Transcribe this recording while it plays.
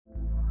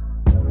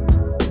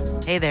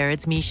Hey there,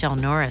 it's Michelle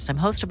Norris. I'm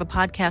host of a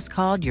podcast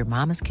called Your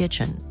Mama's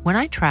Kitchen. When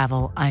I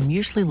travel, I'm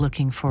usually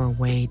looking for a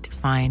way to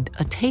find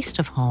a taste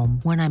of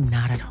home when I'm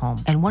not at home.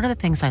 And one of the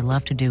things I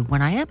love to do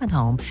when I am at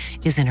home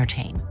is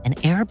entertain. And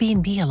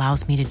Airbnb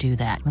allows me to do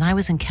that. When I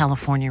was in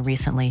California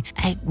recently,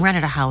 I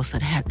rented a house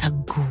that had a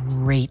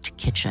great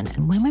kitchen.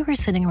 And when we were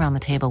sitting around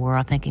the table, we were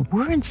all thinking,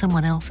 we're in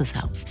someone else's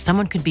house.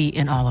 Someone could be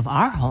in all of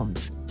our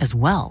homes as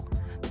well.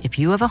 If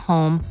you have a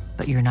home,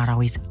 but you're not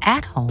always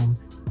at home,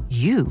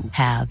 you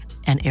have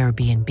an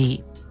Airbnb.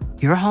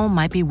 Your home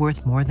might be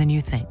worth more than you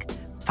think.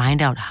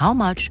 Find out how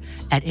much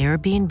at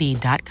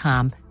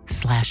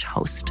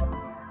airbnb.com/host.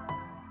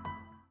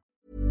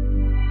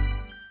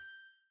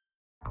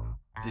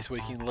 This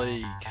week in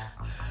league,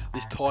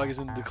 this Tigers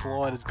in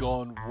decline has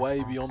gone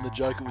way beyond the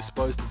joke it was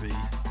supposed to be.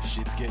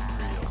 Shit's getting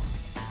real.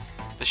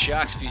 The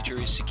Sharks'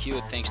 future is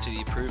secured thanks to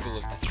the approval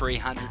of the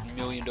 $300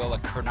 million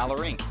Cronulla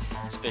Inc.,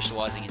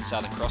 specialising in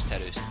Southern Cross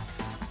tattoos.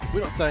 We're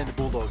not saying the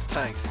Bulldogs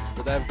tanked,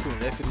 but they haven't put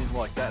an effort in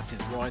like that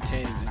since Ryan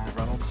Tandy was in the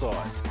run-on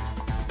side.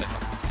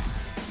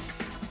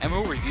 And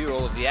we'll review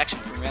all of the action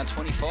from round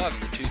 25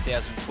 of the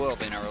 2012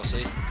 NRL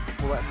season.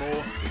 All that and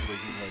more this week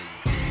in league.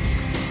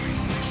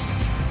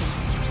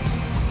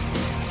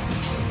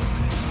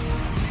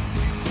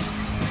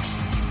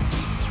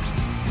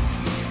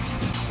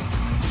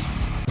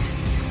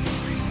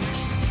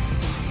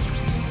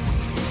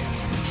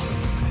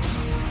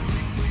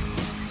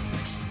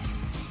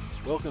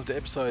 Welcome to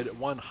episode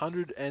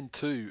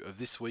 102 of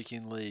This Week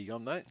in League.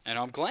 I'm Nate. And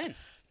I'm Glenn.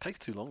 Takes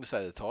too long to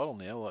say the title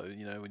now, like,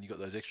 you know, when you got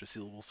those extra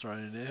syllables thrown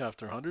in there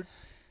after 100.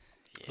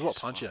 Yes, It's a lot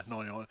punchier,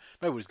 99.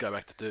 Maybe we'll just go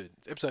back to dude.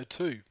 It's episode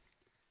 2.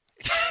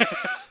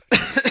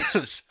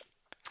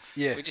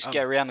 Yeah. We just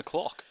go around the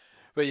clock.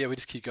 But yeah, we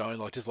just keep going,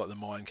 like just like the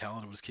Mayan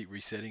calendar, we'll just keep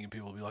resetting and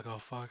people will be like, oh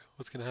fuck,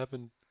 what's going to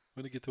happen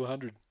when it get to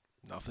 100?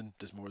 Nothing,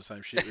 just more of the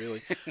same shit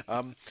really.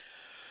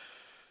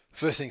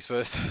 First things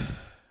first,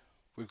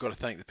 we've got to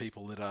thank the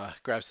people that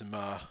grabbed some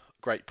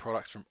great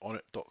products from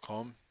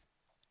Onnit.com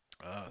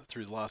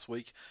through the last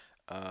week.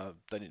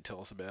 They didn't tell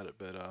us about it,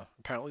 but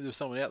apparently there was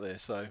someone out there,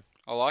 so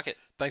I like it.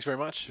 thanks very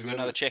much. We've got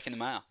another check in the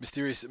mail.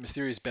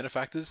 Mysterious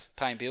benefactors.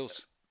 Paying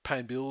bills.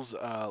 Paying bills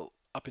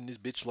up in this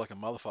bitch like a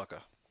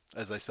motherfucker,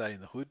 as they say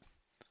in the hood.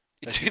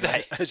 Do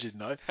they? As you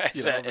know.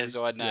 As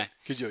I know.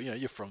 Because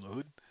you're from the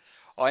hood.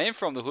 I am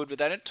from the hood, but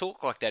they don't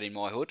talk like that in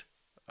my hood.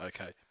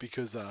 Okay,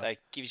 because... Say,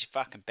 give us your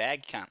fucking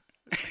bag, cunt.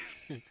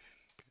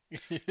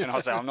 And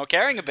I say, I'm not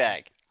carrying a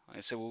bag. I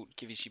said, well,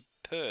 give us your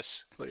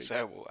purse.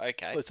 So, well,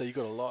 okay. Let's say you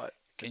got a light.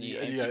 Can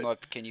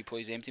you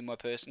please empty my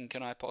purse and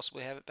can I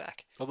possibly have it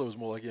back? I thought it was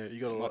more like, you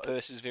got a My light.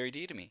 purse is very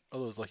dear to me. I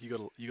thought it was like, you got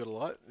a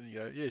light? And you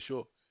go, yeah,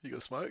 sure. You got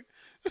a smoke?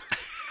 I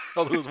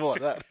thought it was more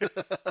like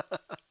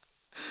that.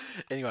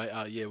 Anyway,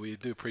 yeah, we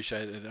do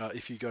appreciate it. And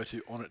if you go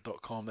to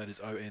onnit.com, that is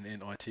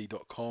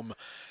ONNIT.com,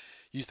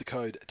 use the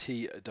code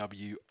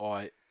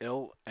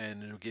TWIL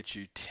and it'll get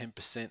you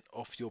 10%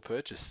 off your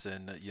purchase.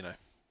 And,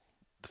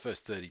 the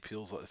first 30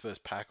 pills, like the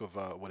first pack of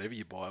whatever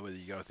you buy, whether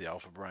you go with the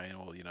Alpha Brain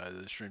or, the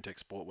Shroom Tech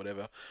Sport,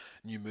 whatever,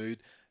 New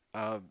Mood,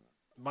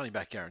 money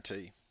back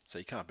guarantee. So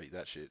you can't beat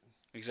that shit.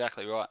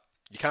 Exactly right.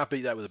 You can't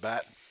beat that with a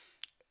bat.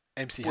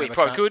 MC We Hammer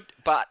probably can't, could,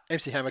 but...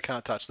 MC Hammer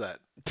can't touch that.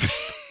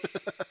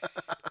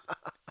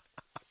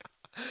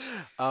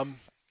 I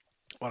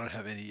don't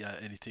have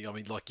anything. I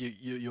mean, like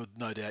you'll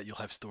no doubt you'll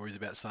have stories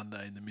about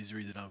Sunday and the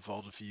misery that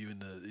unfolded for you in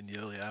the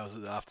early hours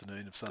of the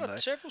afternoon of Sunday.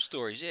 Got several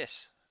stories,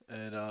 yes.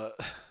 And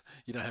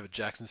you don't have a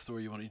Jackson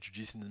story you want to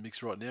introduce in the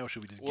mix right now, or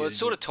should we just? Well, it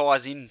sort of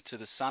ties into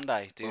the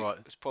Sunday, dude. Right.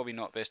 It's probably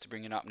not best to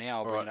bring it up now.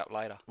 I'll bring it up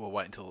later. We'll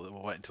wait until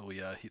we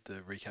hit the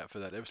recap for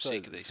that episode.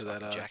 Sick of these for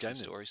that Jackson game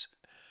stories.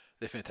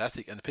 They're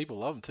fantastic, and the people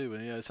love them too.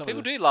 And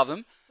people do love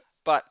them,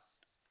 but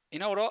you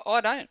know what?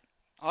 I don't.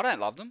 I don't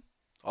love them.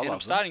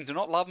 I'm starting to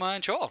not love my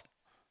own child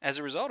as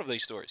a result of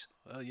these stories.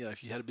 Well,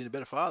 if you had been a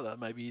better father,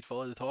 maybe he'd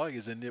follow the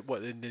Tigers, and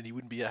then he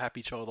wouldn't be a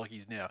happy child like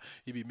he's now.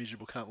 He'd be a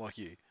miserable cunt like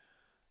you.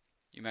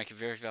 You make a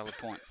very valid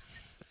point.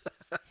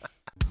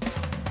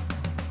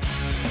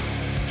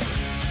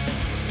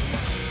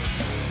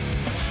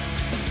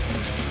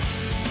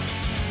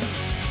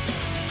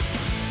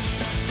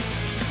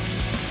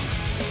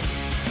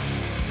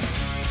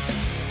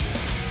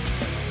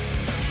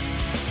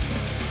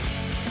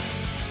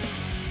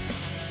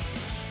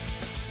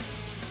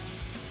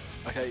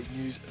 Okay,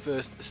 news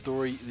first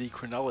story. The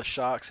Cronulla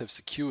Sharks have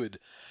secured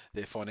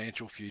their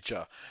financial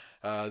future.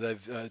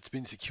 It's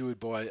been secured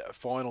by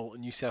final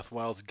New South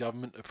Wales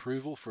government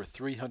approval for a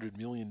 $300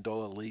 million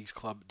Leagues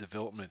Club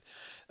development.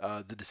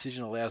 The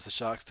decision allows the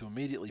Sharks to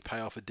immediately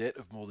pay off a debt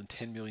of more than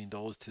 $10 million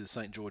to the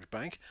St. George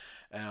Bank.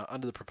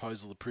 Under the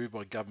proposal approved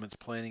by Government's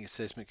Planning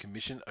Assessment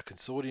Commission, a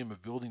consortium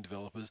of building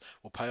developers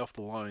will pay off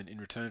the loan in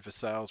return for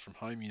sales from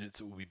home units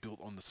that will be built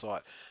on the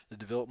site. The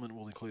development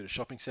will include a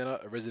shopping centre,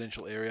 a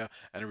residential area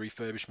and a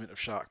refurbishment of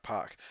Shark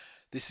Park.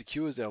 This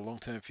secures our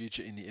long-term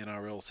future in the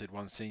NRL, said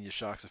one senior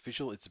Sharks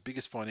official. It's the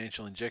biggest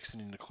financial injection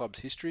in the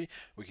club's history.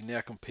 We can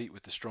now compete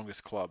with the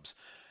strongest clubs.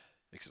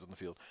 except on the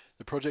field.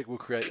 The project will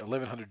create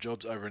 1,100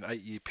 jobs over an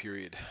 8-year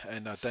period.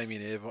 And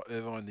Damien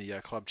Irvine, the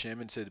club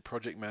chairman, said the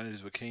project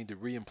managers were keen to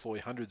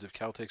re-employ hundreds of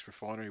Caltex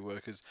refinery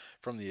workers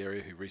from the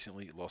area who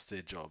recently lost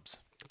their jobs.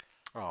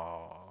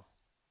 Oh,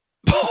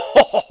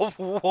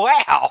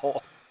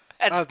 wow,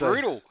 that's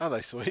brutal. Aren't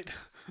they sweet?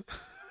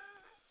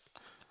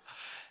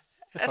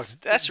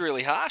 That's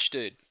really harsh,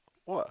 dude.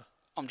 What?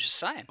 I'm just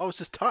saying. I was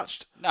just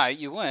touched. No,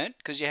 you weren't,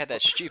 because you had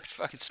that stupid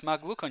fucking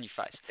smug look on your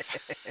face.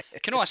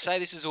 Can I say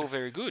this is all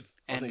very good?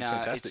 I think it's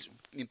fantastic.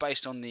 It's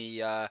based on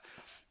the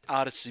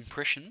artist's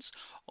impressions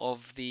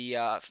of the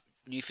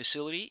new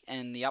facility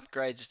and the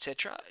upgrades,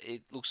 etc.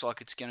 It looks like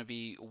it's going to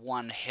be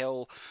one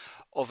hell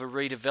of a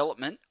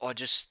redevelopment. I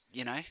just,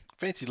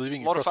 fancy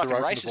living a lot of across the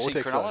fucking road from the racists in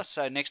Vortex. Cronulla.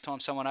 So next time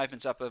someone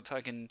opens up a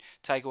fucking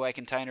takeaway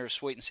container of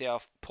sweet and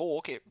sour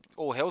pork,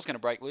 all hell's going to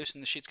break loose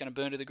and the shit's going to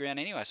burn to the ground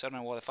anyway. So I don't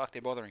know why the fuck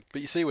they're bothering.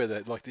 But you see where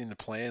that, like in the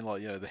plan,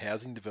 like the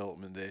housing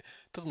development there, it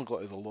doesn't look like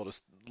there's a lot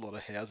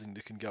of housing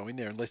that can go in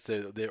there unless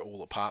they're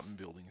all apartment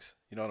buildings.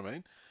 You know what I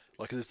mean?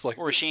 Like it's like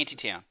or a shanty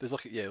town. There's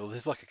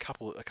there's like a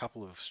couple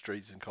of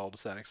streets and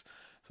cul-de-sacs.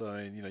 So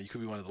I mean, you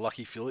could be one of the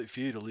lucky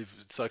few to live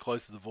so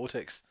close to the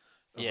vortex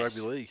of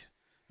rugby league.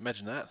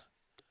 Imagine that.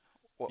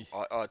 Well,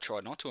 I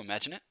tried not to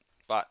imagine it,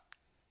 but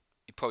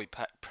you'd probably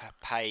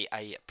pay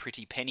a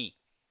pretty penny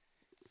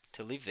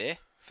to live there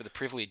for the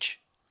privilege.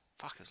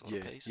 Fuck, there's a lot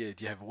of peas. Yeah,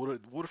 do you have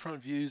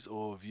waterfront views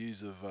or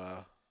views of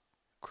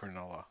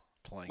Cronulla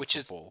playing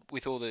football?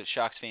 Which, with all the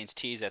Sharks fans'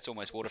 tears, that's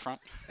almost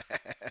waterfront.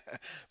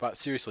 But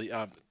seriously,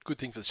 good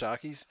thing for the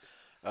Sharkies.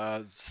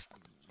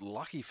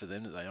 Lucky for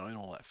them that they own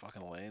all that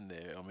fucking land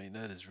there. I mean,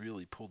 that has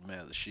really pulled them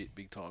out of the shit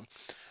big time.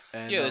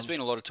 And, there's been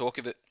a lot of talk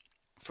of it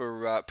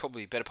for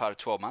probably a better part of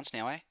 12 months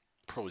now, eh?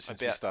 Probably since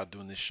we started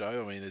doing this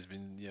show. I mean, there's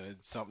been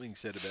something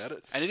said about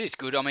it. And it is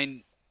good. I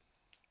mean,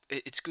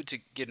 it's good to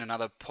get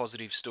another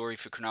positive story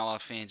for Cronulla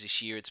fans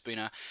this year. It's been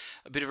a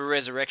bit of a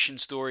resurrection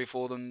story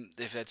for them.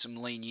 They've had some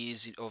lean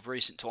years of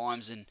recent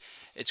times, and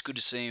it's good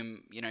to see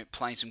them,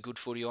 playing some good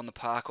footy on the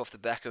park off the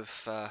back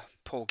of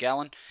Paul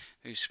Gallen,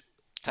 who's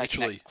taking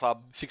that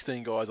club.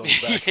 16 guys on the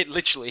back. Yeah,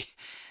 literally.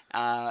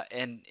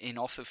 And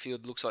off the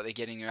field, looks like they're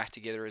getting their act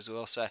together as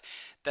well. So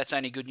that's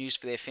only good news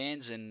for their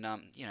fans, and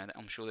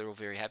I'm sure they're all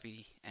very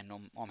happy, and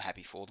I'm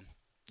happy for them.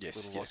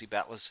 Yes, little Aussie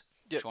battlers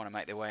trying to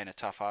make their way in a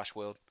tough, harsh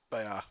world.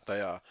 They are.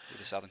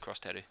 With a Southern Cross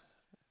tattoo.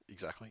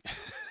 Exactly.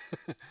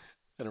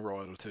 And a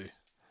riot or two.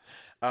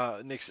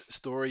 Next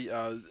story,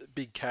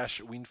 big cash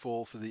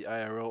windfall for the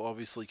ARL,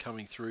 obviously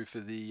coming through for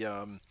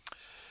the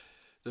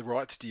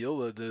rights deal.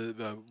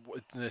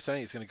 They're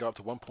saying it's going to go up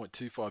to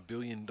 $1.25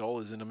 billion.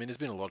 And I mean, there's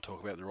been a lot of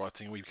talk about the rights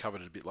thing. We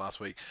covered it a bit last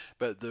week.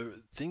 But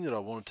the thing that I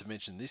wanted to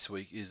mention this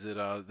week is that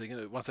they're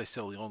going to, once they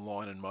sell the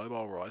online and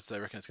mobile rights,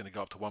 they reckon it's going to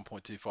go up to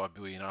 $1.25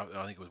 billion. I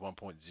think it was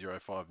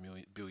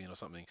 $1.05 billion or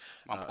something.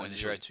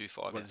 1.025.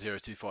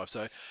 1.025.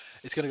 So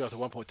it's going to go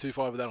up to 1.25,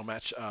 but that'll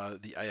match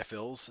the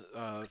AFL's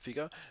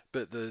figure.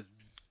 But the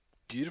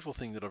beautiful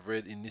thing that I've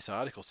read in this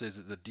article says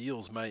that the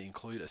deals may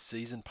include a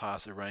season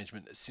pass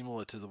arrangement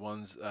similar to the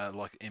ones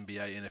like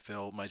NBA,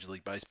 NFL, Major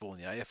League Baseball,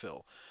 and the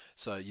AFL.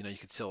 So, you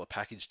could sell a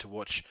package to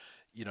watch,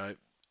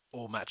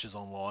 all matches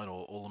online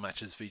or all the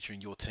matches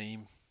featuring your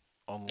team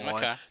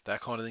online, that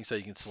kind of thing. So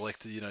you can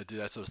select to, do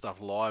that sort of stuff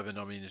live, and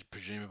I mean,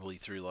 presumably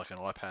through like an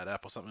iPad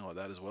app or something like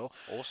that as well.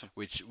 Awesome.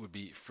 Which would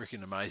be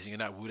freaking amazing,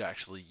 and that would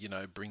actually,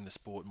 bring the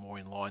sport more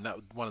in line. That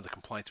one of the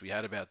complaints we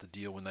had about the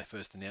deal when they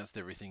first announced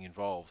everything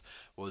involved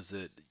was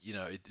that,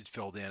 it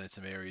fell down in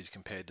some areas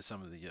compared to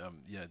some of the,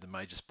 the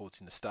major sports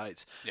in the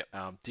States,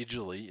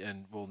 digitally.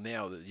 And well,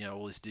 now that,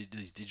 all these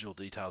digital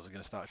details are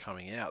going to start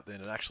coming out,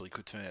 then it actually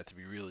could turn out to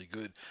be really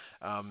good.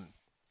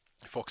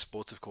 Fox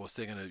Sports, of course,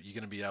 you're going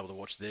to be able to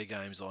watch their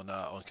games on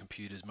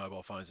computers,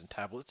 mobile phones, and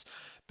tablets.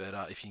 But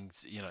if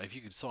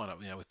you could sign up,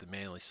 with the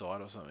Manly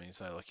site or something, and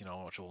say like, I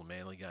watch all the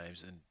Manly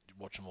games and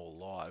watch them all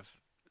live,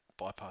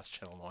 bypass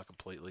Channel 9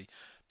 completely,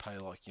 pay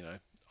like, I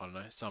don't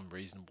know, some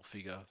reasonable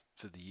figure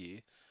for the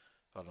year.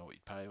 I don't know what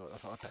you'd pay.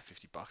 I'd pay $50 to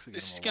get This them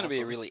is all going to live, be a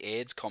probably. really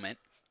ads comment,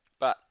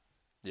 but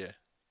Yeah.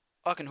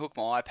 I can hook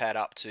my iPad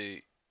up to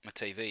my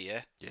TV.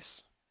 Yeah.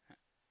 Yes.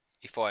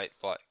 If I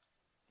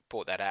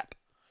bought that app,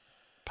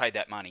 paid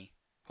that money,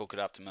 hook it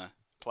up to my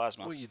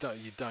plasma. Well, you don't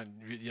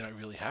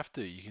really have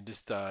to. You can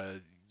just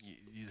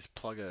you just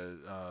plug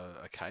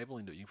a cable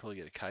into it. You can probably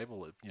get a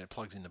cable that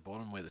plugs in the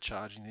bottom where the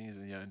charging thing is,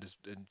 and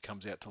and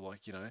comes out to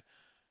like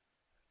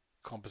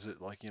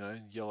composite, like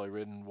yellow,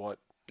 red, and white.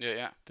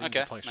 Yeah. Things Okay.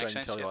 you plug straight Makes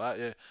in sense. telly like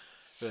that.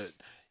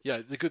 Yeah,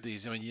 but the good thing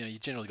is, you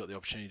generally got the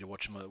opportunity to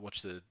watch them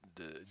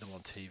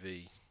on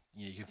TV.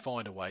 You can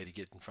find a way to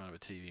get in front of a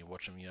TV and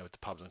watch them, at the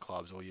pubs and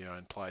clubs or your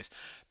own place.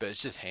 But it's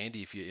just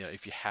handy if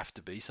you have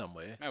to be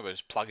somewhere. Maybe we'll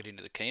just plug it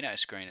into the Keno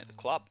screen at the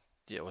club.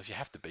 Yeah, well, if you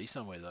have to be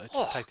somewhere though,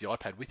 just take the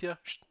iPad with you.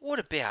 What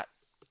about?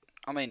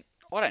 I mean,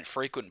 I don't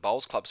frequent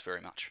bowls clubs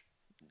very much.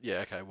 Yeah,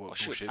 okay. Well, I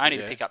should. bullshit, Only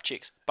yeah. to pick up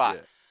chicks. But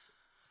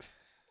Yeah.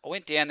 I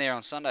went down there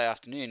on Sunday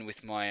afternoon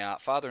with my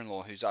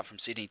father-in-law, who's up from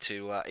Sydney,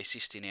 to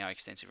assist in our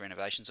extensive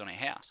renovations on our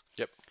house.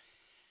 Yep.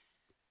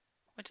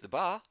 Went to the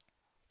bar,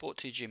 bought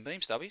 2 Jim Beam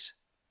stubbies,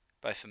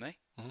 both for me.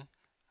 Mhm.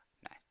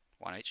 No,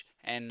 one each,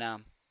 and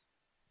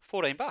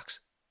 $14,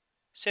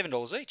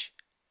 $7 each.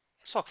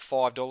 It's like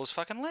 $5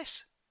 fucking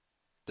less.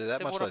 They're that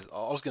Then much what less.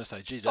 I was going to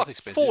say, geez, It's that's like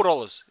expensive.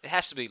 $4. It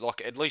has to be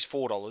like at least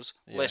 $4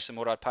 Yeah. less than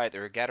what I'd pay at the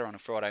Regatta on a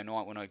Friday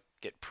night when I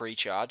get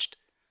pre-charged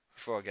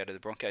before I go to the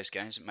Broncos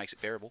games. It makes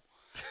it bearable.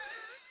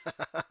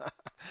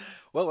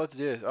 Well, that's,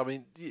 yeah. I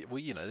mean, yeah, well,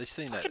 you know, they've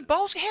seen Fucking that.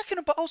 bowls. How can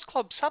a bowls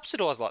club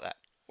subsidise like that?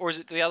 Or is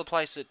it the other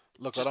place that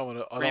Look, just I don't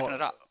want to ramping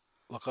it up?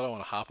 Look, I don't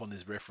want to harp on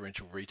this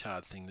referential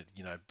retard thing that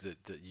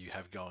that you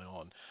have going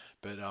on,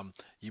 but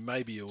you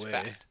may be aware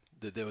fact.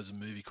 that there was a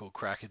movie called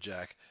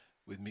Crackerjack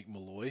with Mick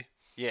Malloy,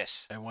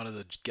 Yes. and one of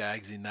the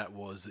gags in that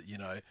was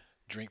that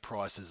drink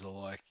prices are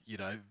like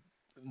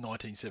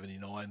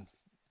 1979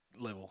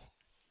 level.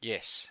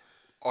 Yes.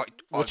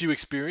 What you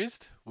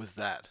experienced was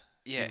that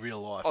Yeah. in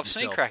real life. I've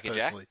seen yourself,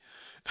 Crackerjack. personally.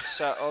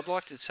 So I'd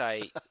like to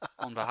say,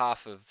 on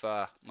behalf of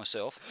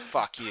myself,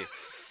 fuck you.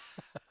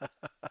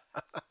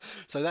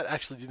 So that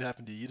actually didn't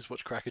happen to you. You just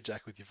watched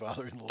Crackerjack with your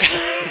father-in-law.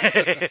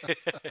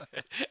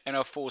 And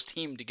I forced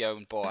him to go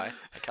and buy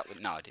a couple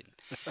of... No, I didn't.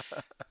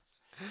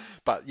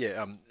 But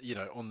yeah, on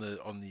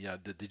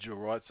the digital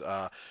rights,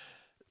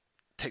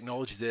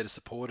 technology's there to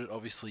support it.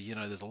 Obviously,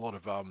 there's a lot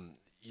of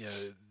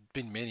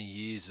been many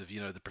years of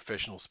the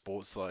professional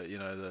sports like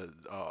the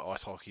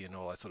ice hockey and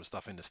all that sort of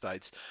stuff in the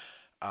States.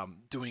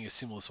 Doing a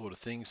similar sort of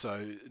thing,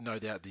 so no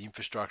doubt the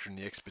infrastructure and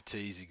the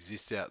expertise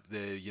exists out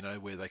there,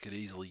 where they could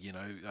easily,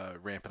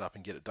 ramp it up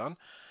and get it done.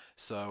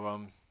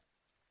 So,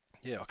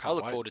 yeah, I I can't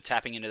look wait. forward to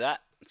tapping into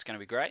that. It's going to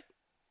be great.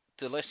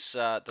 The less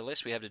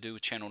we have to do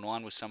with Channel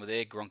 9 with some of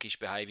their gronkish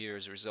behaviour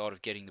as a result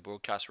of getting the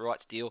broadcast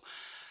rights deal,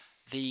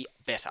 the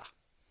better.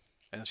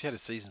 And if you had a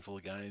season full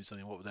of games, I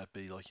mean, what would that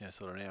be like?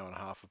 Sort of an hour and a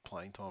half of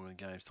playing time and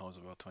games times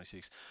about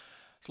 26.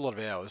 It's a lot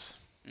of hours.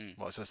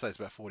 Well, so I say it's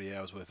about 40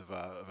 hours worth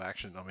of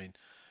action. I mean,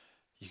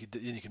 you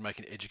could make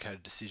an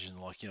educated decision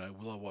like,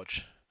 will I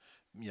watch,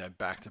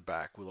 back to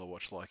back? Will I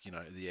watch like,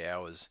 The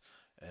Hours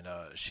and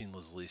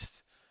Schindler's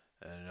List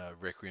and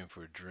Requiem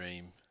for a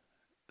Dream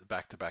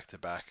back to back to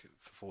back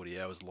for 40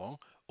 hours long,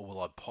 or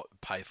will I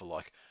pay for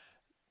like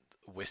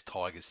West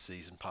Tigers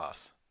season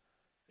pass?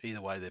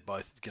 Either way, they're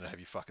both gonna have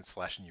you fucking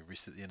slashing your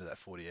wrist at the end of that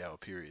 40-hour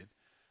period.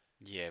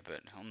 Yeah, but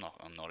I'm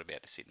not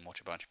about to sit and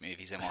watch a bunch of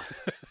movies, am I?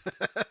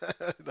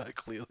 No,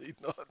 clearly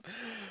not.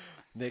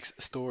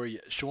 Next story,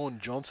 Sean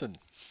Johnson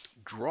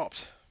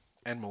dropped,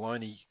 and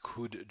Maloney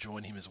could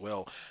join him as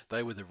well.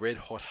 They were the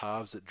red-hot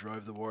halves that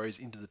drove the Warriors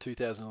into the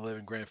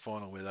 2011 Grand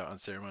Final, where they were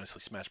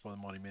unceremoniously smashed by the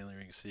mighty Manly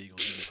Ring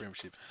Seagulls in the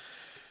Premiership.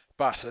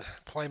 But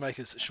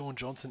playmakers Sean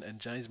Johnson and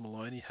James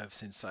Maloney have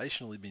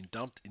sensationally been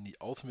dumped in the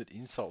ultimate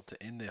insult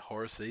to end their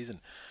horror season.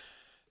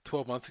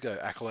 12 months ago,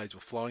 accolades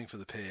were flowing for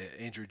the pair.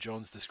 Andrew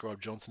Johns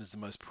described Johnson as the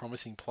most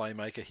promising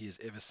playmaker he has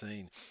ever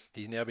seen.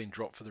 He's now been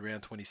dropped for the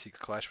round 26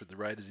 clash with the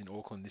Raiders in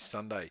Auckland this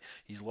Sunday.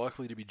 He's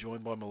likely to be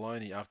joined by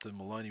Maloney after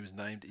Maloney was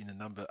named in a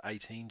number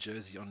 18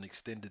 jersey on an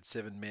extended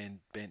 7-man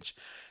bench.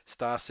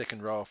 Star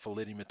second rower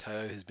Folletti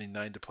Mateo has been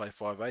named to play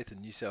 5/8,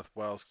 and New South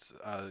Wales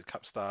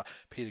Cup star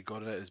Peter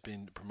Godinez has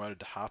been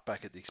promoted to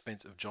halfback at the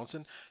expense of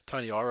Johnson.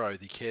 Tony Iro,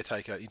 the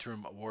caretaker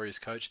interim Warriors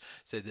coach,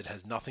 said that it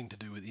has nothing to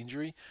do with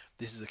injury.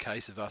 This is a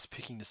case of us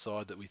picking the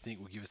side that we think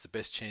will give us the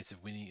best chance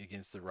of winning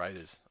against the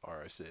Raiders,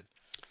 Iro said.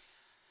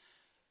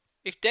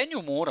 If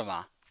Daniel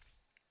Mortimer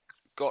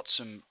got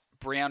some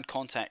brown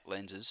contact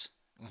lenses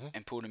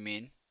and put them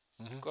in,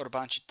 got a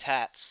bunch of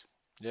tats,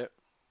 Yep.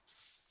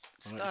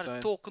 I know what you're started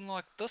saying. talking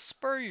like this,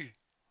 bro,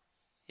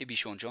 he'd be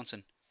Sean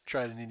Johnson.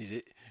 Trading in his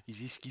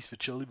iskies for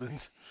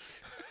Chillibans.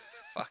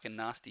 Fucking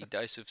nasty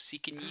dose of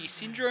second year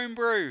syndrome,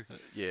 bro.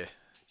 Yeah.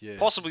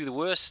 Possibly the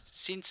worst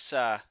since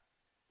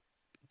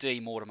D.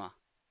 Mortimer.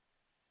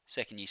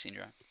 Second year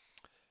syndrome.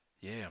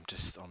 Yeah,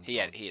 He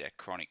had a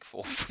chronic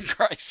fall from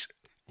grace.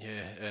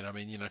 Yeah, and I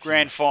mean,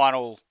 Grand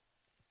final.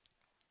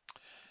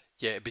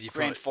 Yeah, but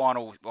Grand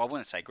final. Well, I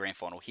wouldn't say grand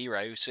final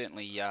hero. He was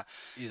certainly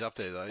he's up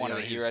there though. one of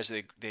the heroes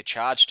they're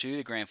charged to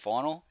the grand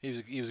final.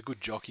 He was a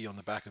good jockey on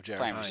the back of Jared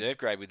Playing Hayne. reserve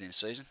grade within a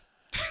season.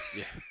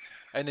 Yeah,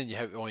 and then you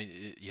have, I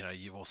mean,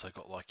 you've also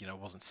got like, it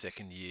wasn't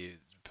second year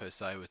per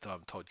se with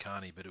Todd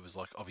Carney, but it was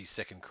like of his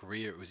second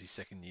career, it was his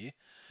second year.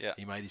 Yeah.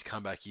 He made his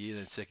comeback year,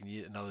 then second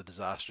year, another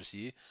disastrous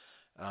year.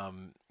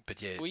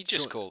 But yeah, We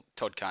just call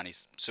Todd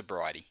Carney's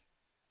sobriety.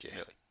 yeah,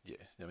 really.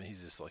 yeah. I mean,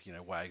 he's just like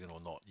wagon or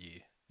not year,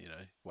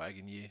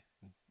 wagon year,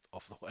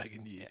 off the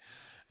wagon year,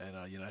 and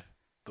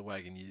the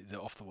wagon year, the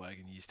off the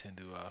wagon years tend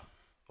to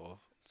or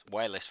It's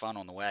way less fun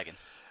on the wagon.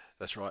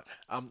 that's right.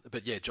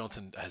 But yeah,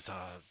 Johnson has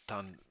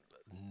done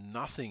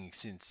nothing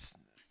since.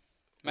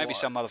 Maybe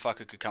some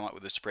motherfucker could come up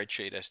with a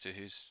spreadsheet as to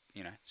who's,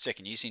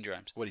 second year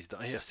syndromes. What he's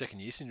done,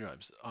 second year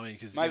syndromes. I mean,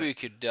 because Maybe we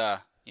could, do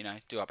up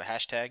a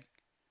hashtag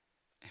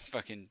and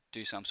fucking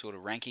do some sort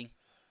of ranking.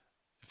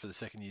 for the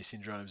second year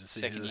syndromes and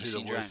see Second year who the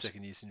syndromes. worst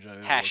second year syndrome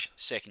ever Hash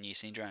was. second year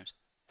syndromes.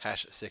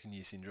 Hash second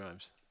year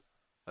syndromes.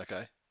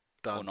 Okay,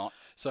 done. Or not.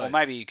 So Or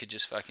maybe you could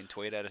just fucking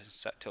tweet at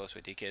us and tell us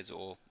we're dickheads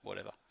or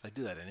whatever. they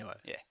do that anyway.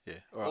 Yeah. Yeah.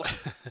 All right.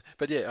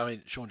 But yeah, I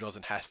mean, Sean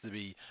Johnson has to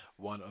be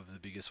one of the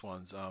biggest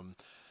ones.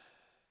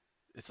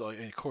 It's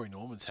like Corey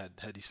Norman's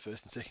had his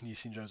first and second year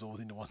syndromes all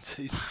within the one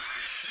season.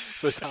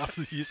 First half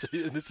of the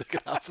year and the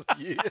second half of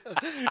the year,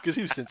 because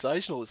he was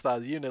sensational at the start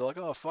of the year, and they're like,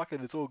 oh fuck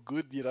it, it's all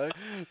good,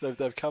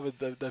 They've covered,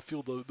 they've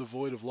filled the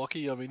void of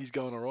Lockie. I mean, he's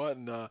going all right,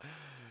 and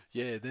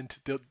then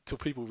till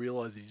people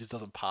realise he just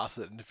doesn't pass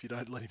it, and if you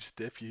don't let him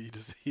step you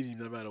just hit him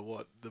no matter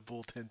what. The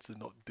ball tends to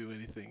not do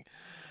anything.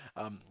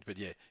 But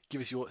yeah,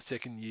 give us your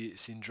second year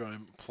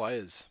syndrome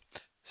players.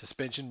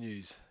 Suspension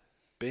news: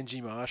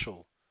 Benji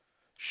Marshall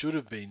should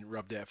have been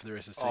rubbed out for the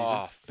rest of the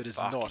season, but is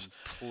not.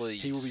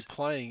 Please. He will be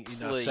playing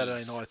in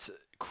Saturday night's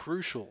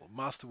crucial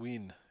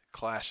must-win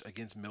clash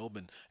against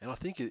Melbourne. And I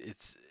think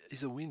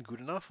is a win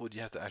good enough, or do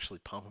you have to actually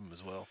pump him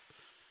as well?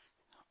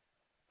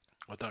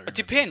 I don't remember. It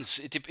depends.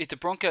 If the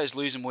Broncos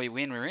lose and we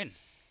win, we're in.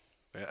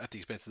 At the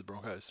expense of the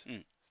Broncos.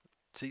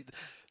 See,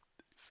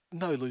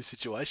 no lose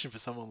situation for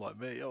someone like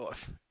me. Oh,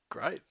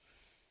 great.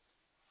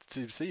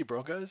 See you,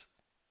 Broncos.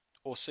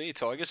 Or see you,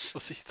 Tigers. I'll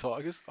see you,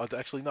 Tigers. I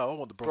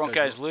want the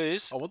Broncos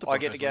lose. I want the I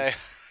Broncos get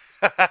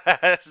to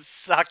go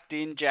sucked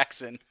in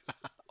Jackson.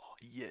 Oh,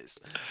 yes.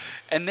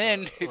 And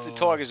then if the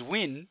Tigers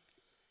win,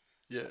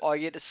 yeah, I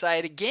get to say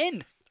it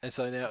again. And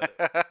so now,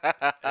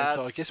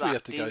 I guess we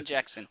have to go.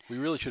 Jackson. We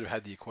really should have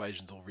had the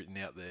equations all written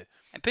out there.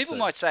 And people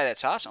might say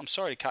that's harsh. I'm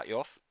sorry to cut you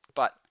off,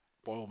 but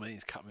by all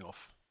means, cut me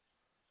off.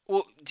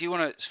 Well, do you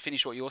want to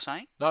finish what you're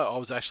saying? No, I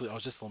was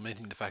just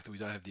lamenting the fact that we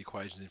don't have the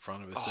equations in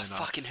front of us. Oh,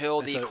 fucking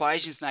hell, the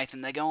equations,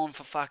 Nathan. They go on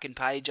for fucking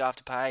page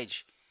after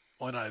page.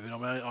 I know,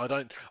 but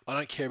I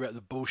don't care about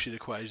the bullshit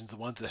equations, the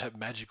ones that have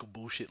magical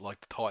bullshit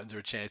like the Titans are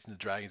a chance and the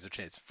Dragons are a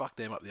chance. Fuck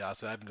them up the arse.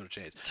 They haven't got a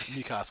chance.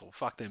 Newcastle,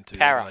 fuck them too.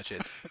 Para. No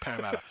chance.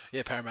 Parramatta.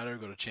 Yeah, Parramatta have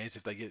got a chance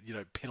if they get,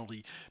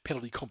 penalty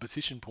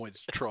competition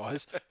points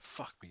tries.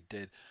 Fuck me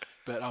dead.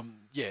 But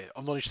yeah,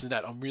 I'm not interested in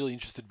that. I'm really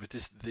interested with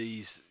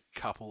these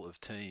couple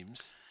of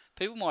teams.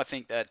 People might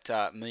think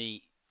that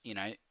me,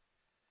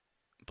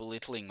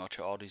 belittling my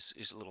child is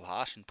a little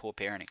harsh and poor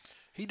parenting.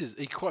 He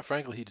quite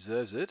frankly, he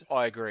deserves it.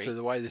 I agree. For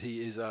the way that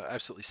he is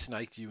absolutely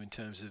snaked you in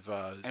terms of.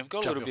 And I've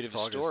got a little bit of a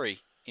story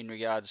in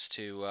regards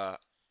to,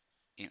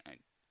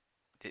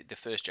 the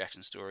first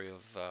Jackson story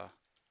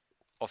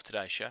of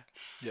today's show.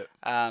 Yep.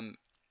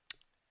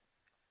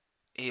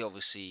 He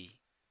obviously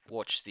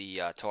watched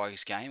the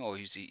Tigers game, or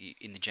he was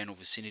in the general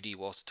vicinity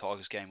whilst the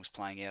Tigers game was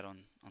playing out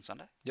on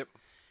Sunday. Yep.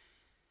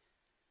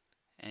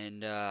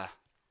 And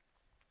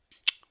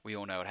we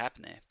all know what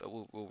happened there, but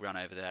we'll run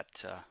over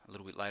that a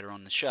little bit later on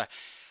in the show.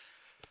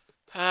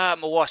 My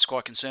wife's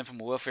quite concerned for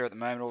my welfare at the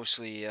moment.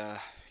 Obviously,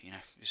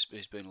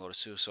 there's been a lot of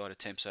suicide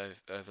attempts over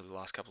the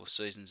last couple of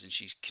seasons, and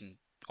she can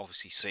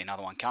obviously see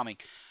another one coming.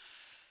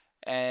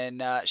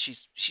 And she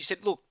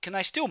said, "Look, can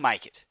they still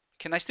make it?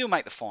 Can they still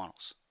make the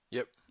finals?"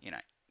 Yep.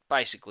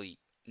 Basically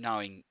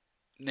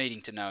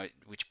needing to know at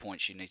which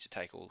point she needs to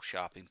take all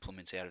sharp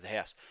implements out of the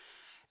house.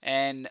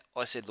 And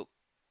I said, "Look,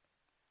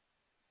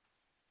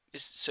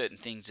 there's certain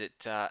things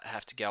that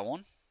have to go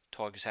on.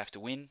 Tigers have to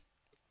win.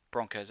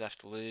 Broncos have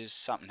to lose.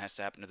 Something has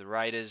to happen to the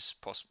Raiders.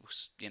 Possible,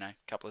 a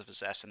couple of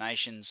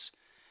assassinations.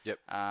 Yep.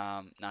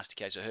 Nasty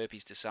case of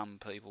herpes to some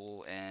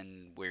people,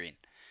 and we're in."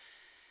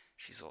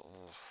 She's like,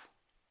 "Oh,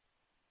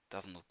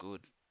 doesn't look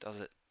good, does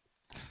it?"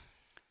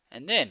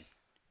 And then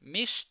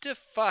Mr.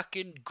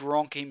 fucking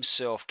Gronk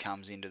himself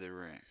comes into the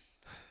room,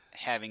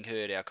 having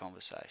heard our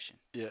conversation.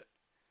 Yeah.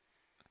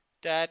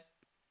 "Dad,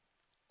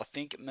 I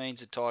think it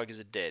means the Tigers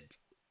are dead."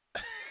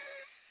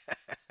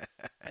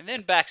 And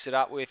then backs it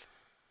up with,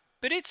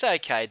 "But it's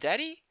okay,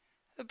 Daddy.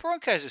 The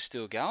Broncos are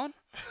still going."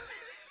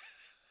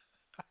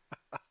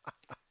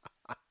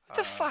 What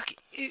the fuck?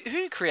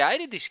 Who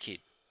created this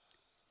kid?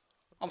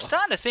 I'm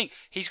starting to think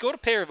he's got a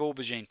pair of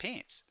aubergine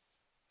pants.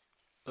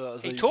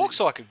 He talks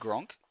like a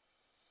Gronk.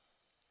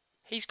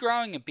 He's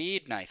growing a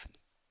beard, Nathan.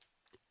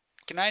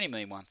 Can only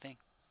mean one thing.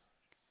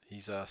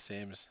 He's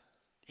Sam's.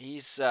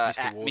 He's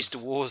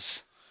Mr.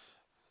 Wars'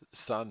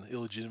 son,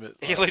 illegitimate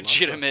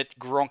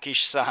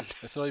Gronkish son.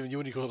 It's not even, you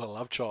wouldn't call it a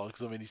love child,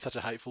 because he's such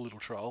a hateful little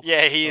troll.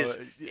 Yeah, he is.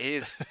 He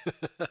is.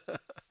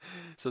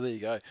 So there you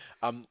go.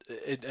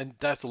 And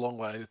that's a long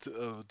way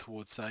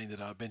towards saying that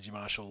Benji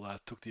Marshall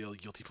took the early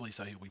guilty plea,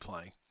 so he'll be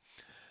playing.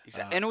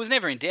 Exactly. And it was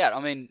never in doubt.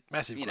 I mean,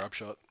 massive grub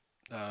shot.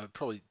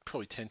 Probably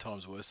 10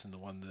 times worse than the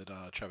one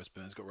that Travis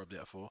Burns got rubbed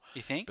out for.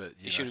 You think? But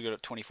he should have got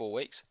it 24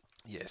 weeks.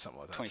 Yeah, something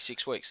like that.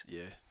 26 weeks.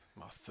 Yeah.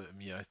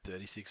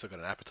 36. I got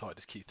an appetite.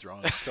 Just keep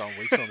throwing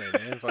weeks on there,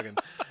 man. Fucking,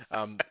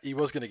 he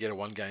was going to get a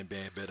 1-game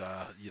ban, but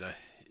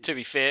To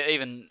be fair,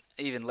 even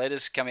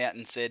Letters come out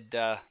and said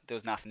there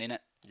was nothing in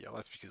it. Yeah, well,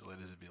 that's because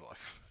Letters would be like,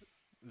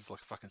 it was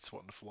like fucking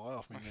swatting a fly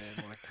off me,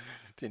 man. Like,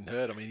 it didn't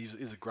hurt. I mean, it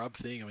was a grub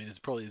thing. I mean, it's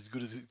probably as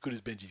good as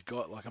Benji's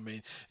got. Like, I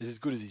mean, it's as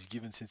good as he's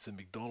given since the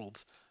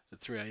McDonald's at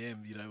 3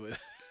 a.m.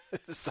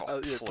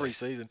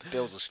 Pre-season.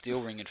 Bells are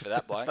still ringing for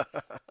that bloke.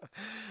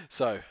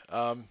 So,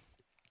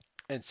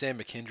 And Sam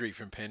McKendry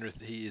from Penrith,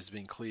 he has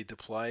been cleared to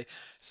play.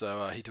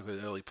 So he took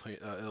an early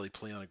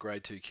plea on a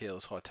Grade 2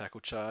 careless high tackle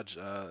charge.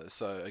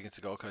 So against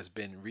the Gold Coast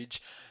Ben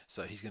Ridge.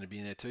 So he's going to be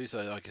in there too.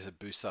 So I guess it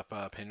boosts up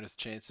Penrith's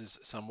chances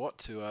somewhat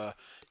to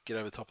get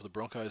over the top of the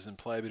Broncos and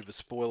play a bit of a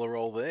spoiler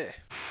role there.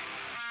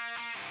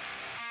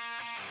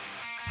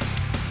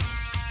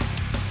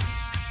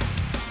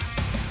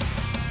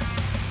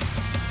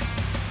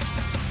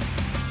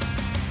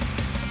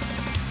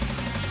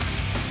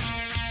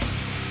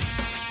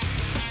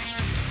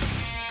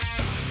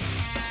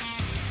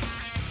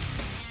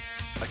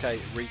 Okay,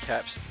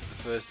 recaps the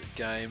first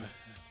game,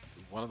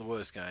 one of the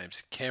worst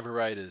games. Canberra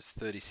Raiders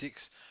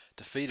 36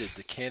 defeated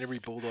the Canterbury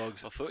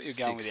Bulldogs. I thought you were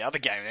going with the other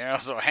game there. I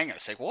was like, hang on a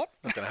sec, what?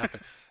 Not going to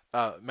happen.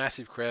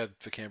 Massive crowd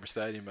for Canberra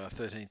Stadium,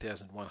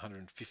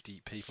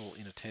 13,150 people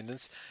in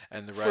attendance.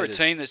 And the Raiders,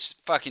 for a team that's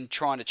fucking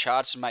trying to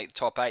charge to make the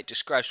top 8,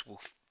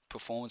 disgraceful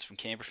performance from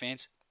Canberra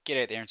fans.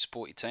 Get out there and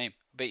support your team.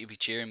 I bet you'll be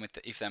cheering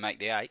if they make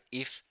the 8.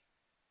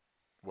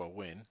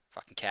 When?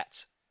 Fucking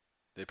cats.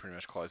 They're pretty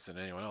much closer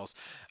than anyone else.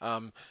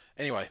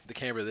 Anyway, the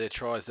Canberra, their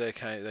tries there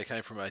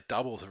came from a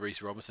double to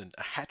Reece Robinson,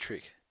 a hat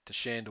trick to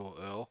Shandor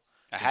Earl.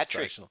 A hat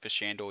trick for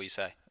Shandor, you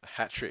say? A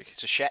hat trick.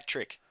 It's a shat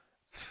trick.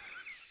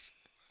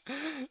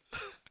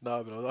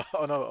 No, but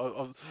I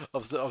know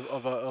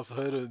I've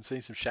heard and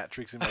seen some shat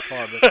tricks in my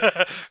time.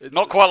 But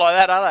Not quite like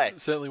that, are they?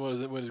 Certainly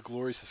when as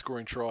glorious as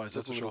scoring tries.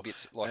 That's a little bit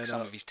like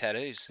some of his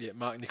tattoos. Yeah,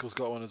 Mark Nichols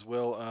got one as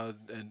well,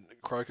 and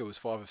Croker was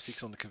 5 of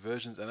 6 on the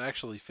conversions, and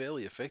actually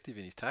fairly effective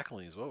in his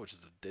tackling as well, which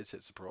is a dead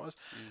set surprise.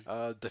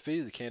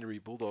 Defeated the Canterbury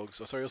Bulldogs.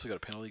 He also got a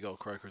penalty goal,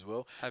 Croker as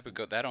well. Hope we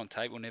got that on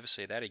tape. We'll never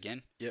see that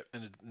again. Yep,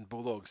 and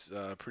Bulldogs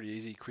pretty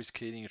easy. Chris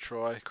Keating a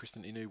try,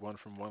 Kristen Inu 1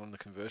 from 1 on the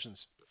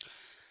conversions.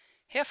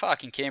 How far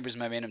can Canberra's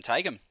momentum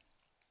take them?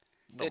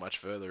 Not much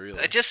further, really.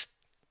 They just,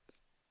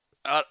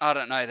 I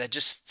don't know. They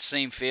just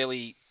seem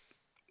fairly.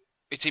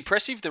 It's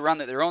impressive the run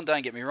that they're on.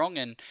 Don't get me wrong,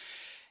 and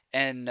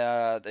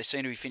they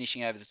seem to be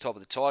finishing over the top of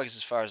the Tigers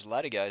as far as the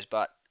ladder goes.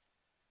 But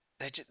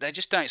they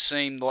just don't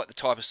seem like the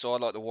type of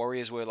side like the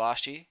Warriors were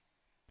last year.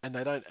 And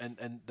they don't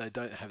they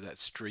don't have that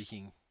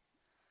streaking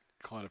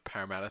kind of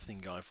Parramatta thing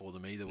going for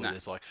them either, where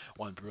there's like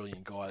one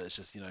brilliant guy that's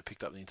just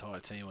picked up the entire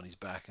team on his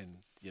back and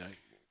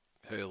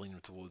hurling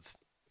them towards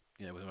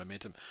with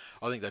momentum.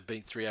 I think they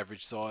beat 3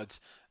 average sides.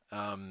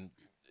 Got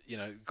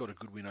a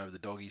good win over the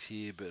Doggies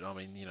here, but I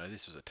mean,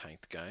 this was a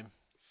tanked game.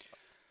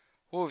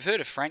 Well, we've heard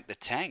of Frank the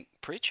Tank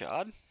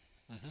Pritchard.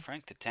 Mm-hmm.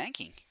 Frank the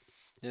Tanking.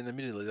 Yeah, and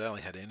admittedly they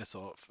only had Ennis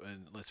off,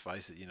 and let's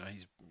face it,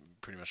 he's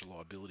pretty much a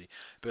liability.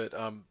 But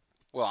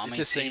well, I mean,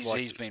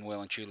 he's been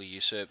well and truly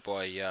usurped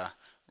by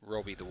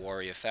Robbie the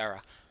Warrior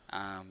Farah,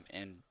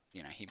 and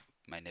he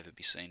may never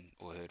be seen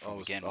or heard from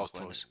again. I was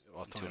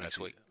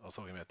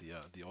talking about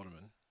the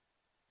Ottoman.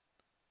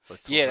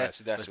 That's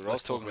what I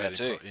was talking about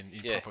too. In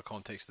proper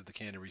context of the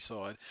Canterbury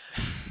side.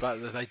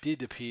 But they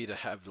did appear to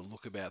have the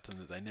look about them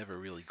that they never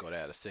really got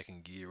out of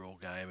second gear all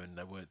game, and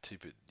they weren't too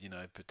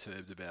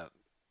perturbed about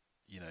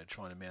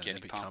trying to mount an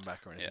epic comeback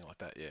or anything like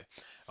that. Yeah,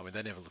 I mean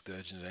they never looked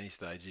urgent at any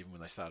stage, even when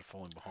they started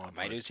falling behind.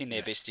 Mate, it was in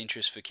their best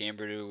interest for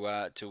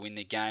Canberra to win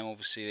the game.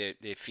 Obviously,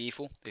 they're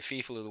fearful. They're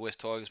fearful of the West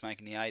Tigers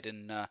making the 8,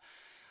 and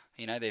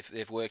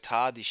they've worked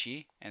hard this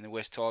year, and the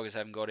West Tigers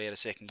haven't got out of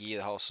second gear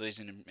the whole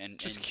season,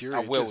 and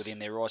are well within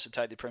their rights to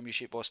take the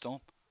premiership by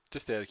storm.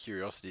 Just out of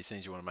curiosity,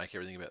 since you want to make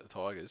everything about the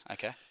Tigers,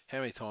 okay. How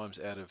many times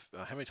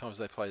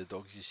they played the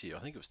Dogs this year? I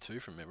think it was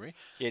 2 from memory.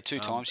 Yeah, 2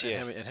 times.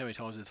 Yeah. And how many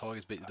times did the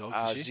Tigers beat the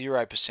Dogs this year?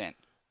 0%.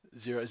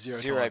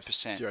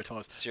 0% 0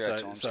 times. 0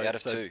 times out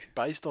of 2.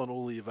 Based on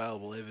all the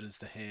available evidence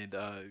to hand,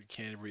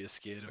 Canterbury are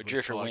scared of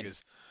West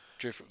Tigers.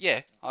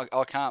 Yeah,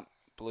 I can't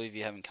believe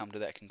you haven't come to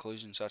that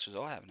conclusion, such as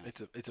I have. No.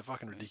 It's a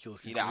fucking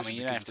ridiculous conclusion.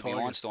 You don't have to be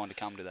Einstein to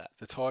come to that.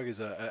 The Tigers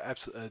are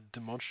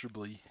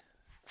demonstrably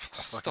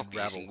Stop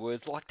rabble. Using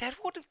words like that.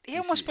 How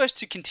am I supposed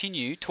to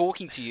continue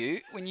talking to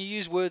you when you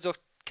use words I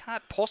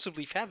can't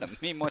possibly fathom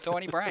in my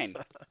tiny brain?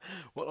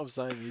 What I'm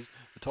saying is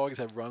the Tigers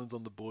have runs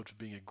on the board for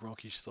being a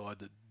gronkish side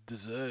that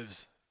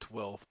deserves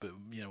 12th, but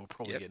we'll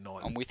probably get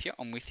 9th. I'm with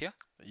you.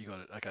 You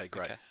got it. Okay,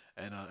 great. Okay.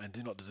 And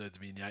do not deserve to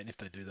be in the 8. And if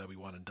they do, they'll be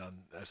one and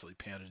done, absolutely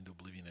pounded into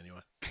oblivion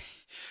anyway.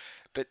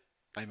 But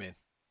amen.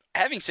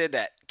 Having said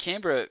that,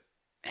 Canberra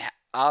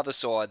are the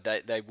side.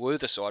 They were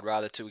the side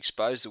rather to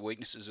expose the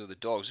weaknesses of the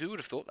Dogs. Who would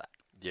have thought that?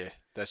 Yeah,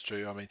 that's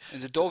true. I mean,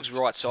 and the Dogs'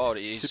 right side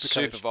is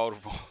super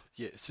vulnerable.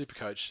 Yeah,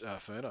 Supercoach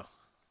Ferner.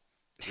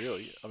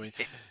 Really, I mean,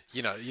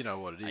 you know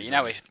what it is. You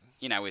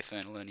know where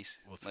Ferner learned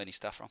his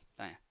stuff from,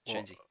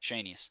 don't you?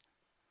 Sheenius.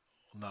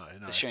 No.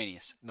 The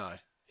Sheenius. No,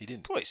 he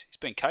didn't. Please, he's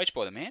been coached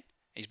by the man.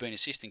 He's been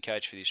assistant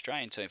coach for the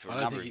Australian team for a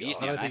number of years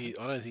now. I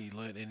don't think he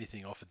learned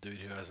anything off a dude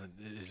who has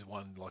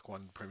won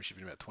premiership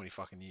in about 20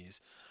 fucking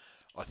years.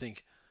 I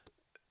think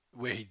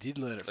where he did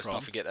learn it from. Let's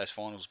not forget those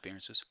finals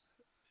appearances.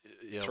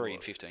 Yeah, 3 in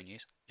 15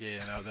 years.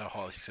 Yeah, no, they were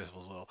highly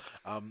successful as well.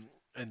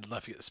 And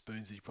don't forget the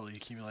spoons that he probably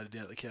accumulated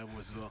down at the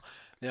Cowboys as well.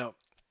 Now,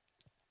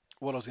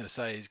 what I was going to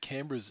say is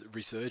Canberra's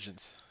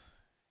resurgence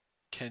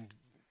can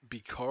be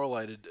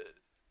correlated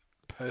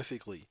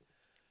perfectly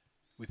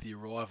with the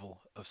arrival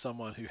of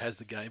someone who has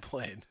the game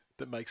plan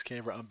that makes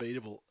Canberra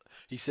unbeatable.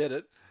 He said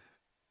it,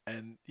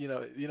 and you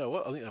know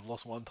what? I think they've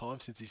lost one time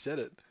since he said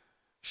it.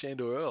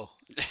 Shandor Earl.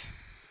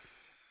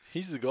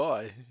 He's the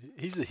guy.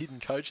 He's the hidden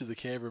coach of the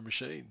Canberra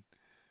machine.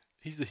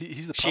 He's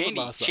the puppet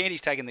master.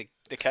 Shandy's taking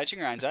the coaching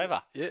reins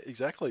over. Yeah,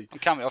 exactly.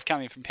 I've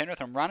come in from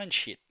Penrith. I'm running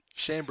shit.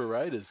 Canberra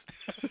Raiders.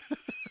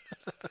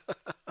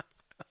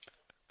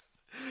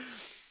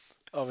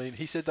 I mean,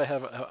 he said they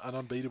have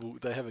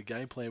they have a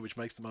game plan which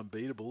makes them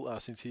unbeatable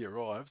since he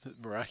arrived,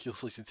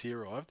 miraculously since he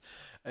arrived.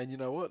 And you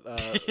know what?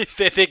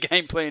 Their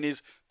game plan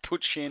is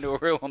put Shandor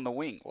Earl on the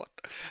wing. What?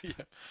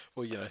 Yeah.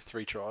 Well,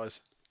 3 tries.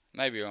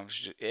 Maybe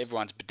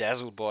everyone's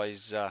bedazzled by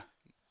his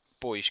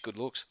boyish good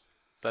looks.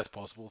 That's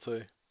possible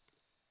too.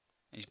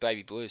 His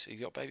baby blues. He's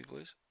got baby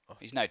blues. Oh.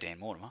 He's no Dan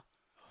Mortimer.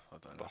 I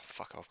don't know. Oh,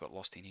 fuck, I've got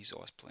lost in his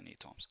eyes plenty of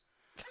times.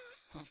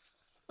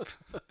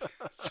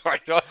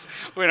 Sorry, guys.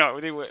 We're not.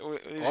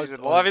 This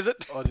isn't live, is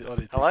it? I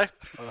didn't Hello?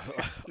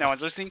 No one's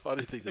listening? I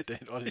didn't think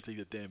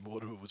that Dan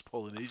Mortimer was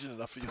Polynesian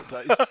enough for your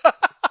taste.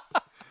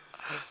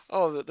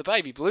 Oh, the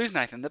baby blues,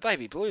 Nathan. The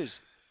baby blues.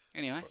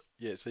 Anyway.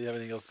 Yeah, so you have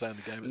anything else to say on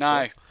the game No.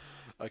 itself?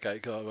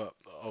 Okay,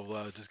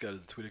 I'll just go to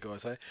the Twitter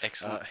guys, hey?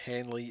 Excellent.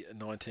 Hanley,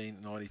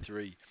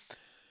 1993.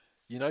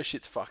 You know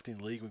shit's fucked in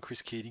league when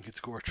Chris Keating could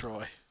score a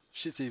try.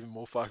 Shit's even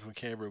more fucked when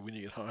Canberra are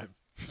winning at home.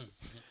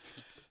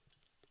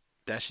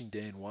 Dashing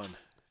Dan 1.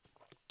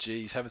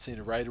 Geez, haven't seen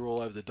a Raider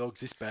all over the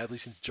Dogs this badly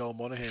since Joel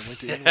Monahan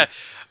went to England.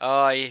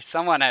 Oh, yeah,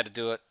 someone had to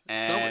do it,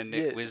 and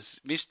it was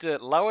Mr.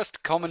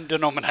 Lowest Common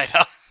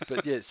Denominator.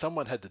 But yeah,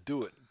 someone had to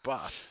do it,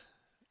 but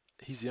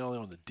he's the only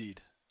one that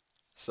did.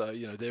 So,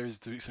 there is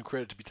some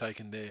credit to be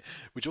taken there,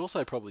 which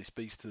also probably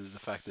speaks to the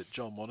fact that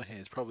John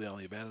Monahan's probably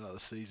only about another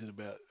season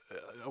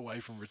away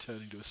from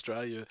returning to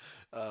Australia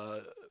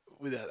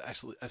without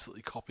actually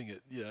absolutely copying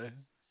it,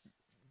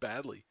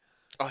 badly.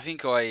 I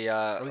think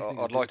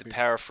I'd like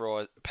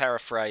to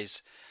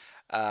paraphrase,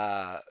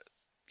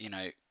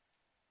 Kerry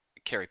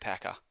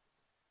Packer.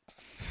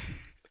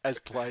 As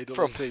played on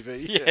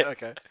TV. Yeah.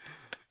 Okay.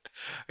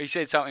 He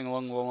said something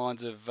along the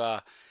lines of,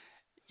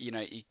 you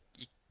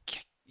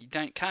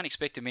can't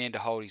expect a man to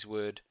hold his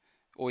word.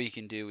 All you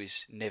can do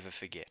is never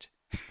forget.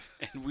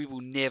 And we will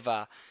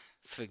never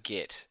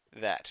forget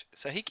that.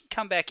 So he can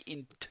come back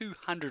in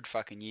 200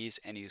 fucking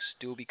years and he'll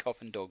still be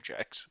copping dog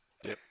jokes.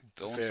 Yep.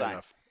 That's all Fair I'm saying.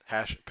 enough.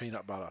 Hash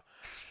peanut butter.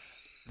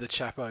 The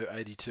Chapo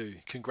 82.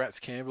 Congrats,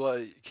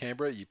 Canberra.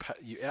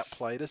 You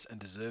outplayed us and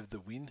deserved the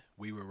win.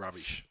 We were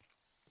rubbish.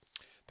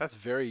 That's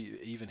very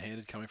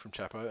even-handed coming from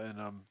Chapo,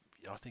 and I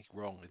think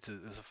wrong. It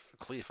was a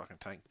clear fucking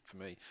tank for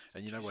me.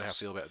 And you know how I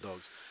feel about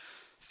dogs.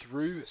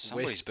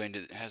 Somebody's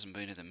hasn't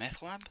been to the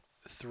meth lab?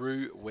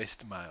 Through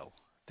West Mail.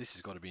 This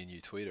has got to be a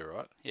new tweeter,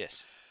 right?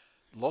 Yes.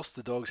 Lost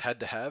the Dogs had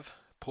to have.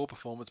 Poor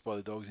performance by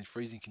the Dogs in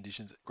freezing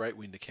conditions. Great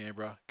win to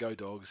Canberra. Go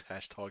Dogs.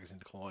 #Tigers in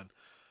decline.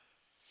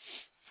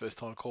 First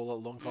time caller,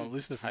 long time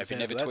listener from Hope he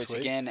never tweets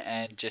again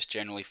and just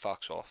generally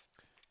fucks off.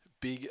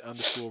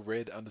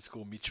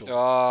 Big_Red_Mitchell.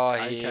 Oh,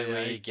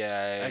 here we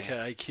go.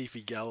 AKA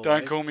Keefe Galloway.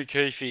 Don't call me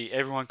Keefe.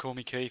 Everyone call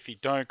me Keefe.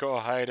 Don't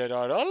go hate it.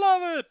 I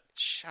love it.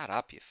 Shut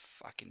up, you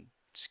fucking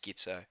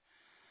schizo.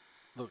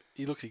 Look,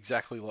 he looks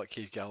exactly like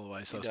Keith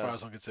Galloway. So He as far does.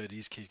 as I'm concerned,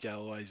 he's Keith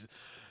Galloway's.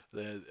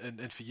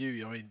 And for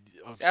you, I mean,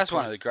 That's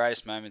one of the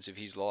greatest moments of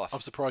his life.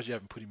 I'm surprised you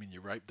haven't put him in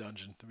your rape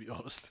dungeon, to be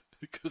honest,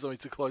 because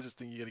it's the closest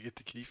thing you're going to get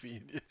to Keefe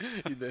in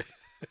there.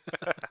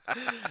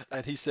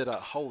 And he said,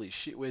 "Holy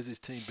shit, where's this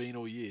team been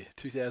all year?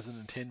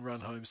 2010 run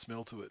home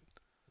smell to it."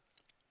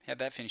 How'd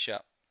that finish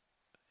up?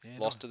 Yeah,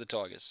 Lost to the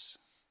Tigers.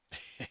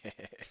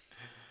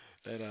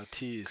 And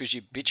tears. Because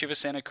your bitch of a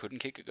centre couldn't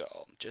kick a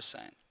goal. Just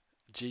saying.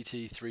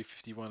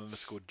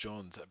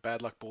 GT351_Johns.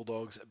 Bad luck,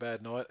 Bulldogs.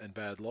 Bad night and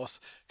bad loss.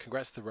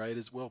 Congrats to the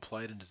Raiders. Well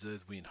played and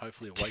deserved win.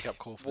 Hopefully a wake-up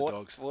call for the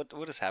Dogs. What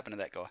has happened to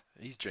that guy?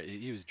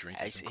 He was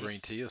drinking some green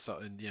tea or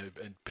something,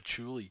 and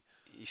patchouli.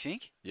 You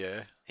think?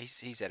 Yeah.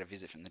 He's had a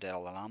visit from the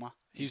Dalai Lama.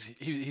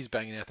 He's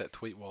banging out that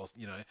tweet whilst,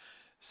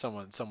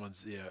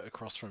 someone's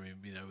across from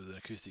him, with an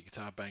acoustic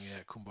guitar banging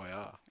out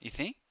Kumbaya. You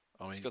think?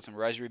 I mean, He's got some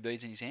rosary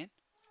beads in his hand?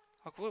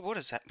 Like, what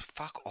is that?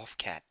 Fuck off,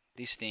 cat.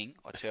 This thing,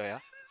 I tell ya.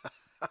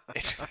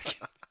 It's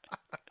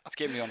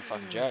getting me on a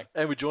fucking joke.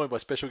 And we're joined by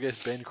special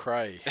guest Ben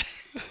Cray.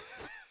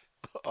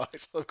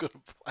 I've got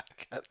a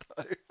black hat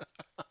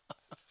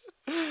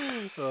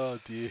though. Oh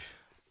dear.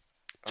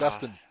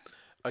 Justin.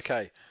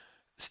 Okay.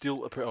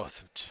 Still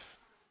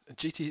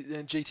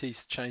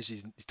GT's changed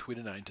his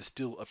Twitter name to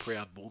Still a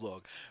Proud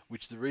Bulldog,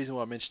 which the reason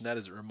why I mention that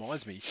is it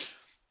reminds me,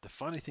 the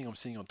funny thing I'm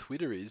seeing on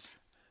Twitter is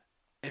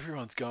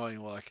everyone's going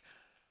like,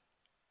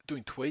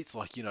 doing tweets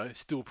like,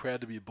 still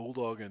proud to be a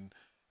Bulldog and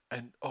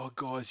oh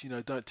guys,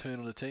 don't turn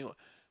on the team.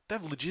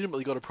 They've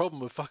legitimately got a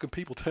problem with fucking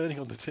people turning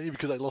on the team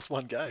because they lost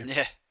one game.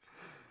 Yeah.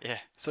 Yeah.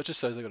 So it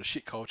just shows they've got a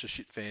shit culture,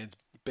 shit fans,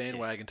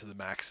 bandwagon to the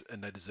max,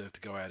 and they deserve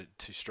to go at it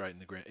too straight in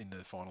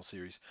the final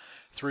series.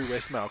 Through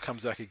Westmail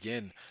comes back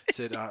again,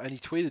 said, and he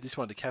tweeted this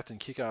one to Captain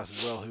Kickass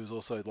as well, who is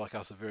also like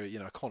us a very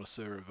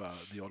connoisseur of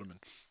the Ottoman.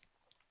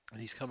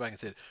 And he's come back and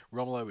said,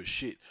 Romolo was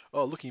shit.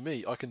 Oh, looky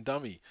me, I can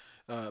dummy.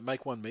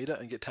 make 1 metre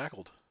and get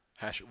tackled.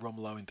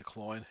 #Romelo in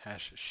decline.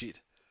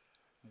 #shit.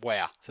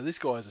 Wow. So this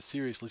guy is a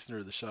serious listener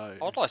of the show.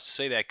 I'd like to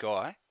see that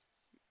guy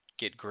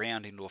get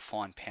ground into a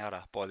fine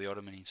powder by the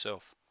Ottoman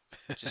himself.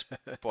 Just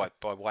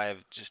by way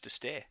of just a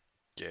stare.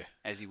 Yeah.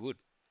 As he would.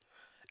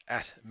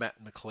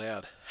 @Matt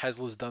McLeod.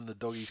 Hasler's done the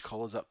doggies'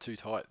 collars up too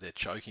tight. They're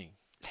choking.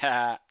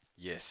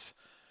 Yes.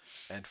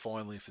 And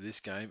finally for this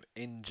game,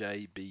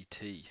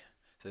 NJBT.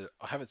 So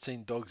I haven't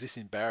seen dogs this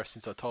embarrassed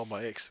since I told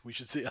my ex we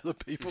should see other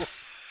people.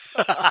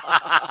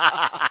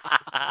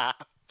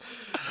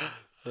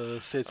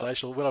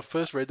 Sensational. When I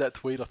first read that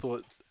tweet, I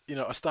thought,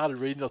 I started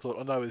reading. I thought,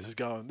 I know where this is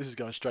going. This is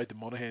going straight to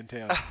Monaghan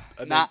Town.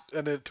 And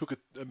then it took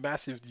a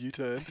massive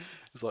U-turn.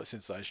 It's like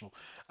sensational.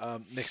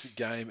 Next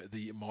game,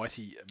 the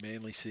mighty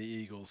Manly Sea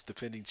Eagles,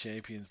 defending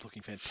champions,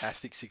 looking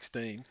fantastic.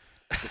 16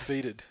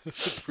 defeated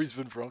the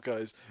Brisbane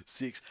Broncos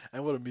 6,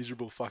 and what a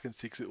miserable fucking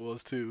 6 it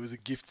was too. It was a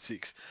gift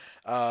 6.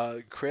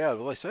 Crowd.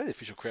 Well, they say the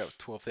official crowd was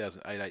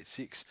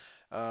 12,886.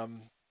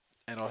 And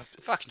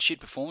fucking shit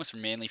performance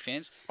from Manly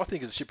fans. I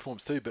think it's a shit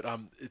performance too, but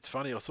it's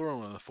funny. I saw on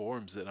one of the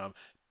forums that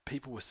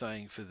people were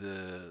saying for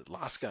the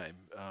last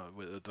game, I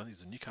think it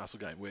was a Newcastle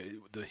game, where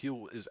the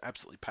hill is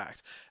absolutely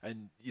packed,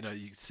 and you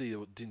could see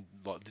it didn't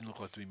look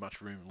like to be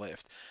much room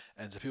left,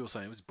 and so people were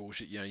saying it was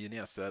bullshit. You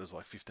announced that as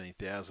like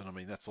 15,000. I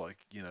mean, that's like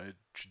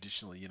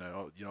traditionally,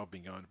 I've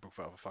been going to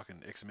Brookvale for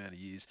fucking X amount of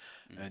years,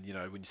 and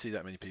when you see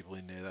that many people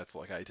in there, that's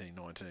like 18,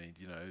 19.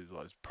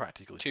 Like it's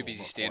practically too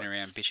busy standing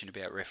around bitching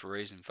about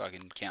referees and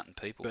fucking counting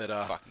people. But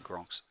fucking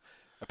gronks.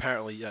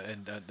 Apparently,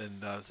 and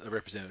a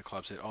representative of the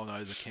club said, "Oh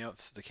no, the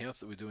counts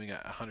that we're doing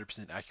are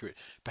 100% accurate.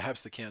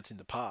 Perhaps the counts in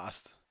the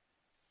past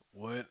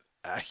weren't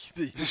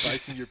accurate. You're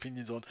basing your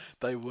opinions on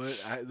they weren't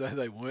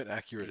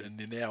accurate, and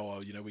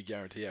now we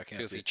guarantee our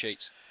counts." Filthy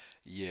cheats.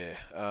 Yeah.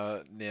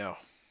 Now,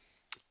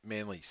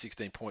 Manly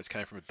 16 points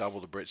came from a double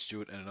to Brett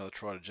Stewart and another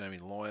try to Jamie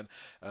Lyon.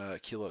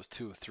 Kilo was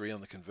 2 of 3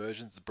 on the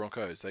conversions. The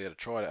Broncos, they got a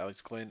try to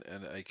Alex Glenn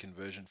and a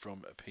conversion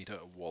from Peter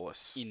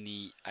Wallace in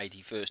the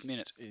 81st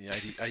minute. In the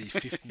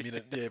 85th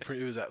minute, yeah,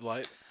 it was that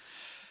late.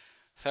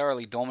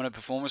 Thoroughly dominant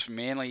performance from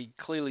Manly.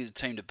 Clearly the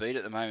team to beat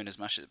at the moment, as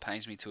much as it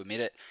pains me to admit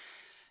it.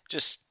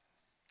 Just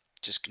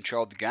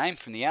controlled the game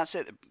from the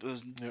outset. There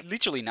was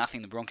literally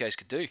nothing the Broncos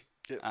could do.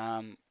 Yep.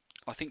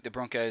 I think the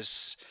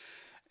Broncos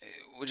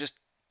were just...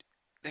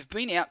 They've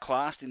been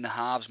outclassed in the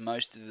halves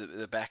most of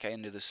the back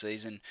end of the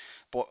season,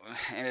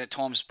 and at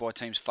times by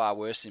teams far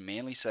worse than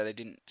Manly, so they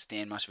didn't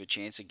stand much of a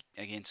chance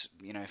against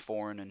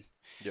Foran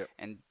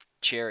and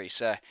Cherry.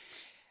 So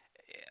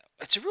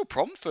it's a real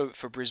problem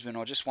for Brisbane.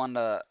 I just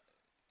wonder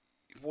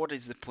what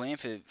is the plan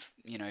for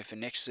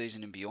next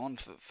season and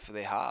beyond for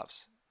their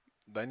halves.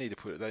 They need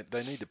to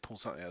they need to pull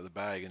something out of the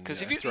bag,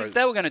 because if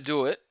they were going to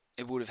do it,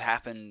 it would have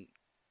happened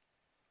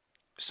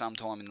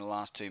sometime in the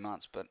last 2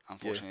 months, but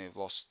unfortunately they've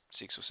lost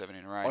 6 or 7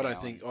 in a row. I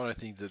don't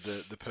think that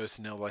the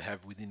personnel they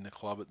have within the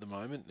club at the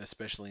moment,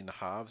 especially in the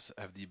halves,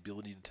 have the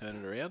ability to turn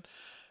it around.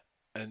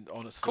 And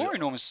honestly, Corey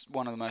Norman's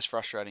one of the most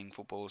frustrating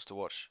footballers to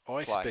watch.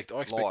 I expect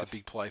a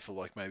big play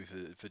for maybe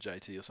for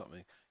JT or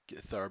something.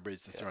 Get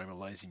Thoroughbreds to throw him a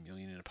lazy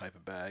million in a paper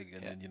bag,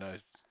 and then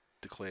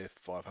declare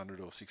 500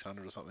 or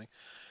 600 or something.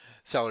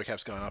 Salary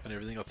cap's going up and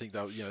everything. I think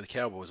the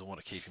Cowboys will want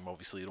to keep him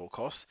obviously at all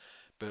costs.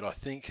 But I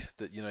think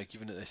that,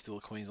 given that they're still a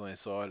Queensland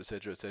side,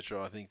 etc.,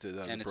 I think that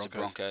and the it's Broncos, the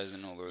Broncos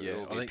and all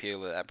the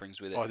appeal that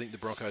brings with it. I think the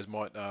Broncos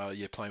might,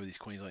 playing with his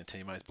Queensland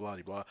teammates, blah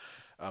blah.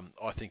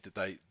 I think that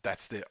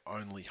that's their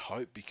only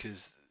hope,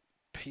 because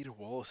Peter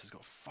Wallace has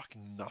got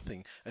fucking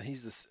nothing, and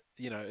he's this,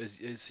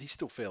 he's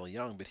still fairly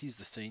young, but he's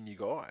the senior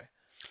guy.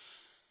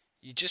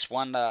 You just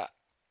wonder,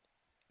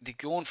 they're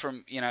gone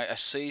from a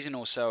season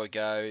or so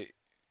ago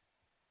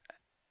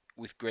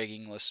with Greg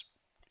Inglis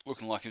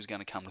looking like he was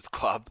going to come to the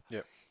club.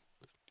 Yep.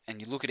 And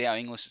you look at how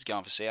Inglis is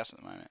going for South at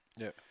the moment.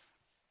 Yeah.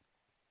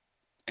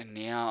 And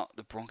now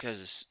the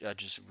Broncos are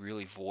just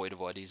really void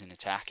of ideas in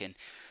attack. And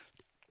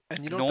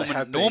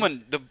Norman's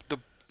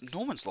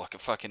like a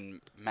fucking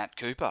Matt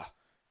Cooper.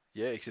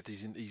 Yeah, except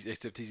he's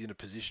in a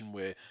position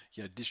where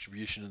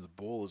distribution of the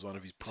ball is one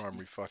of his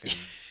primary fucking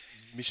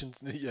mission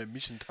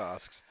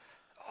tasks.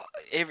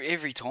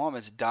 Every time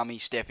it's a dummy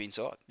step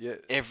inside. Yeah.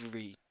 And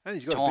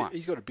he's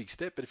got a big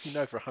step, but if you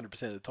know for 100%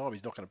 of the time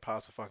he's not going to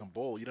pass the fucking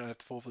ball, you don't have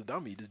to fall for the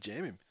dummy. You just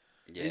jam him.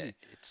 Yeah, easy.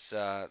 It's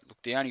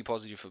look, the only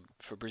positive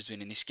for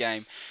Brisbane in this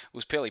game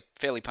was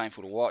fairly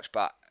painful to watch,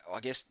 but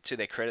I guess to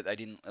their credit they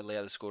didn't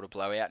allow the score to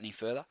blow out any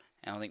further.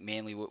 And I think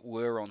Manly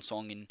were on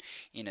song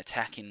in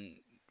attacking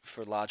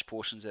for large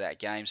portions of that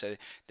game, so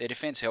their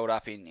defence held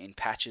up in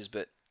patches,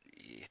 but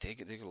they've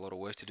got a lot of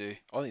work to do.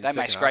 They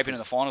may scrape into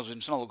the finals, but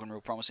it's not looking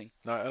real promising.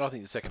 No, and I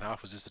think the second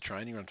half was just a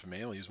training run for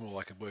Manly. It was more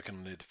like working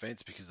on their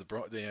defence, because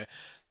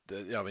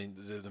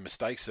the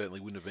mistakes certainly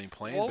wouldn't have been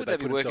planned. Why but would they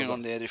be put working themselves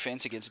on their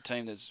defence against a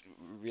team that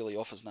really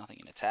offers nothing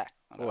in attack?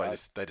 Well,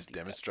 they just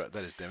demonstrate.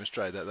 They just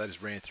demonstrated that. They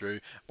just ran through.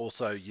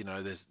 Also,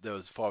 there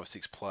was 5 or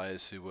 6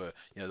 players who were,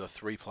 there were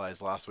 3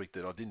 players last week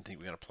that I didn't think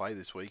were going to play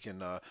this week,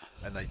 and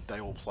they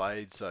all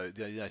played. So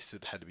they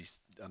sort of had to be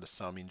under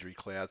some injury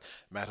clouds.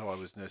 Matai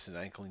was nursing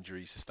an ankle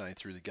injury sustained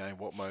through the game.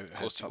 Watmo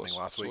had something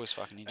last week,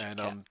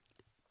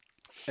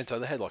 and so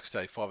they had, like,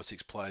 say, 5 or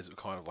 6 players that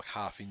were kind of like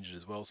half injured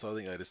as well. So I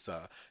think they just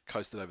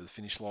coasted over the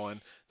finish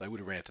line. They would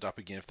have ramped it up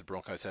again if the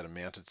Broncos had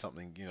mounted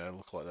something,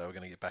 looked like they were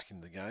going to get back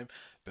into the game.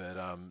 But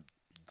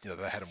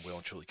they had them well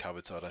and truly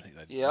covered, so I don't think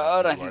they. Yeah,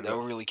 I don't think they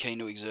were really keen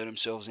to exert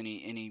themselves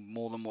any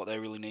more than what they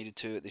really needed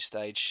to at this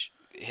stage,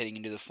 heading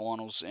into the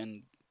finals.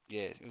 And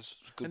yeah, it was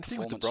a good performance. And the thing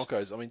with the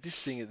Broncos, I mean, this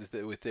thing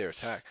with their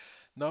attack,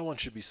 no one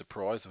should be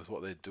surprised with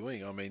what they're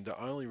doing. I mean, the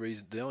only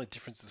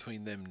difference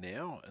between them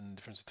now and the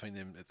difference between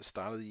them at the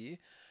start of the year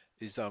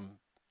is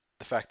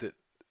the fact that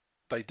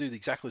they do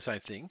exactly the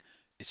same thing.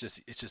 It's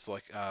just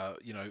like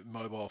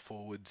mobile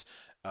forwards,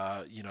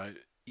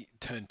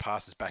 turn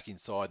passes back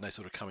inside and they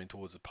sort of come in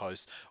towards the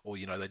post, or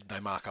they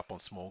mark up on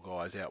small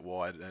guys out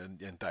wide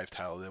and Dave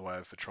Taylor their way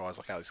over for tries,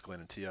 like Alex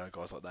Glenn and Teo,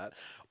 guys like that,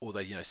 or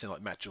they send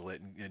like Matt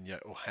Gillette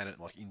or Hannett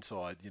like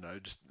inside,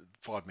 just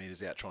 5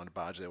 metres out trying to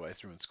barge their way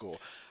through and score.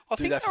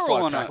 Do that for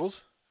 5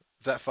 tackles.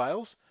 If that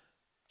fails,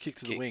 kick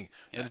to the wing.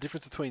 Yeah. And the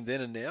difference between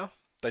then and now,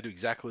 they do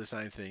exactly the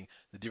same thing.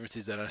 The difference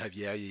is they don't have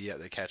yet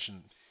they're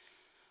catching.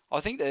 I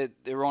think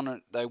they were on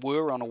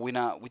a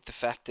winner with the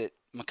fact that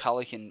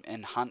McCulloch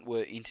and Hunt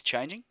were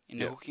interchanging in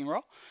the hooking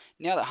role.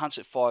 Now that Hunt's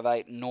at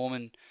 5'8",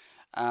 Norman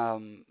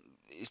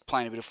is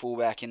playing a bit of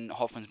fullback and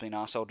Hoffman's been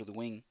arsehole to the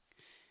wing.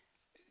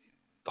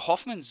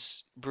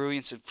 Hoffman's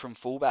brilliance from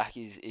fullback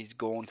is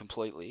gone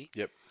completely.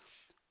 Yep.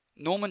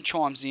 Norman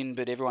chimes in,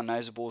 but everyone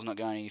knows the ball's not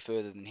going any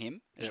further than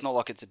him. It's not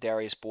like it's a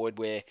Darius Boyd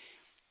where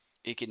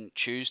he can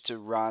choose to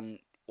run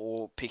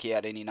or pick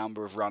out any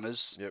number of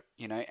runners,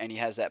 and he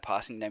has that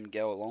passing game to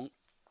go along.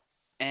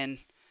 And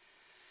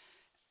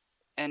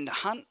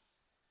Hunt,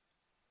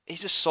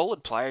 he's a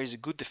solid player. He's a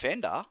good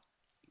defender,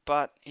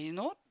 but he's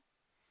not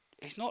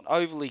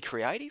overly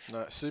creative.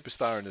 No,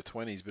 superstar in the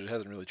 20s, but it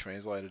hasn't really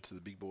translated to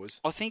the big boys.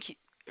 I think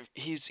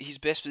his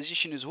best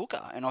position is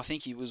hooker, and I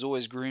think he was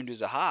always groomed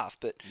as a half,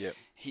 but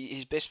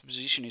his best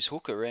position is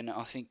hooker, and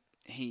I think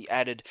he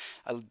added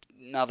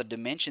another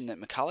dimension that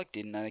McCulloch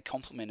did, and they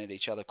complemented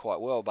each other quite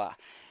well. But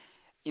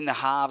in the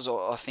halves,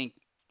 I think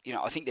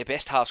their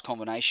best halves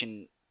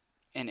combination,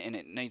 and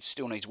it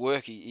still needs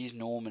work, is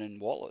Norman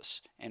and Wallace.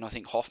 And I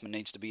think Hoffman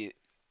needs to be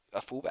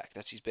a fullback.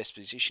 That's his best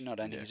position. I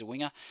don't think he's a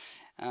winger.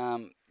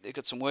 They've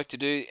got some work to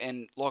do.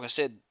 And like I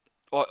said,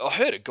 I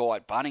heard a guy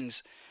at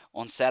Bunnings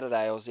on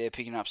Saturday. I was there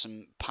picking up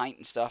some paint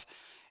and stuff,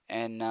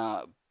 and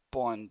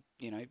buying,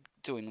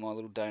 doing my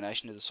little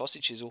donation to the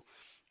sausage chisel.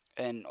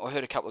 And I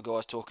heard a couple of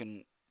guys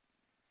talking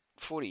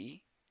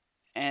footy,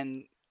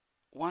 and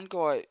one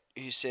guy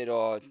who said,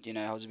 I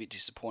was a bit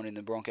disappointed in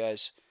the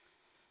Broncos.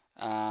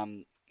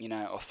 I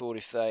thought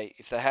if they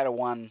had a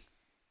won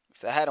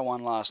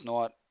last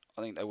night,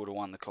 I think they would have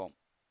won the comp.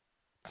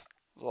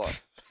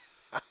 Like,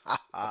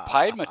 I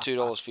paid my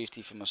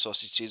 $2.50 for my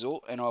sausage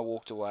chisel, and I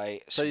walked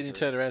away. So you didn't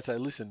turn around and say,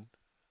 "Listen,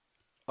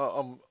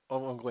 I'm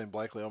Glenn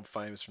Blakely. I'm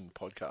famous from the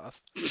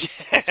podcast. This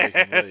week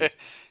in the league.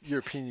 Your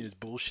opinion is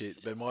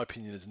bullshit, but my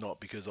opinion is not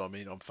because I'm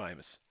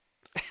famous."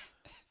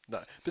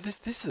 No, but this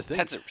is the thing.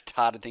 That's a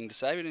retarded thing to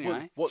say, but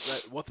anyway.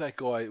 What that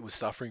guy was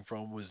suffering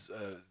from was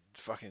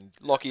fucking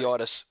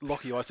Lockieitis.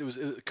 It was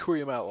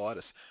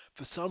Kuriamaitis.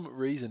 For some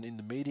reason, in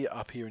the media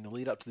up here in the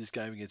lead up to this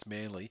game against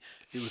Manly,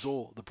 it was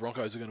all the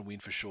Broncos are going to win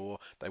for sure.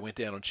 They went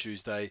down on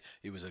Tuesday.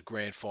 It was a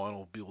grand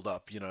final build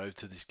up,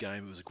 to this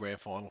game. It was a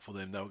grand final for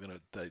them.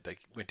 They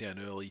went down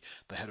early.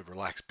 They had a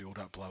relaxed build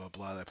up. Blah blah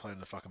blah. They played on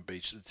the fucking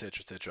beach,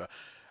 etc. etc.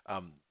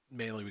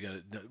 Manly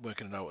weren't going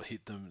to know what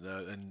hit them,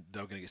 and they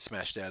were going to get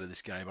smashed out of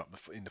this game up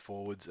in the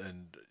forwards,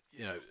 and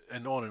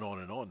and on and on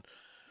and on.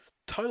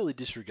 Totally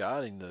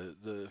disregarding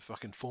the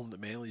fucking form that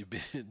Manly have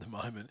been in at the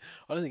moment.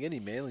 I don't think any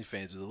Manly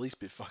fans were the least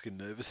bit fucking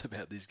nervous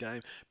about this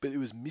game, but it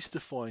was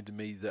mystifying to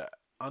me the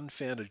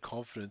unfounded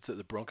confidence that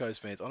the Broncos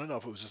fans. I don't know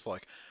if it was just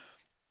like,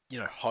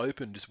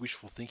 hope and just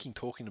wishful thinking,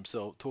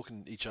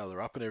 talking each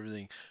other up and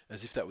everything,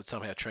 as if that would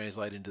somehow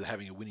translate into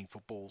having a winning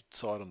football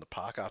side on the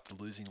park after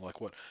losing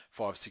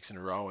 5, 6 in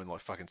a row and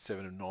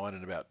 7 and 9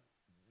 and about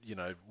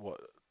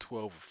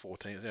 12 or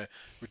 14,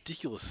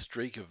 ridiculous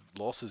streak of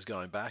losses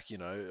going back,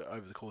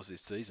 over the course of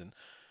this season.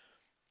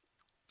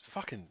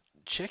 Fucking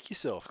check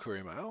yourself,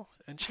 Courier Mail,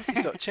 and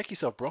check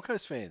yourself,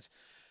 Broncos fans.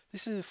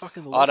 This is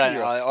fucking.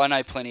 I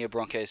know plenty of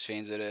Broncos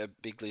fans that are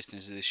big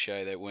listeners of this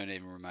show that weren't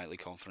even remotely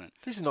confident.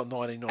 This is not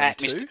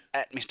 1992.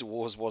 At Mr.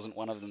 Wars wasn't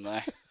one of them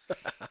though.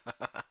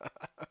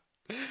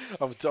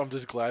 I'm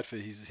just glad for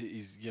his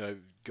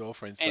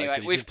girlfriend's sake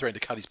that he didn't threaten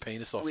to cut his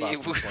penis off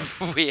after this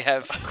one. We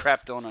have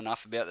crapped on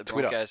enough about the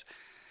Broncos.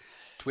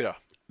 Twitter,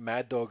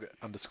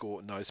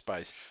 maddog_no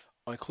space.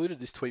 I included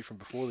this tweet from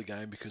before the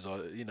game because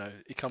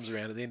it comes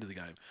around at the end of the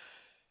game.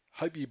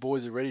 Hope you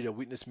boys are ready to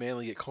witness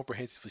Manly get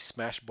comprehensively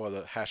smashed by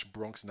the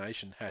 #Bronx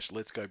Nation,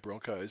 #Let's Go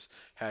Broncos,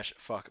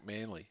 #Fuck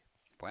Manly.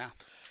 Wow.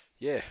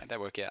 Yeah. How'd that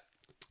work out?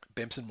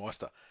 Bemson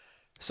Meister.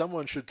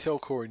 Someone should tell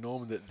Corey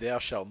Norman that thou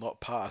shalt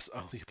not pass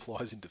only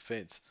applies in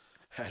defence.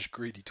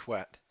 #Greedy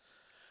twat.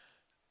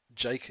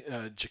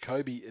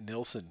 Jacoby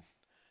Nelson.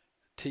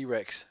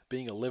 T-Rex,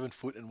 being 11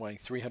 foot and weighing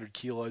 300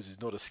 kilos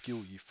is not a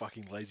skill, you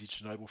fucking lazy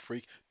Chernobyl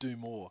freak. Do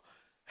more.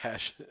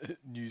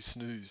 #New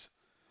Snooze.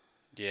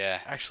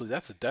 Yeah. Actually,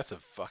 that's a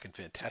fucking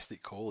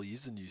fantastic call. He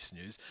is the new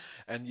snooze.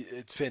 And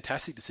it's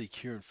fantastic to see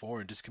Kieran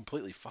Foran just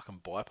completely fucking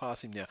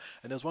bypass him now.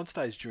 And there was one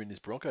stage during this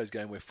Broncos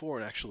game where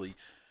Foran actually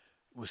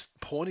was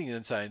pointing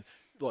and saying,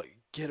 like,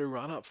 get a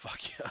run up,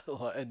 fuck you.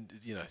 Like, and,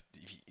 you know,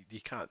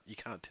 you can't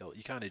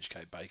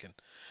educate bacon.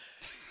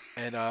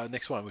 And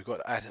next one, we've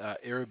got at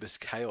Erebus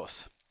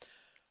Chaos.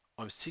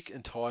 I'm sick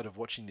and tired of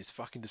watching this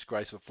fucking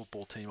disgrace of a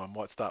football team. I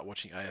might start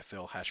watching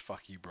AFL.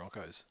 #Fuck you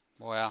Broncos.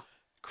 Wow.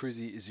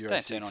 Cruzy 06.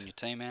 Don't turn on your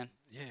team, man.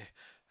 Yeah,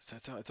 so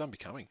it's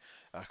unbecoming.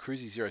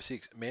 Cruzy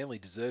 06. Manly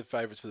deserve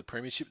favourites for the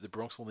premiership. The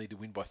Bronx will need to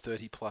win by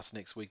 30 plus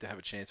next week to have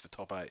a chance for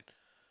top 8.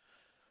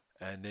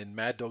 And then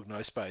Mad Dog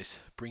No Space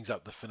brings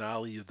up the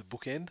finale of the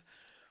bookend.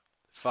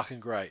 Fucking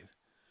great.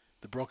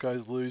 The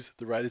Broncos lose,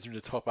 the Raiders are in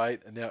the top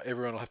 8, and now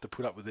everyone will have to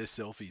put up with their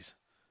selfies.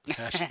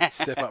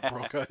 Step up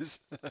Broncos.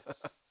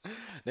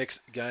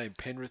 Next game,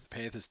 Penrith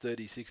Panthers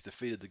 36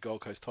 defeated the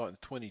Gold Coast Titans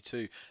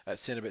 22 at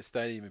Centrebet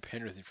Stadium in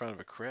Penrith in front of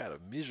a crowd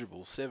of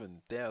miserable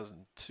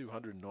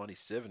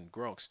 7,297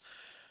 Gronks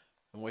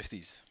and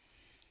Westies.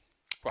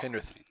 Well,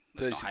 Penrith.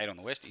 Let's not hate on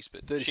the Westies,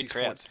 but 36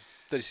 points.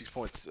 36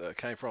 points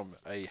came from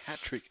a hat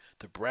trick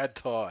to Brad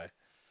Tye.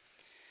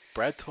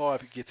 Brad Tye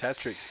gets hat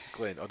tricks,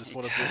 Glenn. I just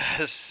want to.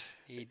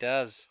 He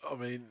does. I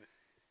mean,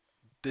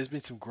 there's been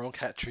some Gronk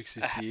hat tricks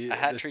this year. A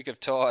hat trick of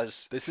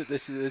ties.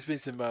 There's been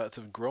some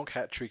Gronk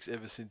hat tricks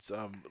ever since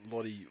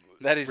Lottie.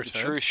 That is returned.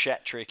 the true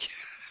shat trick.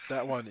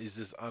 That one is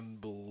just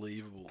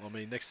unbelievable. I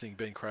mean, next thing,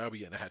 Ben Crowley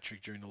getting a hat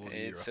trick during the Lottie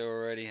era. It's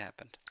already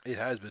happened. It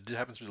has, but did it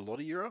happen through the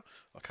Lottie era?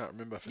 I can't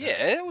remember. If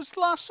it was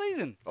last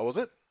season. Oh, was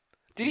it?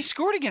 Did he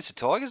score it against the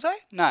Tigers though?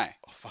 No.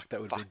 Oh fuck, that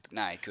would have been.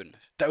 No, he couldn't.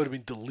 That would have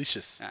been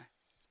delicious. No.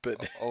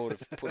 But I would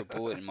have put a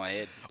bullet in my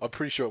head. I'm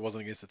pretty sure it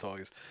wasn't against the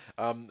Tigers.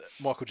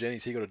 Michael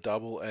Jennings, he got a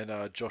double,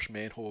 and Josh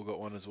Manhall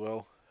got one as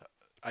well.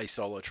 A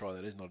solo try,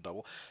 that is, not a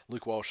double.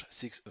 Luke Walsh,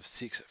 6 of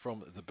 6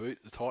 from the boot.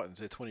 The Titans,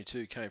 their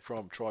 22 came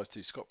from tries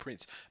to Scott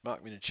Prince,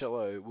 Mark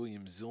Minicello,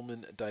 William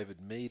Zillman,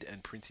 David Mead,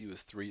 and Princey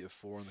was 3 of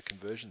 4 on the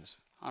conversions.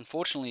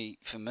 Unfortunately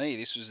for me,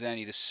 this was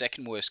only the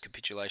second worst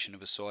capitulation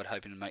of a side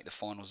hoping to make the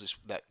finals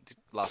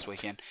last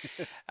weekend.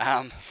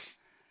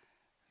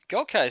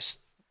 Gold Coast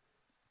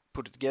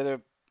put it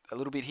together a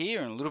little bit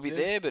here and a little bit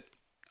there, but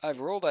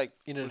overall they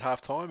in at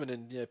half time, and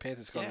then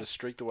Panthers kind of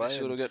streaked away. They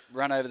sort of got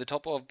run over the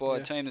top of by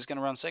a team that's going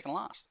to run second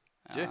last.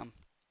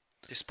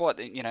 Despite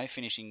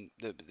finishing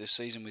the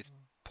season with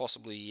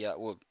possibly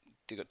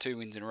they've got 2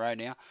 wins in a row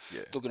now.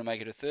 Yeah. Looking to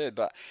make it a third,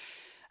 but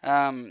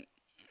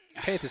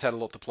Panthers had a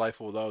lot to play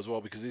for though as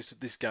well, because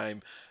this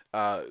game,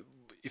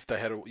 if they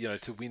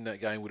had to win that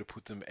game, would have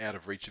put them out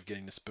of reach of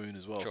getting the spoon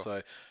as well. Sure.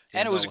 So.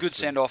 And it was a good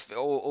send-off,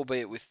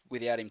 albeit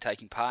without him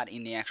taking part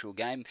in the actual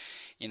game.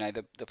 You know,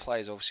 the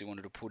players obviously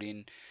wanted to put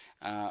in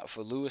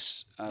for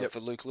Lewis, for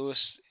Luke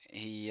Lewis.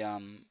 He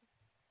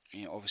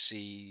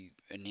obviously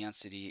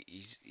announced that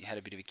he had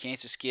a bit of a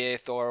cancer scare,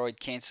 thyroid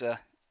cancer,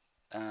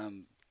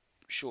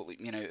 shortly,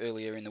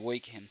 earlier in the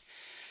week. And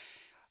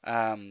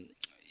I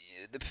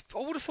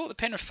would have thought the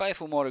Penrith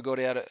faithful might have got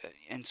out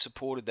and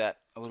supported that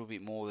a little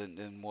bit more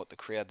than what the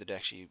crowd that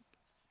actually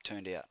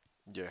turned out.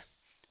 Yeah.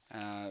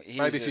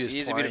 Maybe if he was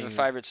playing, a bit of a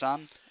favourite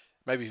son.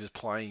 Maybe if he was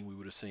playing, we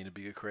would have seen a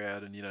bigger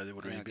crowd, and there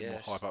would have been a bit more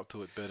hype up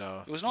to it. But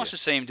it was nice to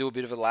see him do a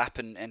bit of a lap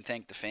and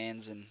thank the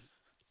fans, and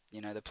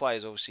the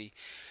players obviously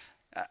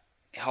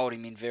hold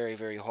him in very,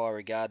 very high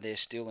regard there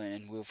still,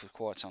 and will for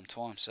quite some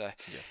time. So,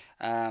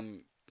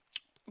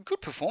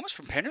 good performance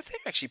from Penrith. They're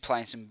actually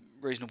playing some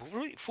reasonable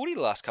footy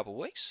the last couple of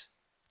weeks.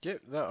 Yeah,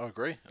 no, I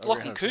agree.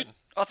 Lachlan Coote,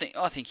 I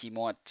think he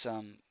might.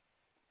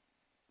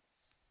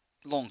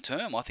 Long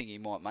term, I think he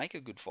might make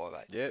a good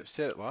 5'8". Yeah,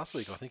 said it last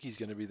week. I think he's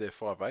going to be their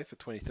 5'8" for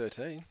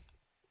 2013.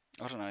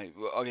 I don't know.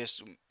 I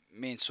guess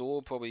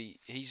Mansour probably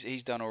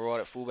he's done all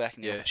right at fullback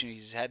and the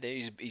opportunities he's had there.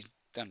 He's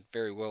done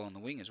very well on the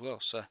wing as well.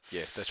 So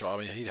yeah, that's right. I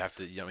mean, he'd have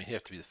to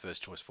be the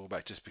first choice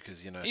fullback just because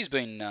he's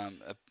been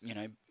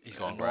he's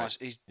gone great.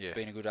 He's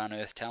been a good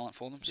unearthed talent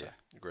for them. So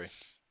agree.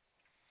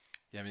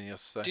 You have anything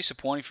else to say?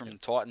 Disappointing from the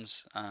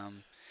Titans.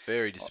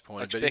 Very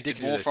disappointing. I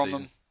expected more from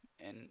them.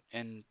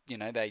 And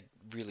they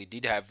really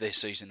did have their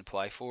season to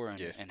play for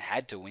and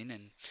had to win,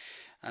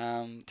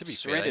 and to be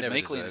surrendered fair,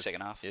 meekly in the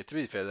second half. Yeah, to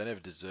be fair, they never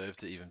deserved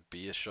to even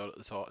be a shot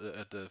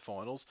at the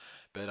finals,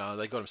 but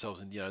they got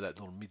themselves in that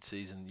little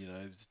mid-season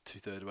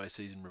 2/3 away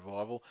season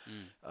revival.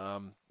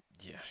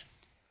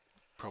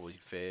 Probably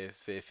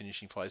fair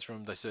finishing place for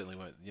them. They certainly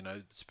weren't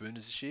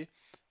spooners this year.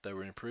 They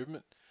were an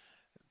improvement,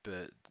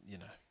 but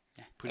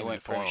they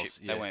weren't premiership.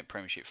 They weren't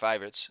premiership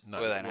favourites,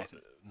 no, were they,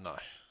 Nathan? No.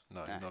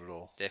 No, No. not at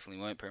all.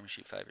 Definitely weren't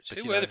premiership favourites. But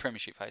Who you were know- the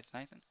premiership favourites,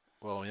 Nathan?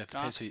 Well, I mean, it Can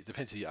I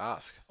depends who you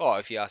ask. Oh,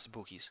 if you ask the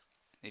bookies.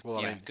 Well,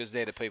 I mean, because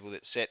they're the people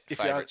that set If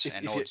you, favourites ask,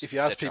 and odds, if you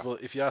ask etc.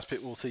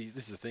 people, well, see,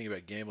 this is the thing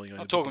about gambling.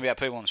 I'm talking about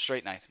people on the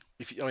street, Nathan.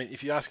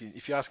 If you're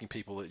asking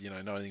people that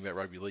know anything about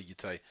rugby league, you'd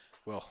say,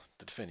 well,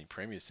 the defending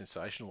premier is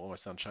sensational,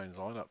 almost unchanged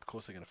lineup. Of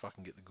course, they're going to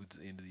fucking get the goods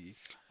at the end of the year.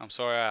 I'm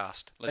sorry I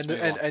asked. Let's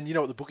move on. And you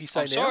know what the bookies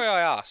say I'm now? sorry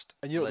I asked.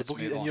 And you know what Let's the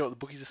bookies move and on. you know what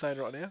the bookies are saying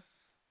right now?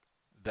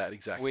 That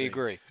exactly. We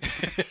agree.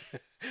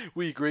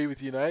 We agree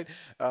with you, Nate.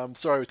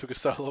 Sorry it took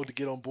us so long to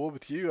get on board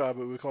with you, but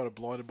we were kind of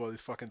blinded by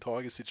this fucking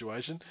Tigers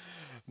situation.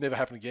 Never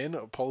happen again. I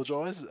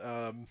apologise.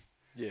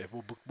 Yeah,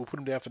 we'll put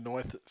them down for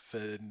 9th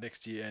for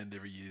next year and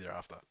every year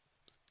thereafter.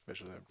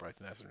 Especially if they don't break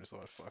the Nasser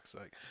side, fuck's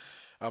sake.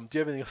 Do you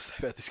have anything else to say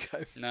about this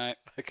game? No.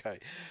 Okay.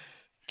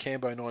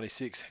 Cambo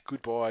 96.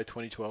 Goodbye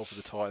 2012 for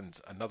the Titans.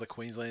 Another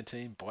Queensland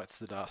team bites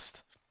the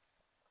dust.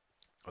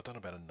 I don't know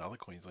about another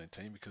Queensland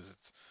team because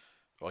it's...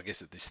 Well, I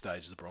guess at this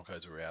stage the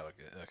Broncos were out.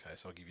 Okay,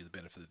 so I'll give you the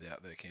benefit of the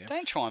doubt there, Cam.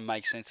 Don't try and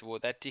make sense of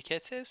what that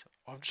dickhead says.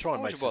 I'm trying to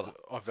Why make would you sense.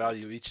 I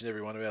value each and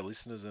every one of our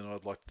listeners, and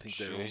I'd like to think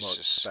they're all not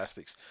Jesus.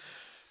 spastics.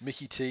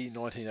 Mickey T,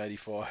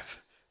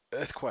 1985.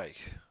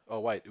 Earthquake.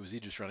 Oh, wait, it was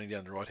Idris running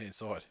down the right-hand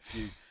side.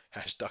 Few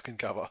 # duck and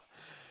cover.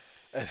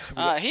 And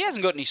He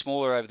hasn't got any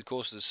smaller over the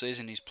course of the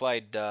season. He's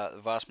played the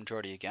vast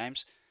majority of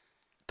games.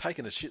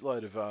 taken a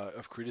shitload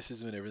of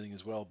criticism and everything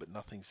as well, but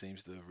nothing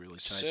seems to have really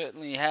changed.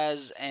 Certainly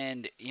has,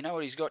 and you know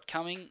what he's got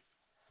coming?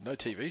 No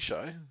TV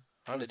show.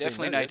 I haven't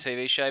Definitely seen no that yet.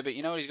 TV show, but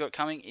you know what he's got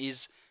coming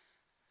is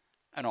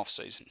an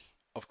off-season.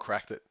 I've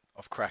cracked it.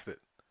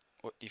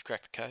 What, you've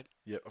cracked the code?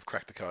 Yeah, I've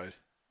cracked the code.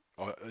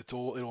 It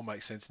all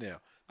makes sense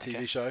now. TV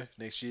Okay. show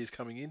next year's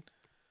coming in.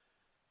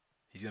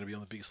 He's going to be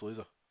on The Biggest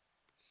Loser.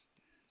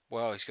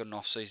 Well, he's got an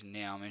off-season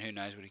now. I mean, who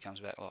knows what he comes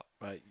back like?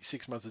 Mate,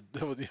 6 months of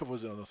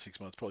was it not 6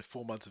 months? Probably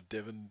 4 months of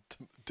Devon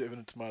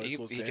and tomato He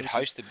sauce could sandwiches.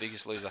 host The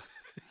Biggest Loser.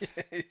 Yeah,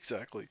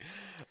 exactly.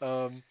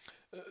 The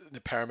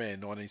Paraman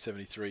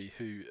 1973,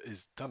 who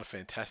has done a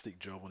fantastic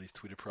job on his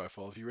Twitter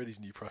profile. Have you read his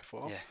new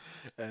profile?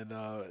 Yeah.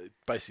 And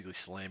basically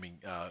slamming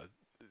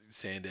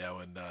Sandow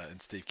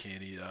and Steve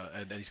Kearney,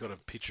 and he's got a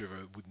picture of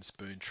a wooden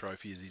spoon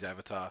trophy as his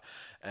avatar,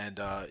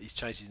 and he's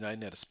changed his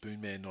name now to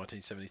Spoonman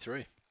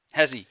 1973.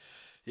 Has he?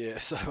 Yeah,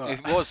 so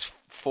It was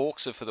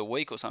Forkser for the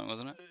week or something,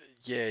 wasn't it?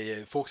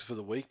 yeah, Forks are for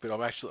the week, but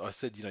I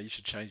said, you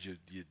should change your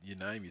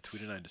name, your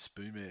Twitter name to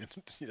Spoonman,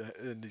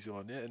 and he's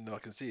on, yeah, and I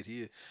can see it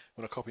here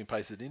when I copy and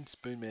paste it in,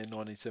 Spoonman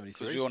Because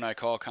 1973. we all know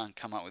Kyle can't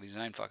come up with his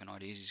own fucking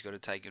ideas. He's got to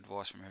take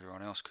advice from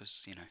everyone else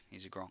because,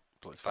 he's a gronk.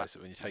 But let's face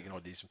it, when you're taking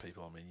ideas from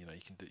people, I mean, you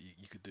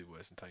could do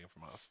worse than taking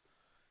from us.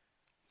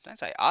 Don't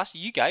say us.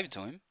 You gave it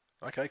to him.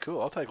 Okay, cool.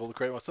 I'll take all the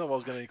credit myself. I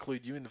was going to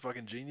include you in the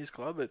fucking Genius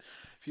Club, but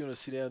if you want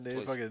to sit down there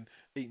Please. fucking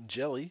eating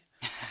jelly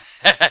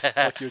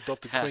like your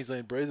adopted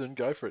Queensland brethren,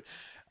 go for it.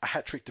 A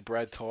hat trick to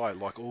Brad Tye,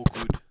 like all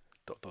good ...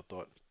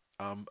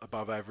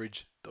 above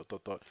average ...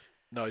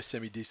 No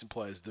semi-decent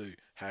players do.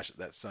 #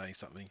 that's saying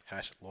something.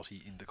 #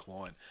 Lottie in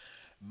decline.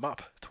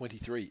 MUP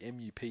 23,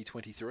 MUP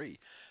 23.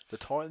 The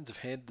Titans have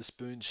handed the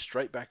spoon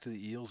straight back to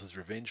the Eels as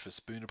revenge for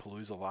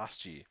Spoonerpalooza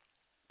last year.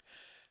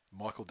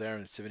 Michael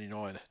Darren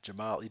 79.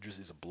 Jamal Idris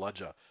is a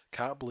bludger.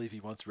 Can't believe he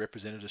once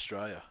represented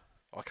Australia.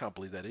 I can't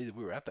believe that either.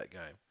 We were at that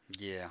game.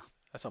 Yeah.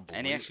 That's unbelievable.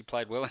 And he actually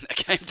played well in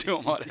that game too,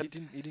 I might he add.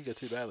 didn't go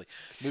too badly.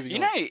 Moving You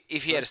on. know,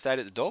 if he had stayed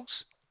at the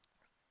Dogs,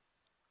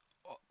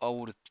 I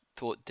would have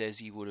thought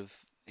Desi would have.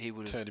 He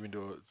would have.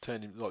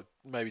 turned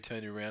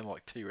him around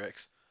like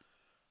T-Rex.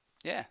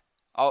 Yeah.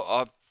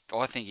 I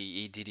think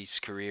he did his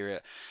career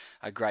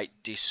a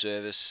great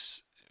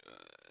disservice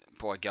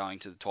by going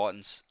to the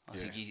Titans. I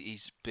think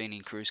he's been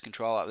in cruise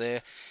control up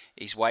there.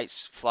 His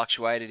weight's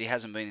fluctuated. He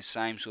hasn't been the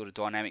same sort of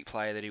dynamic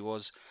player that he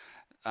was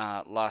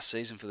last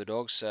season for the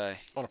Dogs. So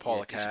On a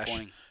pile of cash.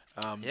 disappointing.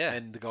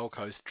 And the Gold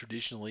Coast,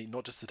 traditionally,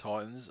 not just the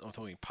Titans, I'm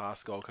talking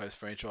past Gold Coast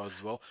franchises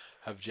as well,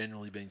 have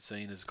generally been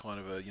seen as kind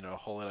of a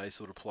holiday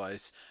sort of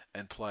place,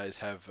 and players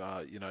have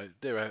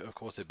there are, of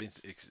course, there have been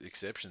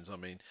exceptions. I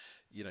mean,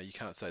 you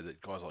can't say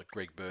that guys like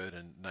Greg Bird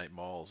and Nate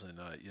Miles and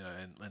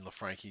and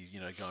LaFranchi,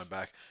 going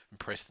back, and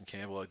Preston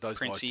Campbell, like those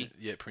Princey.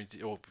 guys, Princey,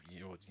 or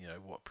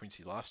what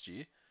Princey last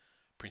year,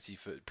 Princey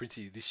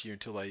this year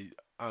until they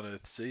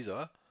unearthed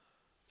Caesar,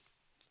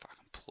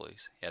 Fucking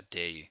please. How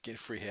dare you? getting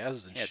free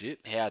houses and shit.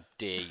 How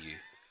dare you?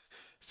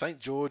 St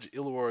George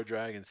Illawarra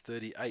Dragons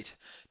 38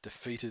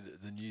 defeated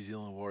the New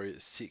Zealand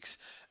Warriors 6.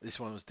 This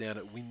one was down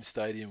at Wynn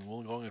Stadium in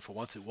Wollongong, and for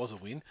once it was a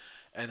win.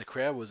 And the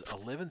crowd was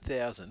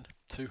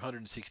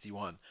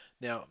 11,261.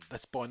 Now,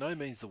 that's by no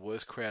means the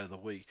worst crowd of the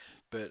week,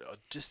 but I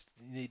just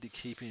need to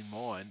keep in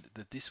mind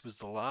that this was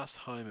the last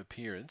home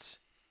appearance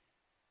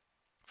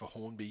for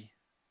Hornby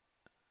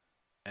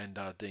and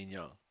Dean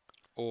Young.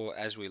 Or,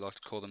 as we like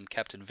to call them,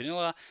 Captain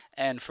Vanilla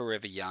and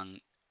Forever Young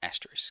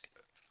asterisk.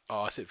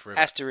 Oh, I said forever.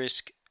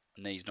 Asterisk,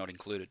 knees not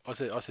included. I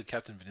said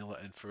Captain Vanilla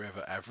and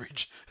Forever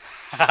Average.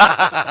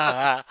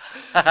 I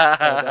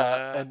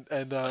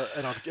and I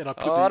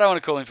put don't want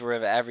to call him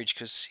Forever Average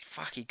because,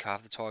 fuck, he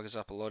carved the Tigers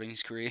up a lot in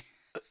his career.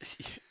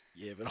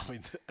 Yeah, but I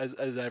mean,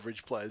 as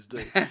average players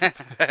do.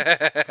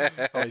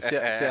 I mean,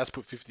 South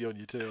put 50 on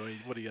you too. I mean,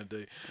 what are you going to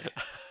do?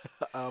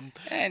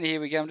 And here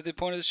we come to the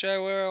point of the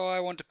show where I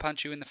want to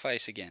punch you in the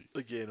face again.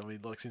 Again, I mean,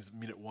 like since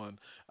minute one.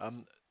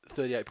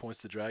 38 points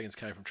to the Dragons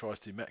came from tries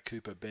to Matt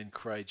Cooper, Ben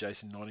Cray,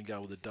 Jason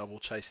Nightingale with a double,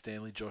 Chase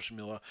Stanley, Josh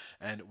Miller,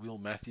 and Will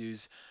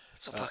Matthews.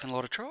 It's a fucking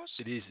lot of tries.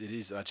 It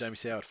is. Jamie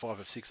Sow had 5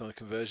 of 6 on the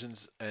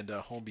conversions, and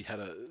Hornby had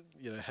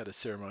a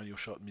ceremonial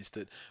shot, missed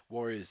it.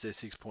 Warriors, their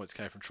 6 points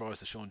came from tries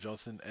to Sean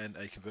Johnson and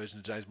a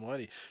conversion to James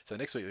Maloney. So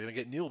next week they're going to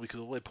get nil because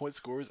all their point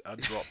scorers are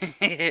dropped.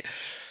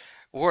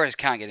 Warriors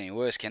can't get any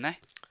worse, can they?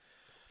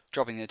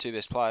 Dropping their 2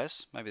 best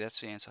players. Maybe that's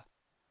the answer.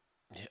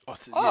 Yeah,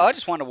 I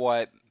just wonder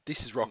why.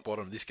 This is rock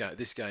bottom. This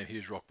game here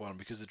is rock bottom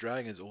because the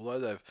Dragons, although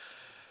they've,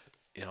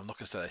 I'm not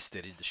going to say they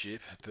steadied the ship,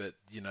 but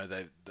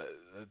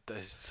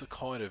they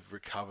kind of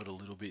recovered a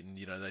little bit, and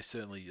they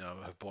certainly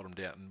have bottomed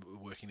out and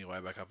working their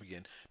way back up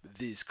again. But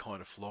this kind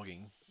of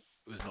flogging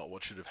was not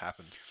what should have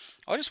happened.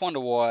 I just wonder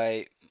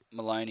why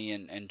Maloney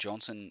and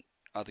Johnson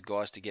are the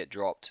guys to get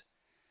dropped.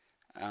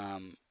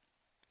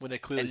 When they're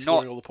clearly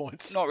scoring all the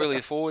points. Not really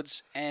the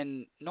forwards,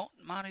 and not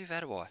Manu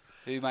Vadabai,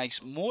 who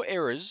makes more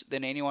errors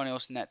than anyone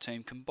else in that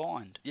team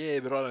combined. Yeah,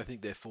 but I don't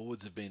think their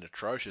forwards have been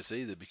atrocious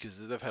either because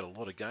they've had a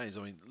lot of games.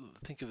 I mean,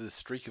 think of the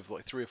streak of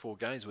like 3 or 4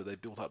 games where they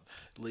built up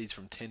leads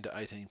from 10 to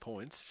 18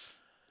 points,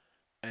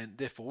 and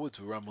their forwards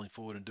were rumbling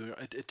forward and doing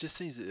it. It just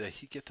seems that they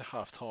get to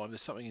half time,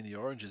 there's something in the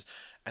Oranges,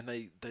 and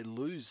they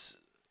lose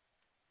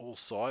all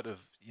sight of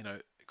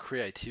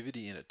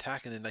creativity in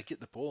attack, and then they get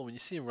the ball, and when you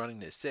see them running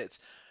their sets,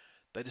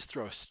 they just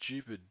throw a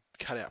stupid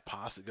cut-out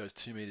pass that goes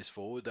 2 metres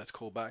forward. That's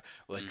called back.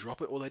 Or they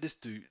drop it. Or they just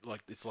do,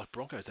 it's like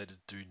Broncos. They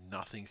just do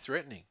nothing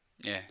threatening.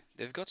 Yeah,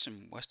 they've got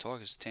some West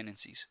Tigers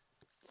tendencies.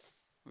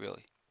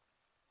 Really.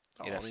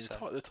 I mean,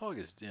 the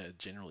Tigers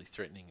generally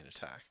threatening in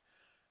attack.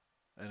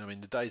 And, I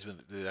mean, the days when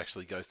it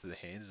actually goes to the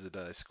hands is the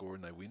day they score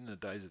and they win. The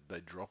days that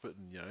they drop it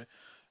and,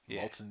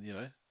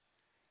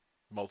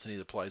 Moulton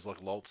either plays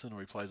like Lolton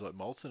or he plays like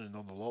Moulton, and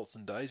on the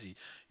Lolton days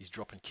he's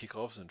dropping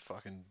kickoffs and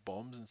fucking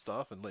bombs and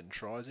stuff and letting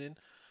tries in.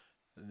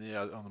 And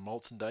on the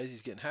Moulton days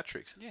he's getting hat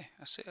tricks. Yeah,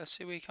 I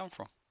see where you come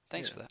from.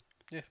 Thanks for that.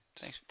 Yeah,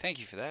 thank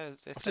you for that.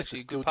 That's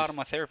actually a good part of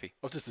my therapy.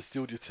 I've just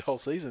distilled your whole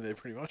season there,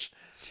 pretty much.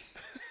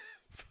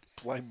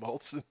 Blame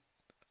Moulton.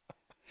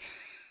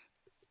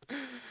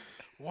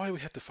 Why do we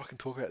have to fucking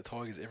talk about the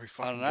Tigers every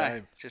fucking game? I don't know.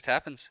 It just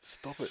happens.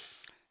 Stop it.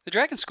 The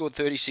Dragons scored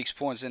 36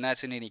 points, and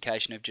that's an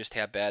indication of just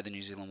how bad the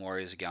New Zealand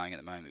Warriors are going at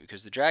the moment,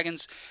 because the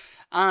Dragons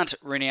aren't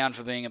renowned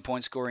for being a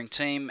point-scoring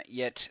team,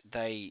 yet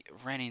they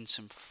ran in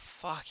some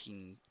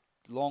fucking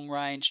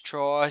long-range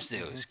tries.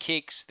 There was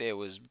kicks, there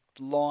was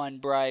line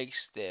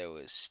breaks, there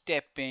was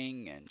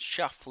stepping and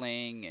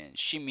shuffling and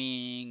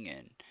shimmying,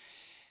 and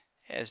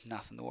there's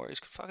nothing the Warriors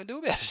could fucking do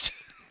about it.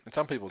 And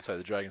some people would say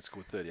the Dragons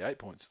scored 38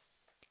 points.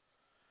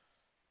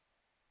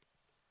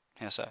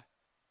 How so?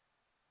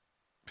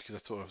 Because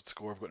that's what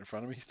score I've got in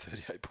front of me,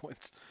 38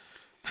 points.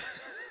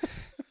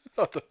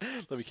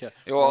 Let me count.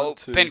 Well, 1,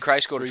 2, Ben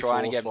Cray scored 3, a try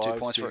and he 4, gave him 2 5,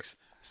 points 6,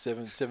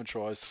 for it. 7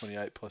 tries,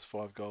 28 plus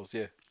 5 goals.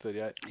 Yeah,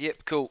 38. Yep,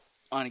 cool.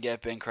 I only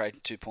gave Ben Cray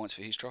 2 points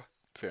for his try.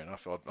 Fair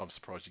enough. I'm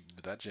surprised you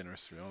were that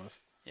generous, to be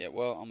honest. Yeah,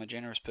 well, I'm a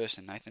generous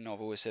person, Nathan.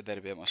 I've always said that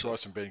about myself.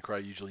 Tries from Ben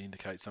Cray usually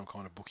indicate some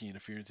kind of booking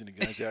interference in a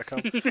game's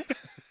outcome.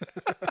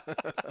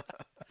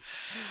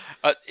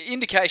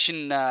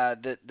 Indication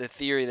that the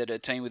theory that a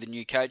team with a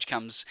new coach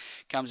comes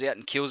out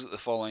and kills it the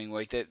following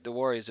week, the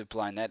Warriors have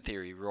blown that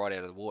theory right out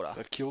of the water.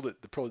 They've killed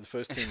it. They're probably the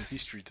first team in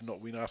history to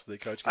not win after their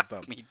coach gets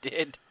dumped. Me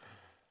dead.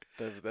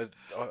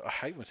 I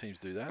hate when teams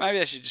do that. Maybe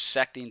they should just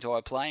sack the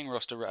entire playing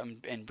roster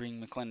and bring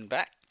McLennan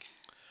back.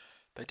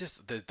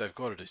 They've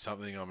got to do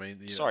something. I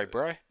mean, sorry,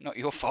 bro, not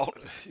your fault.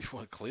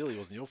 Well, clearly it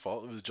wasn't your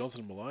fault. It was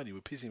Johnson and Maloney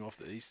were pissing him off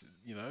the East,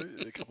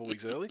 a couple of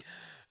weeks early,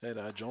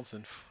 and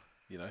Johnson,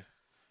 gee,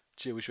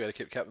 I wish we had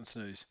kept Captain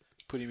Snooze.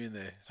 Put him in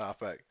there,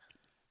 halfback.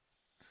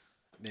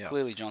 Now,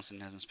 clearly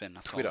Johnson hasn't spent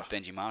enough time Twitter. with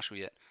Benji Marshall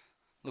yet.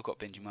 Look what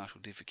Benji Marshall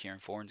did for Kieran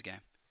Foran's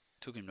game.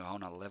 Took him to a whole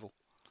nother level.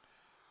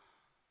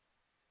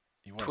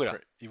 He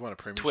won a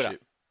premiership. Twitter.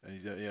 And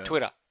he's,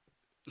 Twitter.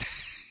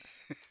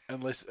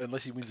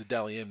 Unless he wins a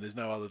Dally M, there's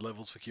no other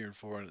levels for Kieran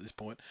Foran at this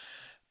point.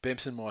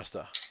 Bempson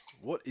Meister,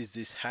 what is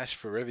this hash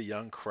forever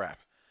young crap?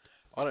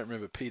 I don't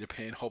remember Peter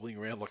Pan hobbling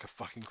around like a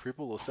fucking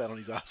cripple or sat on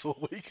his ass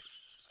all week.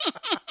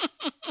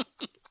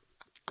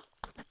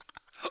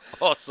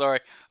 Oh, sorry.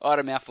 I had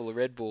a mouthful of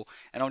Red Bull,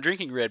 and I'm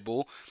drinking Red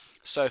Bull,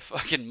 so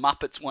fucking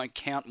Muppets won't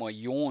count my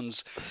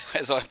yawns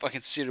as I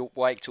fucking sit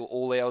awake till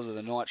all hours of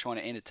the night trying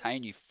to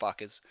entertain you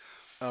fuckers.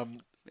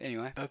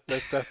 Anyway.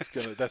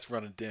 That's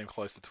running damn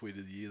close to Tweet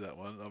of the Year, that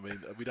one. I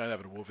mean, we don't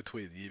have an award for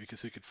Tweet of the Year because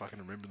who could fucking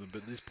remember them?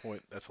 But at this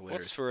point, that's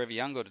hilarious. What's Forever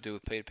Young got to do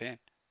with Peter Pan?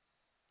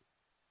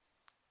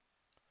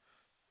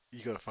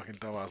 You got a fucking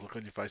dumbass look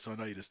on your face. I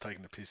know you're just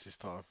taking the piss this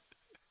time.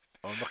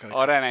 I'm not going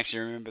I don't actually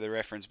remember the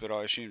reference, but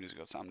I assumed it's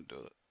got something to do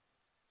with it.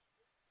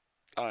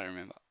 I don't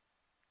remember.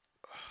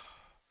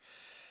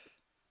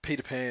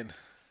 Peter Pan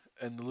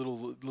and the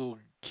little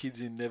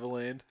kids in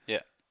Neverland. Yeah.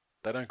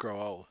 They don't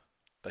grow old.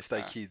 They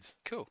stay kids.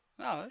 Cool.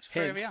 Oh, that's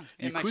forever Hence, young.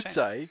 you It makes could sense.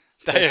 say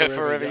They are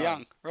forever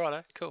young.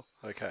 Righto, cool.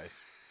 Okay.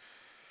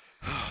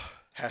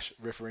 Hash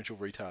referential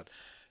retard.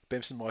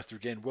 Bemson Meister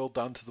again. Well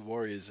done to the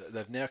Warriors.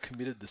 They've now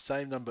committed the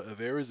same number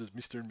of errors as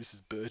Mr. and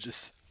Mrs.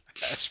 Burgess.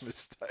 Hash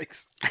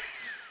mistakes.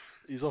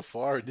 He's on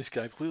fire in this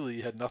game. Clearly,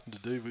 he had nothing to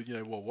do with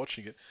while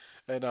watching it.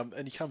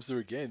 And he comes through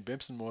again.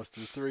 Bemson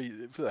Meister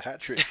 3 for the hat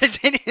trick. Has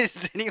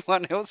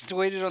anyone else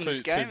tweeted on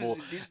this game? Two more.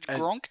 Is this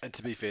Gronk? And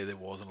to be fair, there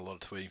wasn't a lot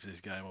of tweeting for this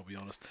game, I'll be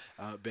honest.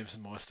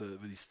 Bemson Meister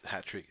with his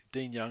hat trick.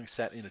 Dean Young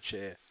sat in a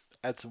chair.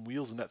 Add some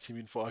wheels and that's him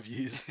in 5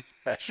 years.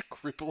 Hash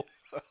cripple.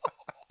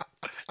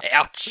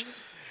 Ouch.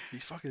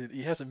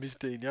 He hasn't missed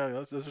Dean Young,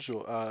 that's for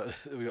sure.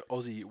 We got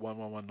Aussie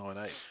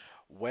 11198.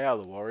 Wow,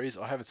 the Warriors.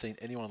 I haven't seen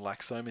anyone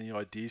lack so many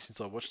ideas since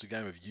I watched a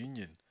game of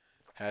Union.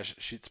 Hash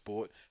shit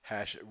sport.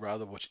 Hash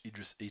rather watch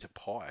Idris eat a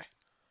pie.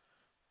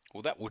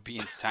 Well, that would be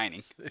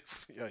entertaining.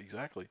 Yeah,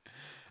 exactly.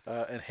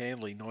 And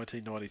Hanley,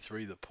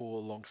 1993, the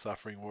poor,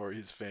 long-suffering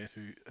Warriors fan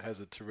who has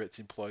a Tourette's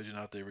implosion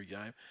after every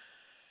game.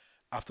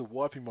 After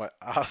wiping my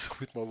ass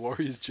with my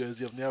Warriors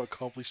jersey, I've now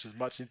accomplished as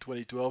much in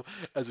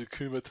 2012 as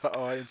Akuma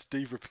Ta'ai and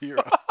Steve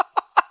Rapira.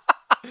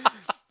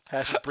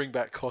 Hash bring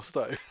back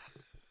Costo.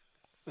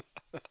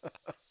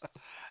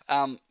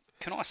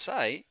 Can I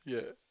say, Yeah.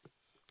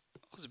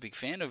 I was a big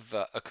fan of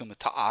Akuma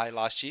Ta'ai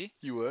last year.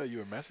 You were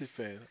a massive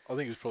fan. I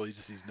think it was probably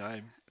just his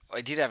name.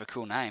 He did have a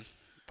cool name,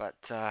 but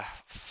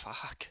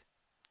fuck.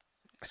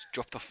 It's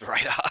dropped off the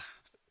radar.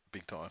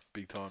 Big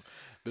time.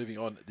 Moving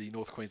on, the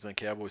North Queensland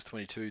Cowboys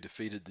 22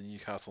 defeated the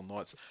Newcastle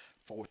Knights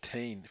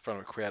 14 in front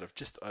of a crowd of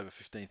just over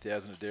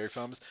 15,000 at Dairy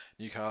Farmers.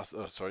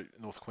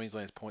 North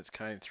Queensland's points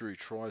came through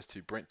tries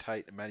to Brent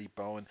Tate, Matty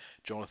Bowen,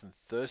 Jonathan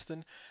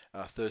Thurston.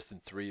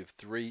 Thurston 3 of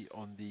 3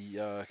 on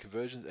the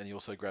conversions, and he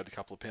also grabbed a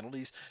couple of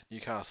penalties.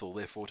 Newcastle,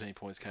 their 14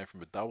 points came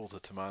from a double to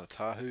Tamana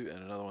Tahu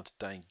and another one to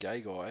Dane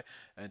Gagai,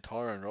 and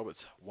Tyrone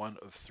Roberts 1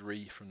 of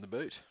 3 from the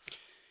boot.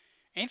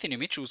 Anthony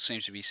Mitchell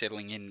seems to be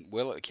settling in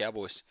well at the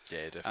Cowboys.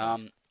 Yeah,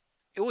 definitely.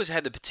 He always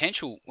had the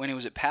potential when he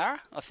was at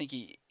Para. I think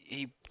he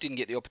didn't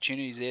get the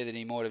opportunities there that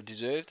he might have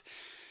deserved.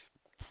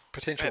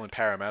 Potential and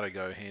Parramatta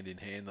go hand in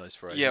hand, those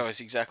phrases. Yeah, that's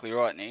exactly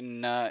right.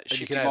 And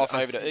shipped him off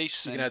over to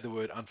East. You can add the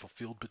word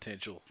unfulfilled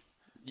potential.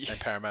 Yeah.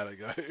 And Parramatta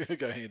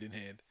go hand in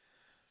hand.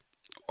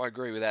 I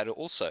agree with that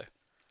also.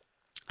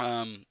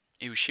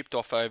 He was shipped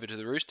off over to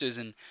the Roosters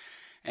and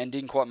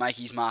didn't quite make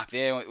his mark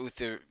there with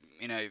the,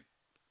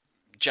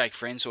 Jake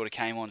Friend sort of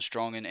came on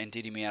strong and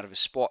did him out of a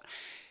spot.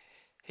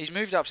 He's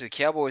moved up to the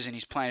Cowboys and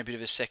he's playing a bit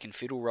of a second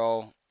fiddle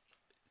role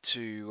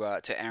to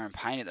Aaron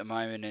Payne at the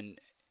moment, and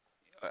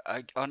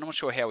I'm not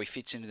sure how he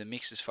fits into the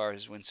mix as far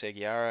as when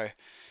Seguiaro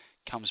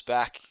comes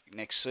back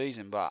next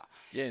season. But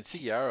yeah, and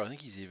Seguiaro, I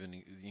think he's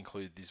even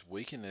included this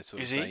week in there,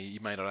 sort of saying he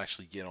may not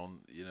actually get on,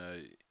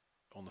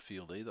 on the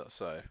field either.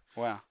 So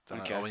wow,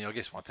 okay. I mean, I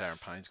guess once Aaron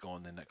Payne's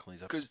gone, then that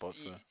cleans up the spot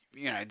for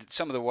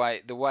some of the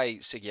way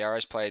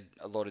Seguiaro's played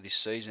a lot of this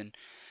season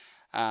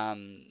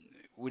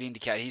would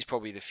indicate he's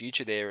probably the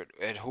future there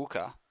at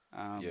hooker.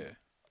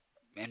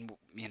 And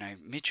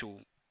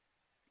Mitchell,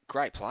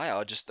 great player.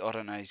 I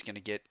don't know he's going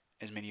to get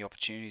as many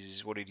opportunities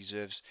as what he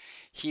deserves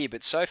here.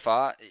 But so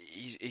far,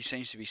 he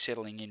seems to be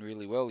settling in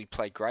really well. He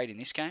played great in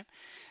this game.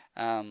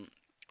 Not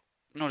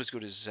as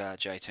good as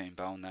JT and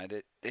Bowen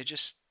though. They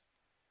just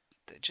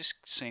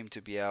seem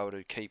to be able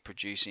to keep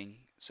producing.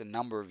 It's a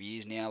number of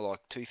years now, like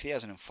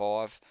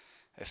 2005,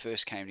 they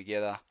first came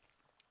together.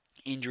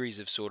 Injuries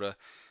have sort of,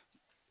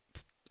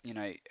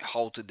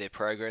 halted their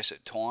progress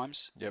at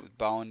times. Yep. With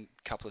Bowen,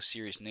 a couple of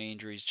serious knee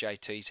injuries.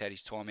 JT's had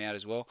his time out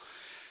as well.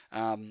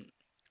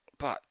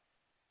 But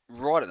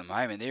right at the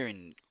moment, they're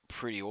in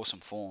pretty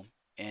awesome form,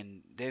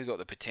 and they've got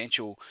the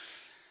potential,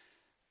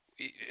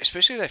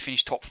 especially if they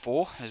finish top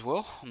 4 as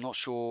well. I'm not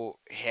sure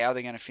how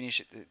they're going to finish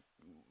it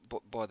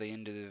by the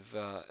end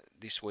of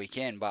this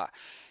weekend, but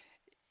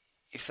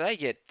if they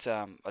get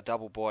a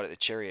double bite at the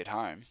cherry at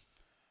home,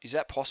 is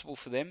that possible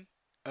for them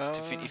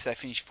if they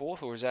finish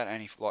 4th, or is that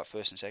only like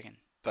 1st and 2nd?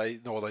 They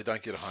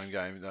don't get a home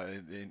game.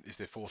 If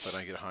they're 4th, they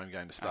don't get a home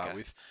game to start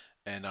with.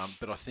 And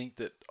but I think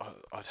that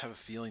I'd have a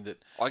feeling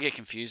that I get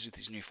confused with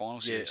this new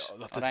final series.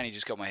 I'd only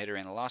just got my head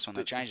around the last one.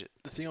 They changed it.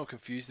 The thing I'm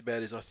confused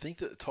about is I think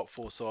that the top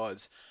 4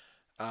 sides,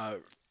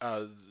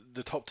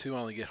 the top 2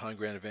 only get home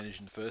ground advantage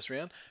in the first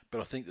round,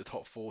 but I think the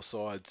top 4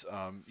 sides,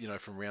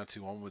 from round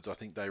 2 onwards, I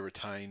think they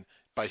retain,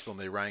 based on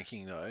their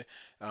ranking though,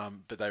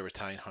 but they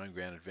retain home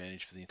ground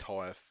advantage for the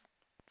entire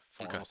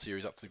final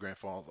series up to the grand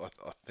final.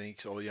 I think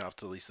so. Up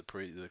to at least the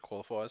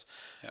qualifiers.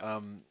 Yeah.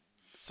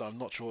 So I'm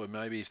not sure.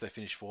 Maybe if they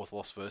finish 4th,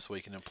 lost first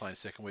week, and then playing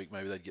second week,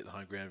 maybe they'd get the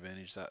home ground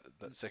advantage that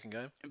second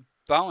game.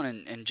 Bowen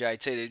and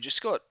JT, they've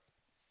just got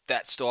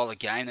that style of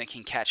game that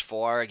can catch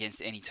fire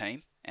against any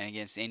team and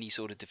against any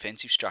sort of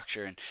defensive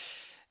structure, and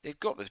they've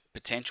got the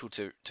potential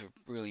to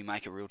really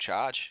make a real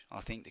charge.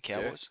 I think the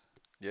Cowboys.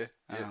 Yeah.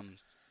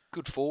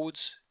 Good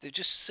forwards. They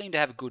just seem to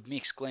have a good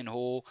mix. Glenn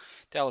Hall,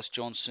 Dallas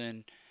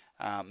Johnson,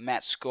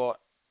 Matt Scott.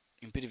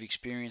 a bit of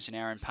experience in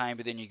Aaron Payne,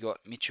 but then you got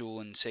Mitchell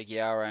and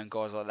Seguiaro and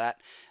guys like that,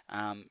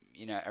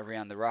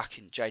 around the ruck,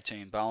 and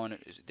JT and Bowen,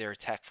 their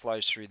attack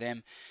flows through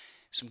them.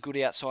 Some good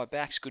outside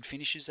backs, good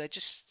finishes. They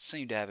just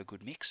seem to have a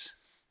good mix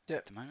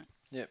at the moment.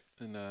 Yep,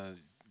 and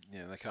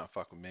they can't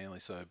fuck with Manly,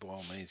 so by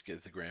all means get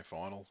to the grand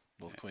final,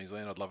 North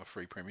Queensland. I'd love a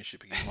free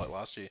premiership again like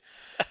last year.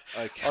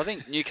 Okay. I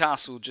think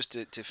Newcastle, just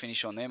to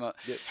finish on them,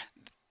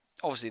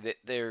 obviously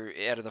they're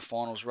out of the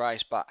finals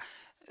race, but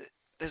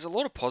there's a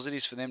lot of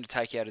positives for them to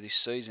take out of this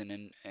season,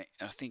 and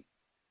I think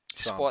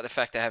despite the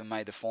fact they haven't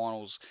made the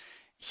finals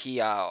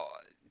here,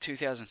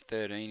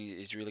 2013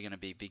 is really going to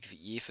be a big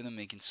year for them.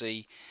 You can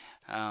see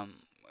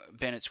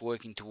Bennett's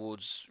working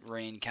towards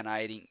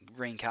reincarnating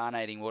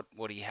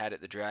what he had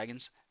at the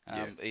Dragons,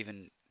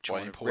 even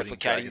trying to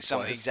replicating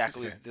some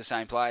exactly the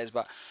same players.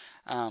 But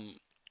I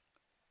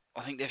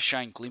think they've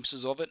shown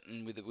glimpses of it,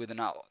 and with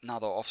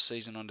another off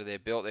season under their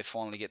belt, they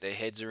finally get their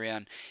heads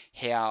around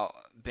how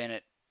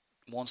Bennett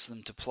wants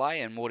them to play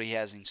and what he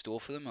has in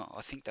store for them.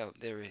 I think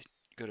they've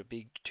got a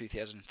big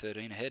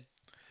 2013 ahead.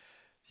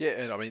 Yeah,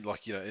 and I mean, I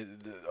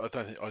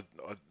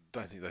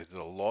don't think there's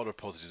a lot of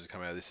positives that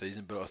come out of this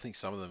season, but I think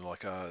some of them,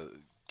 like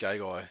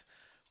Gagai,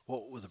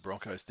 what were the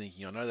Broncos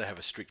thinking? I know they have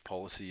a strict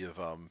policy of,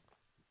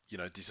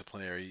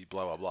 disciplinary,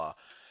 blah, blah, blah,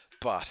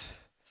 but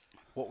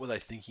what were they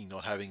thinking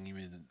not having him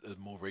in a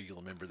more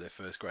regular member of their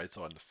first grade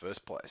side in the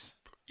first place?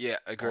 Yeah,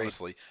 agreed.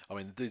 Honestly, I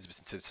mean, the dude's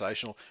been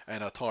sensational,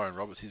 and Tyrone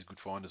Roberts, he's a good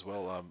find as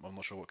well. I'm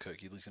not sure what Kurt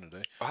Gidley's going to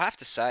do. I have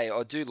to say,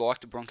 I do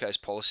like the Broncos'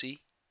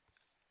 policy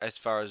as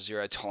far as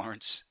zero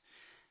tolerance.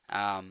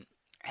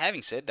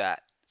 Having said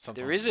that,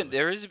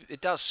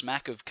 it does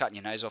smack of cutting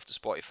your nose off to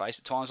spite your face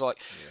at times. Like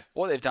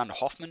what they've done to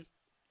Hoffman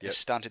has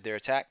stunted their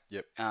attack.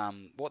 Yep.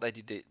 What they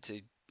did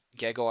to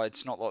Gagai,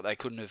 it's not like they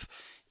couldn't have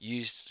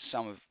used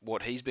some of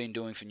what he's been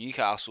doing for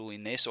Newcastle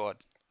in their side.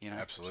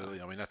 Absolutely.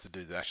 So. I mean, that's a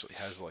dude that actually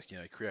has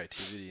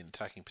creativity and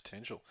attacking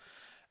potential.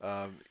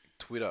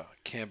 Twitter,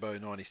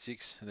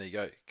 Cambo96, and there you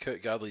go.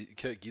 Kurt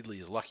Gidley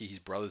is lucky his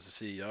brother's the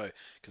CEO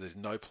because there's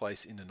no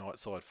place in the night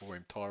side for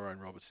him. Tyrone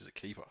Roberts is a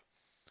keeper.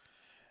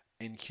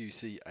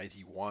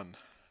 NQC81,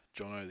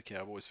 Jono, the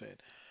Cowboys fan,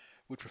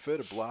 would prefer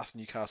to blast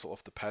Newcastle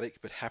off the paddock,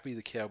 but happy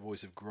the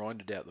Cowboys have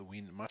grinded out the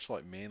win, much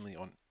like Manly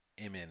on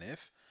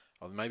MNF.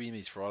 Or maybe in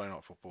his Friday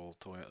night football,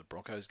 talking about the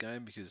Broncos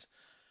game, because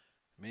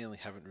Manly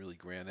haven't really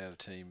ground out a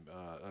team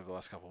over the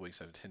last couple of weeks.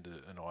 They've tended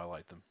to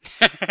annihilate them.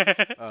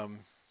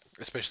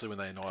 Especially when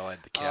they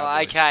annihilated the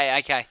Cowboys.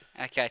 Oh,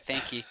 okay,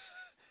 thank you.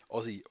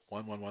 Aussie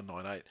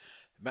 11198.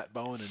 Matt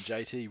Bowen and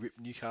JT ripped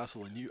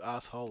Newcastle a new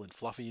asshole and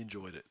Fluffy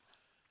enjoyed it.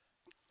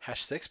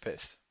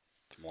 #sexpest.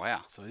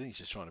 Wow. So I think he's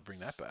just trying to bring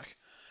that back.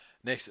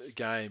 Next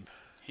game.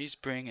 He's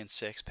bringing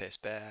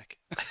Sexpest back.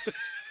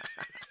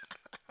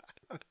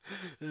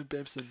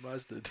 Bempson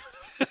Mustard.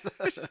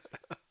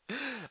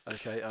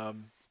 Okay,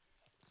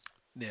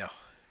 now,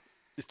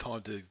 it's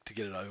time to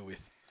get it over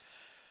with.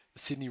 The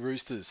Sydney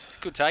Roosters.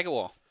 It could take a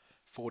while.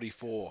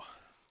 44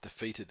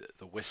 defeated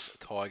the West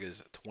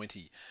Tigers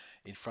 20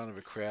 in front of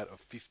a crowd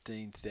of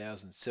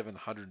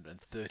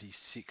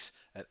 15,736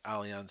 at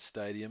Allianz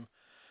Stadium.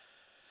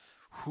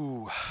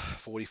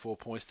 44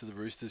 points to the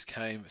Roosters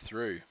came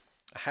through.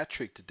 A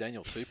hat-trick to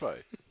Daniel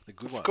Tupou, the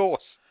good one.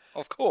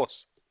 Of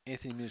course.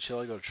 Anthony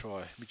Minicello got a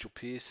try. Mitchell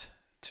Pearce,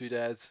 two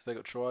dads, they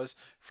got tries.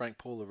 Frank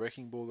Paul, the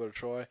Wrecking Ball, got a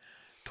try.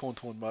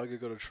 Tauntaun Moga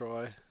got a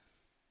try.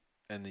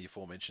 And the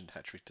aforementioned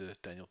hat-trick to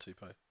Daniel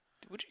Tupou.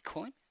 What did you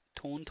call him?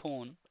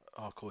 Tauntaun?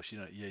 Oh, of course, you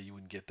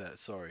wouldn't get that.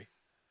 Sorry.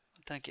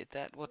 I don't get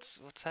that. What's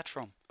that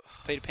from?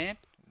 Peter Pan?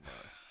 No.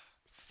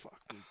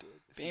 Fuck me, dude.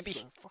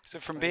 Bambi? Is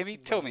it from Bambi?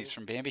 Tell me it's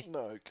from Bambi.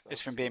 No.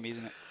 It's from Bambi,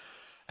 isn't it?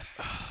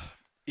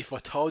 If I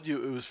told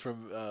you it was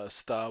from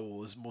Star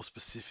Wars, more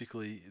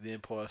specifically The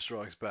Empire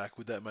Strikes Back,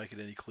 would that make it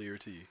any clearer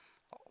to you?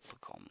 Oh,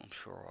 look, I'm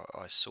sure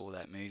I saw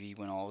that movie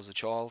when I was a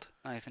child,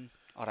 Nathan.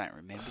 I don't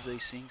remember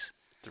these things.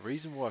 The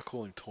reason why I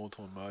call him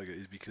Tauntaun Moga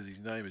is because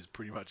his name is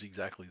pretty much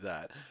exactly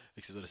that,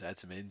 except I just add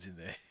some N's in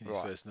there in his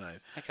first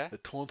name. Okay. The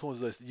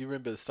Tauntaun's, you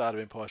remember the start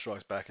of Empire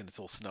Strikes Back and it's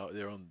all snow.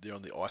 They're on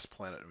the ice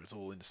planet and it's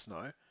all in the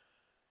snow.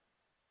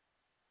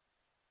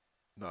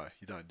 No,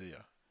 you don't, do you?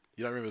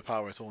 You don't remember the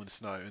part where it's all in the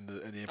snow and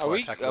the Empire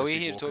attack. Are we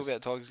here to talk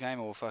about Tigers game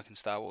or fucking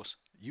Star Wars?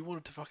 You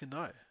wanted to fucking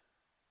know.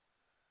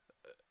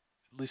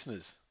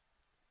 Listeners,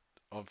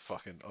 I'm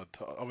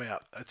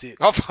out. That's it.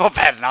 I've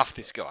had enough of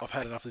this guy. I've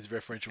had enough of this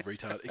referential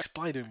retard.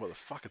 Explain to him what the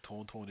fuck a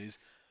Tauntaun is.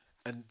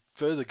 And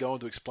further go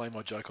on to explain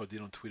my joke I did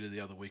on Twitter the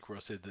other week where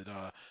I said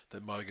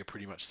that Moga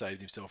pretty much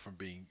saved himself from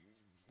being,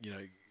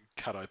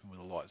 cut open with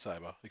a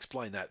lightsaber.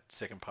 Explain that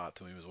second part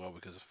to him as well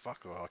because I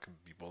can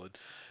be bothered.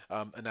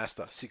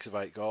 Anasta, 6 of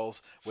 8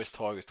 goals. West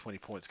Tigers, 20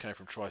 points came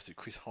from tries to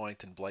Chris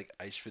Hyington, Blake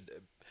Ashford,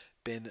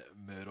 Ben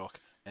Murdoch,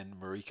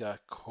 and Marika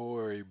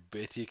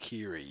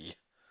Korebetikiri.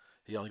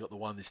 He only got the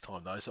one this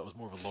time though, so it was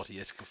more of a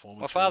Lottie-esque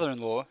performance. My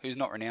father-in-law, who's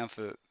not renowned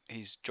for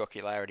his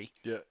jocularity.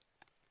 Yeah.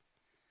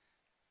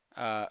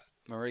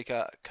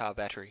 Marika Car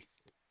Battery.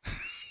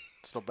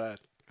 It's not bad.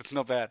 It's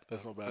not bad.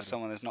 That's not bad. For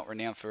someone that's not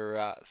renowned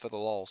for the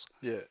lols.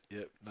 Yeah.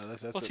 No,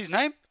 that's What's his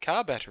name?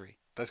 Car Battery.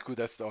 That's good.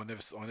 I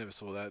never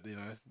saw that. You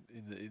know,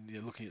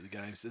 in looking at the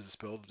games as it's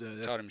spelled.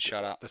 Told him to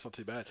shut up. That's not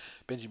too bad.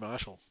 Benji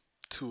Marshall,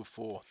 2 of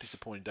 4.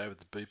 Disappointing day with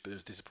the beat, but it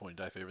was a disappointing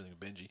day for everything with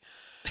Benji.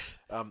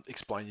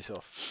 Explain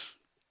yourself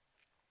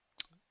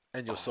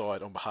and your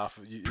side on behalf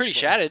of you. Pretty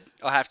shattered,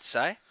 I have to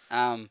say.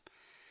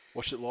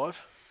 Watched it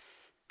live.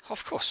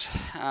 Of course.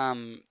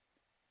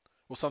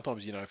 Well,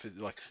 sometimes if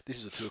this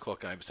is a 2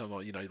 o'clock game, but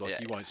sometimes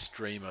you won't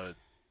stream a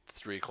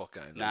 3 o'clock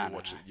game. No, you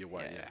watch it. You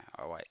wait. Yeah,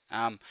 I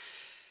wait.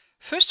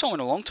 First time in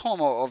a long time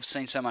I've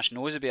seen so much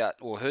noise about,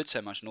 or heard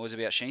so much noise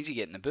about Sheensy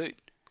getting the boot.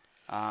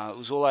 It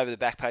was all over the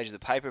back page of the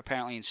paper,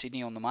 apparently, in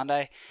Sydney on the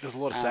Monday. There's a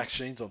lot of sack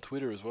Sheens on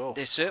Twitter as well.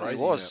 There certainly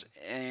Crazy was.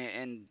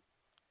 And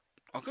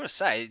I've got to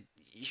say,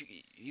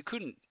 you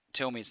couldn't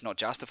tell me it's not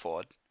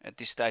justified at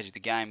this stage of the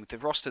game. With the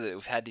roster that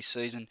we've had this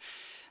season,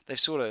 they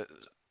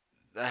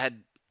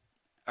had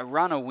a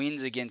run of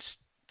wins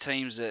against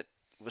teams that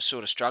were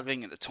sort of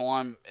struggling at the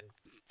time.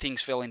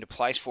 Things fell into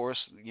place for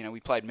us. We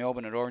played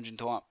Melbourne at Origin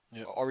time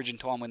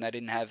when they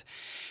didn't have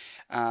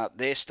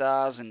their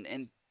stars,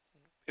 and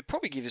it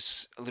probably gives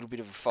us a little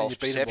bit of a false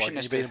perception.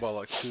 You beat them by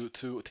like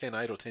 10-8 or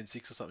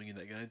 10-6 or something in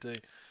that game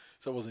too.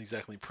 So it wasn't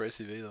exactly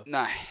impressive either.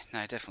 No,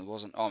 it definitely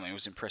wasn't. I mean, it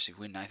was an impressive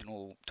win, Nathan.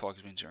 All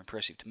Tigers wins are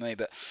impressive to me,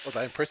 but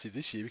they're impressive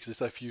this year because there's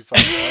so few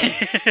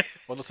fucking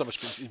well, not so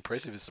much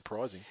impressive as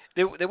surprising.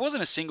 There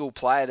wasn't a single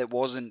player that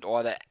wasn't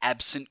either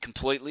absent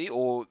completely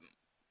or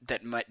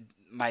that made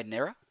an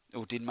error.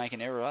 Or did make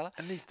an error, rather.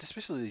 And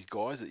especially these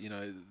guys that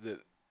that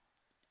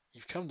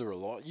you've come to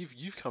rely.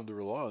 You've come to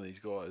rely on these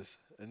guys,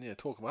 and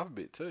talk them up a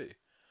bit too.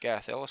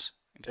 Gareth Ellis,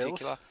 in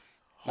particular,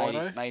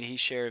 Hino made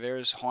his share of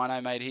errors.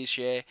 Hino made his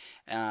share.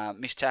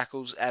 Missed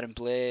tackles. Adam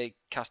Blair,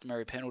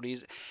 customary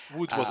penalties.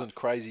 Woods wasn't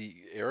crazy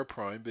error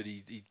prone, but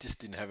he just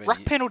didn't have any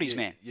ruck penalties,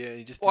 man. Yeah,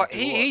 he just.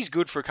 He's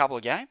good for a couple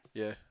of games.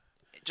 Yeah.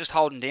 Just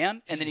holding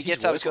down, and then he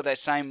gets up, he's got that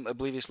same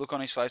oblivious look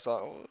on his face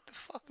like, what the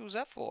fuck was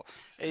that for?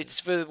 It's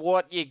for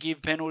what you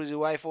give penalties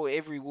away for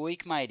every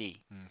week,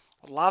 matey.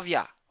 I love you.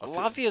 I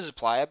love you as a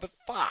player, but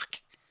fuck.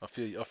 I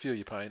feel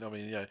your pain. I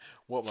mean,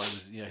 Watman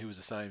was, he was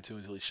the same too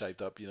until he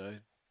shaped up,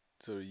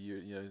 sort of a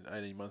year,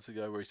 18 months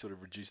ago, where he sort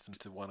of reduced them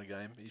to one a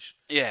game-ish.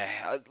 Yeah,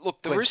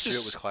 look, the Glenn Roosters...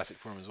 Stewart was classic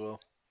for him as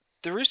well.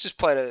 The Roosters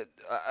played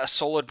a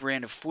solid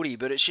brand of footy,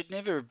 but it should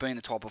never have been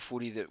the type of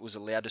footy that was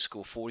allowed to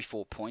score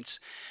 44 points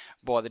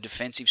by the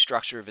defensive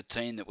structure of a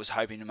team that was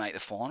hoping to make the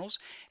finals.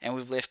 And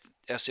we've left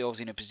ourselves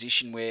in a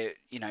position where,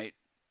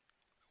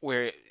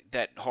 where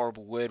that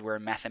horrible word, we're a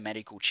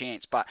mathematical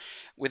chance. But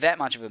with that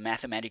much of a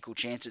mathematical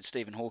chance that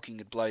Stephen Hawking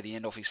could blow the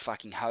end off his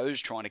fucking hose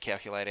trying to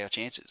calculate our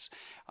chances.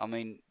 I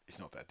mean... It's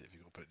not that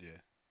difficult, but yeah.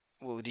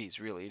 Well, it is,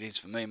 really. It is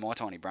for me, my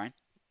tiny brain.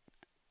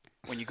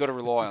 When you've got to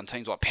rely on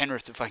teams like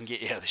Penrith to fucking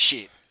get you out of the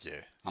shit.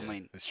 Yeah. I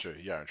mean... It's true.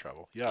 You're in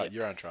trouble.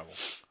 You're in trouble.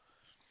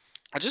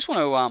 I just want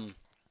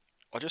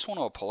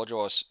to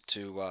apologise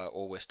to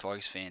all West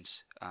Tigers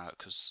fans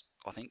because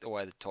I think the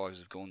way the Tigers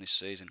have gone this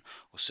season,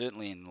 or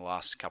certainly in the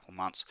last couple of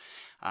months,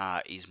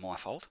 is my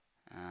fault.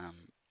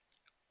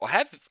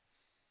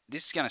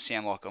 This is going to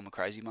sound like I'm a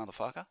crazy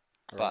motherfucker,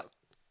 but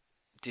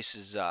this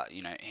is,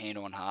 hand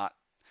on heart.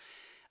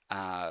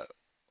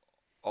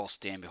 I'll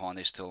stand behind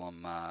this till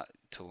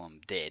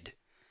I'm dead.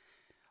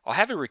 I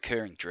have a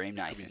recurring dream,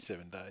 Nathan. It'll be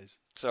 7 days.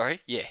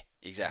 Sorry? Yeah,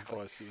 exactly.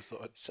 By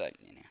suicide. So,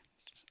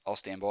 I'll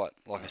stand by it,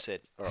 like I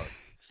said. All right.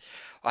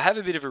 I have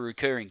a bit of a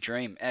recurring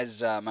dream.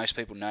 As most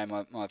people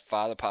know, my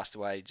father passed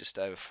away just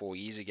over 4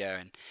 years ago,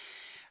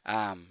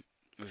 and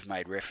we've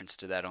made reference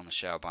to that on the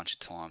show a bunch of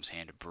times,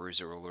 hand of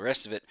bruiser, all the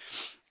rest of it.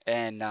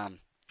 And I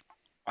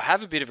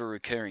have a bit of a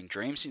recurring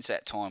dream since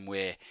that time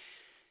where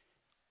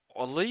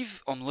I'm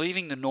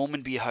leaving the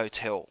Normanby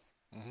Hotel,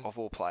 of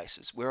all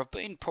places, where I've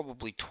been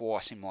probably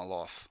twice in my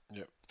life.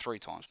 Yep. 3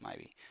 times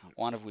maybe. Yep.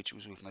 One of which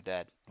was with my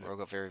dad, where I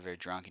got very, very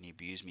drunk and he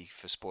abused me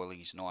for spoiling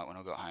his night when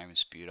I got home and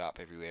spewed up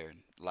everywhere and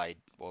laid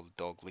while the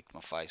dog licked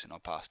my face and I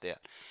passed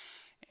out.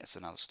 That's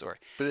another story.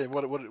 But then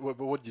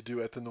what did you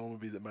do at the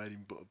Normanby that made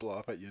him blow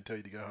up at you and tell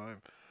you to go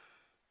home?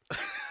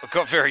 I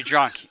got very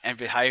drunk and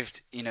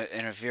behaved in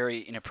a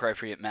very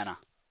inappropriate manner.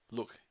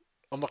 Look,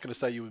 I'm not going to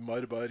say you were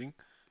motorboating.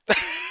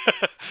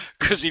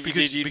 Because if you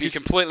did, you'd be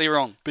completely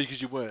wrong.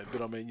 Because you weren't,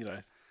 but I mean,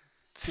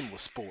 similar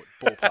sport,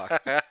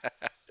 ballpark.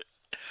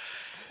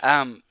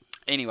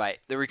 Anyway,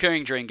 the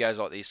recurring dream goes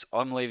like this.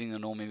 I'm leaving the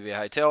Normanby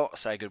Hotel. I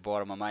say goodbye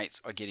to my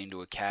mates. I get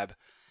into a cab.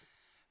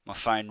 My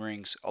phone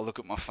rings. I look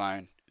at my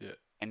phone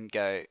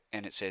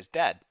and it says,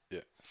 Dad.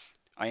 Yeah.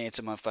 I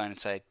answer my phone and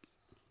say,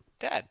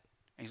 Dad.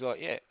 And he's like,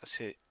 yeah. I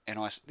said,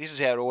 this is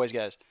how it always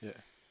goes.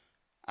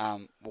 Yeah.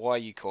 Why are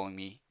you calling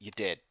me? You're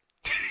dead.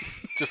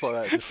 Just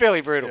like that.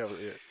 Fairly brutal.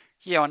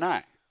 Yeah, I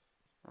know.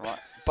 Right.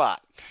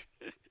 But,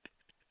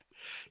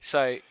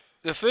 so,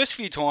 the first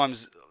few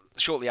times,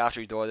 shortly after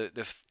he died,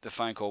 the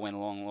phone call went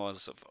along the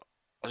lines of,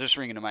 I was just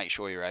ringing to make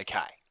sure you're okay.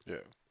 Yeah.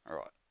 All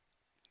right.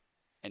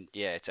 And,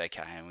 yeah, it's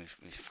okay, and we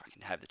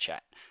fucking have the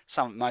chat.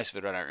 Most of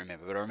it I don't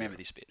remember, but I remember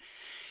this bit.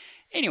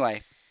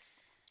 Anyway,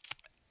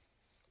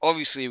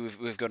 obviously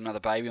we've got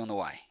another baby on the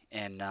way,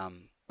 and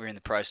we're in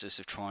the process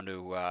of trying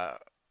to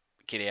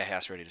get our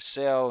house ready to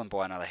sell and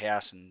buy another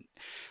house. And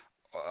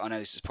I know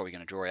this is probably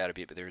going to draw out a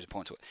bit, but there is a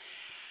point to it.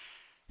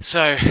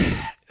 So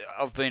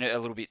I've been a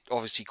little bit,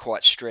 obviously,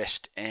 quite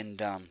stressed,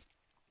 and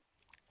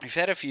we've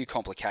had a few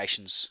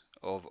complications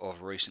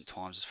of recent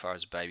times as far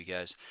as the baby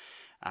goes,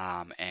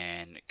 and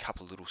a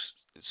couple of little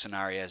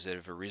scenarios that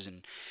have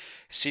arisen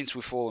since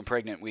we've fallen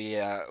pregnant. We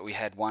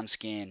had one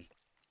scan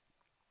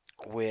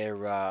where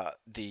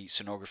the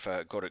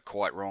sonographer got it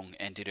quite wrong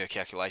and did her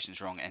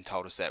calculations wrong and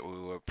told us that we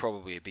were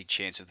probably a big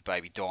chance of the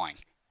baby dying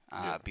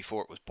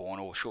before it was born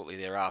or shortly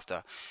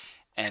thereafter,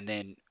 and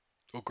then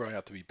or growing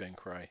up to be Ben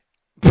Cray.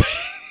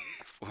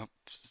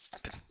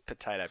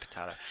 Potato.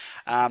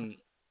 And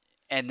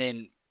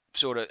then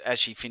sort of as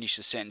she finished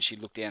the sentence, she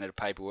looked down at her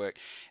paperwork.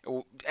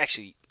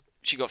 Actually,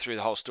 she got through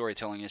the whole story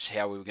telling us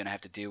how we were going to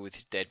have to deal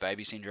with dead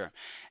baby syndrome.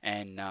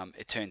 And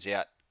it turns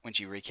out when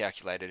she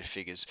recalculated her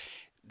figures,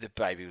 the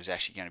baby was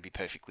actually going to be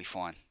perfectly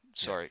fine.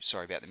 Sorry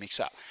about the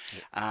mix-up.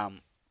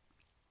 And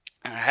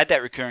I had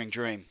that recurring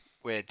dream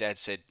where Dad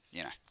said,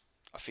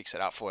 I'll fix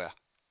it up for you.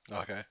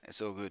 Okay.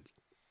 It's all good.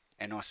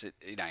 And I said,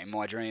 in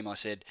my dream, I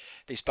said,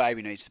 this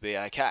baby needs to be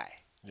okay.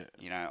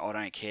 Yeah. I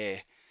don't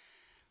care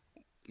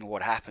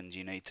what happens.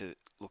 You need to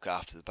look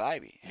after the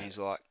baby. And he's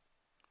like,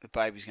 the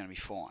baby's going to be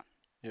fine.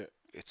 Yeah.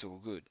 It's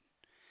all good.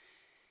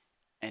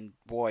 And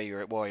while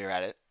you're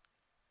at it,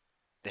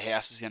 the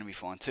house is going to be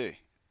fine too.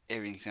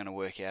 Everything's going to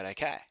work out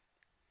okay.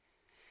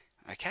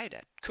 Okay,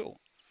 Dad.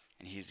 Cool.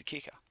 And here's the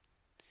kicker.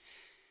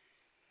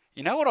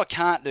 You know what I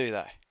can't do,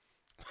 though?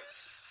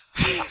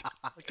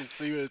 I can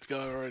see where it's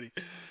going already.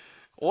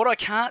 What I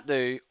can't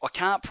do, I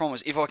can't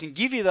promise. If I can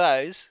give you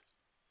those,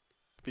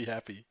 be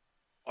happy.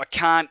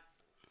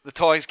 The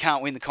Tigers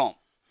can't win the comp.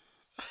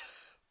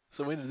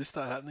 So when did this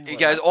start happening? He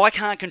goes, I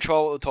can't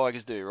control what the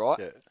Tigers do, right?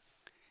 Yeah.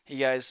 He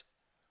goes,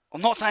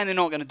 I'm not saying they're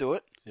not going to do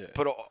it, yeah.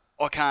 but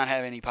I can't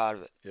have any part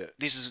of it.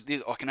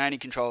 Yeah. I can only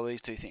control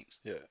these two things.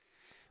 Yeah.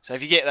 So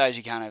if you get those,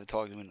 you can't have the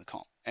Tigers win the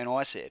comp. And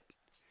I said,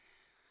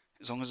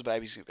 as long as the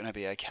baby's going to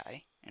be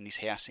okay and this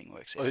house thing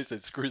works out. He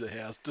said, screw the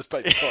house, just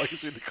make the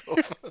Tigers win the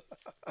comp.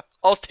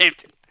 I was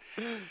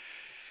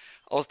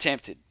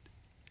tempted.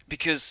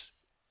 Because,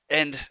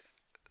 and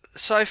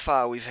so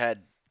far we've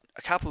had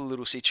a couple of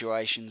little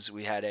situations.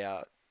 We had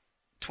our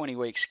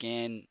 20-week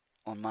scan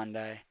on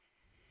Monday,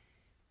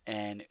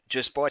 and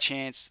just by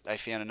chance they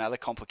found another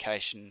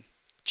complication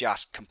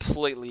just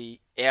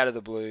completely out of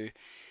the blue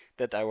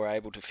that they were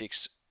able to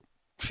fix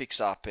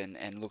up,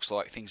 and looks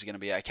like things are going to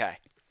be okay.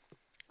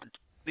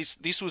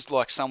 This was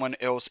like someone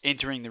else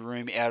entering the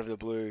room out of the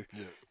blue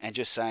and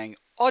just saying,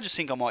 I just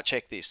think I might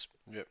check this.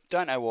 Yep.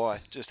 Don't know why,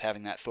 just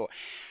having that thought.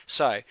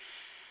 So,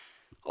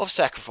 I've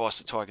sacrificed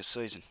the Tigers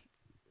season,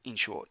 in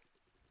short.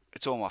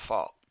 It's all my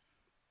fault.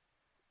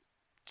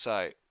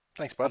 So,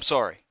 thanks, bud. I'm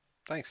sorry.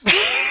 Thanks.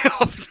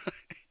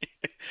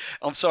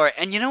 I'm sorry.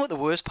 And you know what the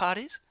worst part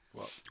is?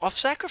 What? I've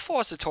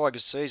sacrificed the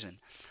Tigers season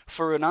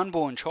for an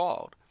unborn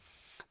child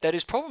that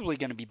is probably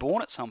going to be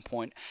born at some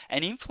point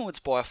and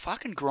influenced by a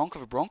fucking gronk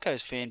of a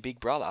Broncos fan, big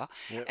brother,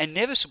 and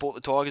never support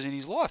the Tigers in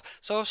his life.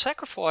 So I've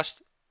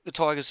sacrificed the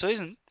Tigers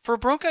season for a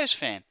Broncos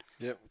fan.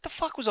 Yep. What the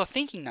fuck was I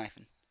thinking,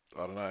 Nathan?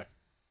 I don't know.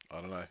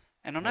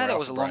 And I know that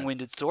was a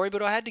long-winded story,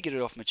 but I had to get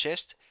it off my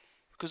chest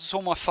because it's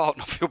all my fault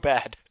and I feel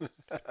bad.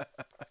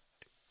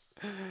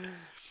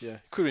 Yeah,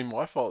 could have been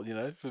my fault,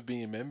 for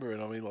being a member.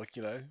 And I mean,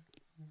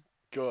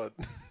 God.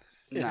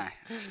 No,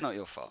 it's not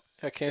your fault.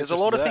 How There's a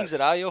lot of things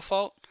that are your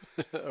fault.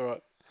 All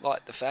right.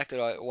 Like the fact that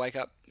I wake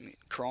up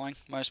crying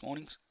most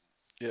mornings.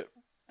 Yep.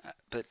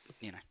 But,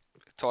 the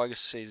Tigers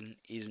season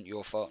isn't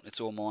your fault. It's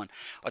all mine.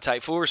 I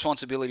take full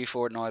responsibility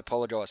for it and I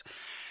apologise.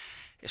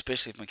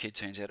 Especially if my kid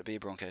turns out to be a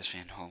Broncos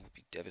fan. I will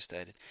be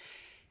devastated.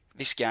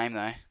 This game,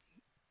 though,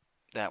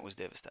 that was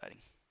devastating.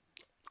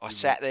 I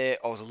sat there.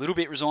 I was a little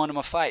bit resigned to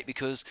my fate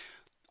because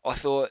I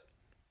thought,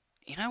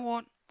 you know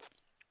what?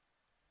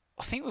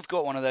 I think we've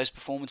got one of those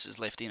performances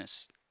left in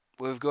us.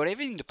 We've got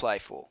everything to play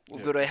for.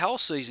 We've got a whole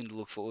season to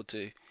look forward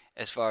to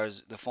as far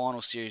as the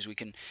final series. We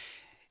can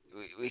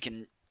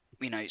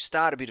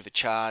start a bit of a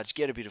charge,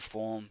 get a bit of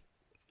form,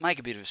 make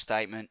a bit of a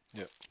statement.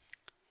 Yep.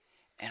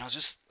 And I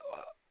just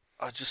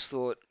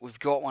thought we've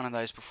got one of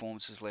those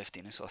performances left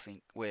in us, I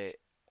think, where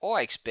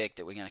I expect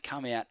that we're going to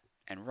come out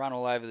and run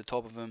all over the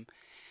top of them.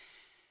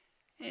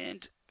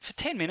 And for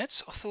 10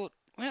 minutes, I thought,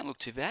 we don't look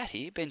too bad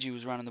here. Benji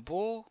was running the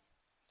ball.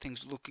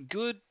 Things were looking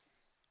good.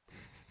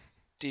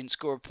 Didn't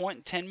score a point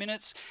in 10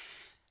 minutes.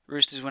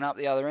 Roosters went up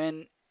the other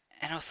end.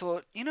 And I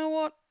thought, you know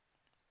what?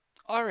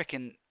 I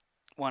reckon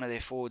one of their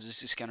forwards is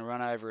just going to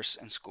run over us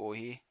and score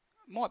here.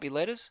 Might be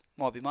Letters.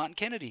 Might be Martin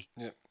Kennedy.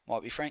 Yep.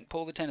 Might be Frank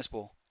Paul, the tennis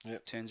ball.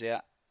 Yep. Turns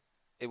out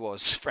it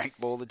was Frank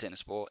Ball, the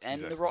tennis ball. And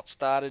exactly. the rot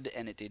started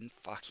and it didn't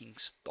fucking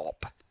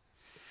stop.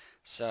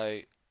 So,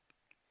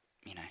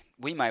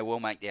 we may well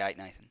make the 8,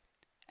 Nathan.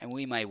 And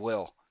we may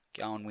well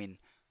go and win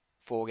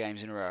 4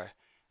 games in a row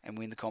and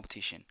win the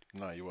competition.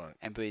 No, you won't.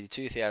 And be the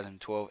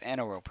 2012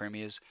 NRL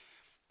Premiers,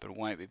 but it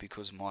won't be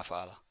because of my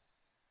father.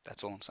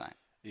 That's all I'm saying.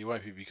 It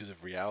won't be because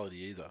of reality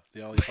either.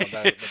 The only time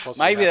that possibly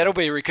Maybe that'll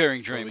happen be a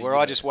recurring dream will be, where you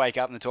I know, just wake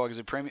up and the Tigers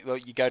are Premier. Well,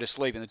 you go to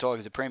sleep and the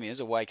Tigers are Premiers,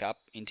 or wake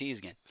up in tears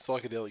again.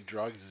 psychedelic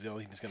drugs is the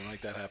only thing that's going to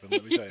make that happen.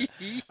 Let me tell you.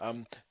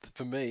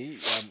 For me,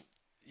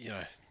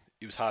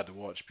 it was hard to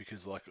watch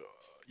because, like,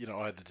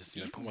 I had to just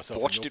put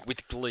myself. Watched it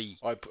with glee.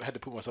 I had to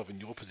put myself in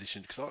your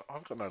position because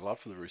I've got no love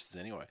for the Roosters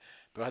anyway.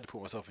 But I had to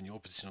put myself in your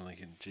position. I'm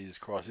thinking, Jesus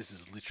Christ, this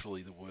is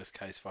literally the worst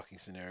case fucking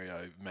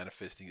scenario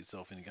manifesting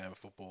itself in a game of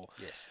football.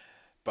 Yes.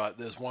 But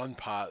there's one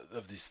part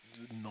of this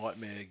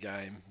nightmare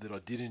game that I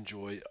did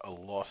enjoy a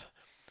lot.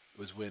 It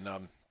was when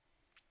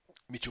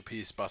Mitchell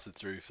Pearce busted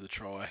through for the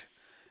try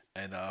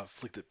and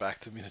flicked it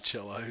back to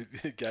Minicello,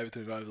 gave it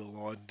to him over the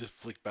line, just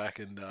flicked back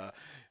and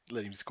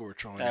let him score a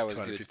try in his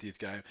 250th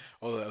game.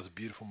 Although that was a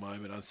beautiful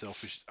moment,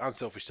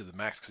 unselfish to the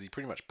max because he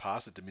pretty much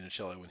passed it to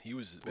Minicello when he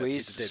was about to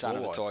hit the dead son ball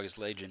of a line. Tigers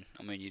legend.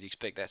 I mean, you'd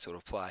expect that sort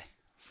of play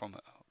from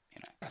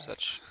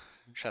such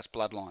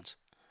bloodlines.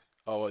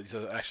 Oh, he's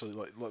actually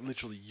like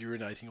literally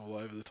urinating all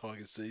over the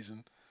Tigers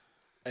season,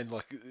 and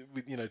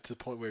to the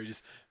point where he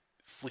just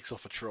flicks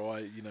off a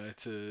try,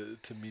 to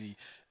Mini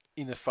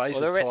in the face.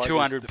 Well, of they're at Tigers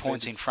 200 defenders.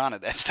 points in front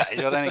at that stage.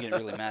 I don't think it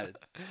really mattered.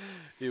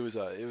 It was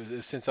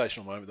a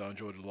sensational moment though. I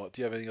enjoyed it a lot.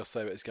 Do you have anything else to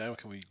say about this game, or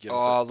can we get?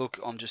 Oh, look,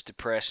 I'm just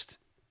depressed.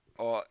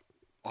 I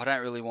don't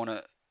really want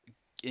to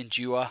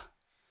endure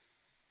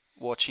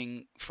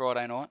watching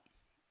Friday night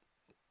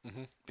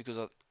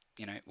because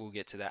we'll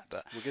get to that.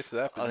 But We'll get to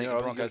that. But I think you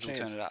know, the I think Broncos you will got a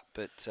turn chance. it up.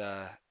 But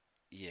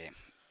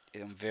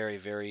I'm very,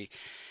 very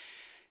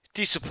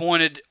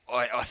disappointed.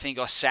 I think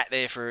I sat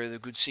there for a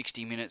good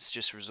 60 minutes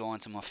just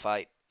resigned to my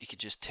fate. You could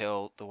just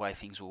tell the way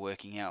things were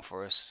working out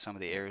for us. Some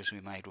of the errors we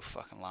made were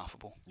fucking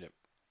laughable. Yep.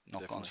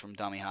 Knock-ons Definitely. from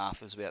dummy half.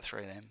 There was about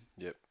 3 of them.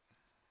 Yep.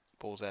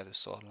 Balls over the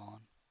sideline.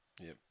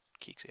 Yep.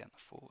 Kicks out in the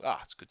full.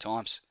 It's good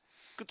times.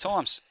 Good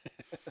times.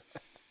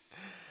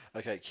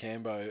 Okay,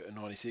 Cambo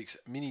 96.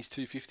 Mini's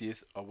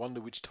 250th. I wonder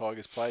which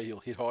Tigers player he'll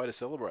hit high to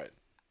celebrate.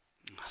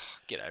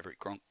 Get over it,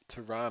 Gronk.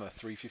 Tirana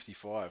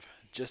 355.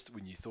 Just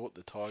when you thought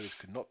the Tigers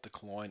could not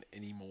decline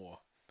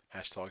anymore.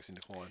 Tigers in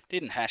decline.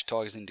 Didn't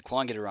Tigers in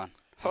decline get a run?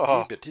 It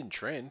did, but it didn't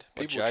trend.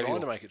 People were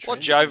trying to make it trend.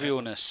 What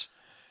jovialness.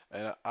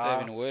 And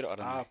Even a word, I don't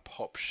know.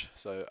 RPOPSH,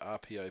 so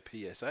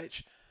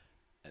RPOPSH.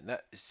 And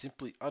that is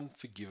simply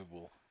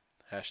unforgivable.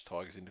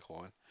 Tigers in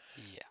decline.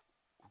 Yeah.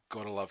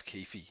 Gotta love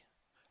Keefe.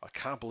 I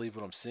can't believe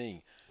what I'm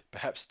seeing.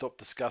 Perhaps stop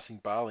discussing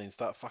Barley and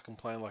start fucking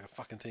playing like a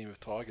fucking team of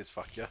Tigers,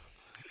 fuck ya.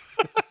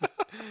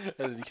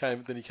 And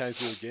then he came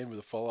through again with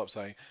a follow-up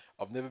saying,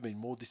 I've never been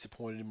more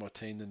disappointed in my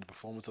team than the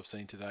performance I've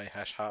seen today.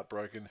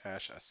 Heartbroken. A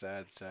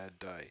sad, sad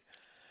day.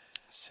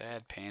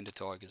 Sad panda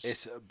Tigers.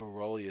 S.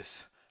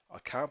 Barolius. I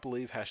can't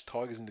believe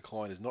Tigers in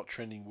decline is not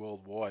trending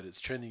worldwide.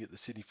 It's trending at the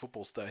Sydney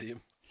Football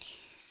Stadium.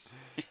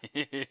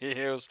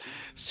 It was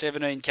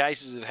 17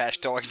 cases of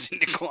Tigers in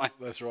decline.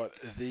 That's right.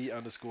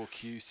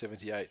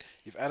 _Q78.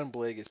 If Adam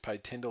Blair gets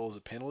paid $10 a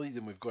penalty,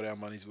 then we've got our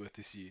money's worth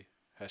this year.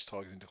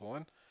 Tigers in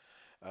decline.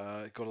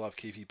 Gotta love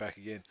Keefe back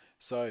again.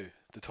 So,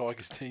 the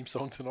Tigers team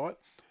song tonight.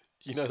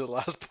 The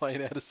last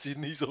plane out of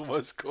Sydney's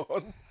almost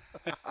gone.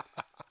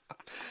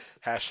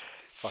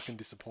 Fucking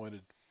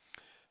disappointed.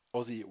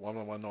 Aussie at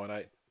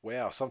 11198.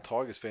 Wow, some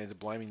Tigers fans are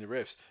blaming the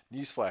refs.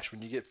 Newsflash,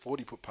 when you get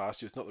 40 put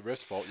past you, it's not the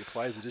refs' fault. Your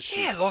players are just shit.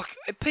 Yeah, like,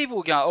 people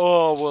were going,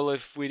 oh, well,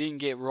 if we didn't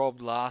get robbed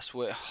last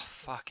week,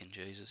 fucking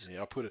Jesus.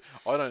 Yeah,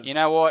 I don't... You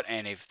know what?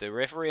 And if the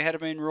referee had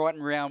been right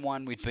in round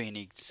 1, we'd be in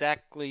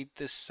exactly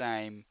the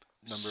same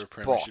number of spot.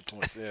 premiership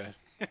points. Yeah,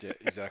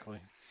 exactly.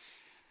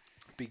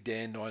 Big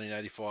Dan,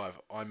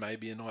 1985. I may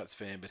be a Knights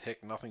fan, but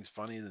heck, nothing's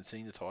funnier than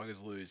seeing the Tigers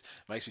lose.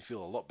 Makes me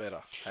feel a lot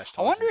better.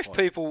 I wonder if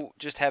people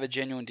just have a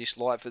genuine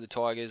dislike for the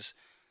Tigers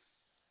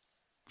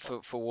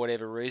for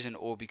whatever reason,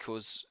 or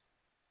because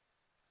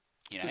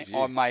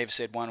I may have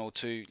said 1 or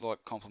 2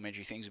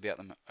 complimentary things about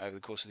them over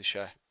the course of the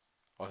show.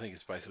 I think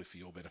it's basically for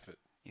your benefit.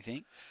 You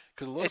think?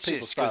 Because a lot It's of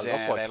people just 'cause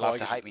started off like they Tigers. love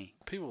to hate me.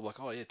 People were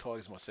like, "Oh yeah,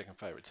 Tigers are my second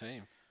favourite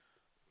team."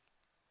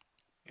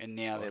 And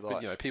now they're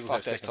But, like, people fuck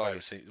have those second favourite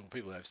Tigers. teams. Well,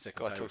 people have second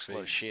Guy favourite talks a lot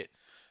of teams. shit.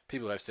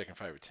 People have second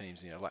favourite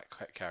teams,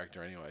 lack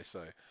character anyway.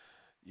 So,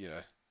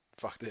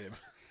 fuck them.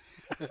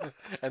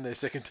 And their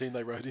second team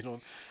they rode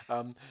in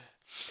on.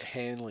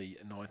 Hanley,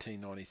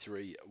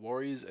 1993.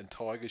 Warriors and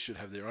Tigers should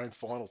have their own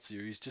final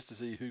series just to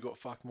see who got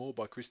fucked more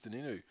by Kristen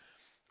Inu,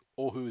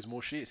 or who is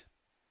more shit.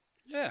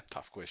 Yeah,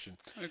 Tough question.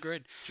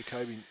 agreed.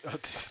 Jacoby,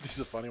 this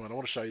is a funny one. I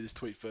want to show you this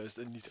tweet first,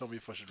 and you tell me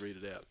if I should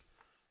read it out.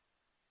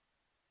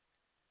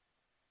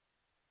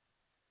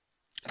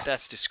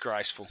 That's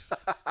disgraceful.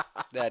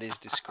 That is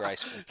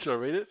disgraceful. Should I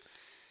read it?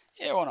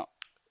 Yeah, why not?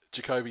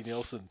 Jacoby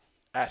Nelson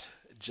at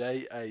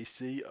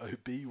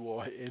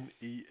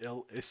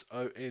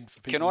JACOBYNELSON.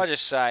 Can I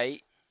just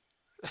say,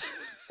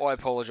 I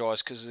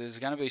apologise because there's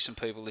going to be some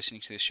people listening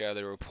to this show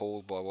that are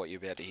appalled by what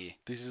you're about to hear.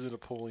 This is an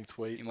appalling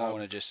tweet. You might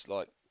want to just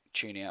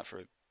tune out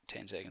for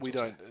 10 seconds. We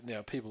don't.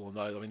 Now people will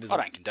know. I mean, I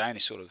don't condone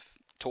this sort of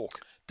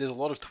talk. There's a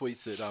lot of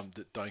tweets that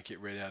don't get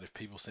read out if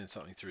people send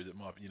something through that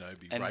might, be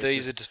And racist.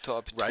 these are the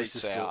type of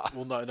tweets they are.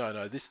 Well,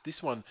 no.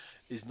 This one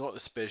is not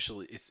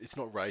especially. It's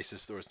not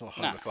racist or it's not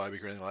No.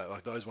 homophobic or anything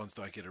like those ones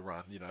don't get a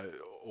run.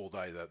 All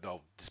day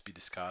they'll just be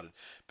discarded.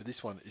 But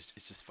this one is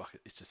just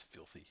it's just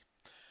filthy.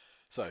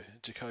 So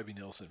Jacoby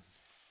Nelson.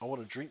 I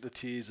want to drink the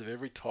tears of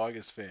every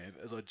Tigers fan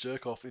as I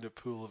jerk off in a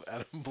pool of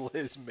Adam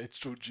Blair's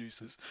menstrual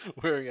juices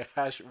wearing a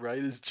Hash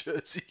Raiders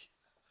jersey.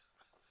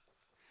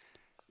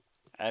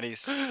 And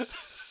he's...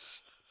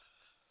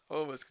 I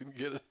almost couldn't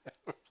get it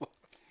out.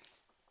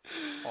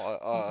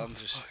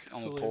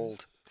 I'm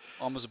appalled.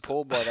 I'm as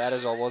appalled by that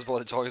as I was by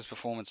the Tigers'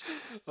 performance.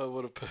 Oh,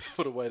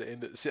 what a way to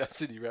end it. South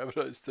Sydney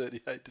Rabbitohs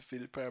 38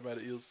 defeated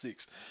Parramatta Eels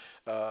 6.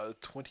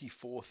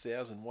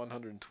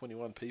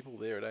 24,121 people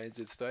there at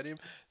ANZ Stadium.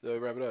 The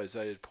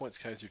Rabbitohs, points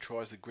came through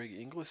tries to Greg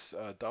Inglis,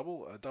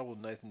 double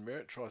Nathan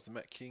Merritt, tries to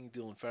Matt King,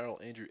 Dylan Farrell,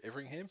 Andrew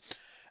Everingham.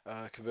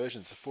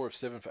 Conversions, 4 of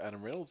 7 for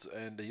Adam Reynolds,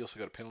 and he also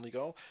got a penalty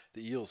goal.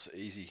 The Eels,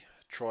 easy.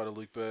 Try to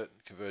Luke Burt,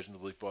 conversion to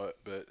Luke Burt,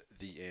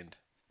 the end.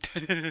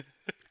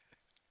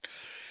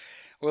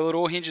 Well, it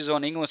all hinges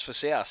on Inglis for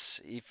South.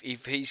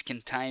 If he's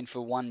contained for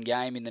one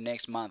game in the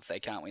next month, they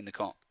can't win the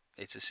comp.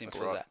 It's as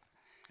simple as that.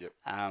 Yep.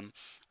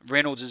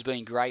 Reynolds has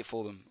been great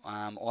for them.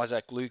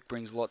 Isaac Luke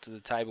brings a lot to the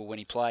table when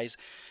he plays.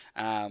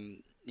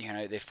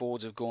 Their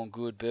forwards have gone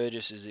good.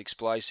 Burgess is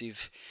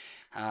explosive.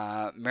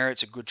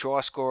 Merritt's a good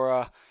try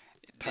scorer.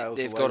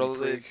 They've got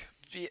a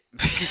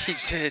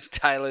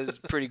Taylor's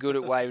pretty good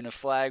at waving a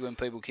flag when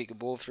people kick a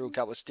ball through a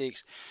couple of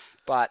sticks.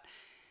 But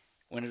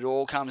when it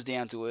all comes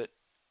down to it,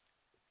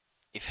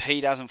 if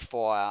he doesn't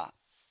fire,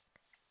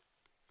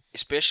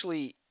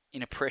 especially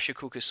in a pressure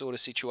cooker sort of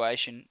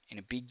situation, in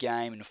a big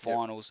game, in the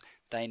finals,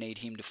 they need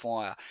him to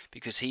fire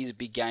because he's a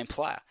big game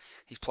player.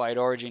 He's played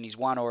Origin, he's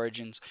won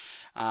Origins,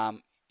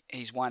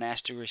 he's won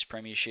Asterisk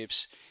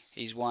premierships,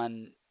 he's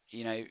won,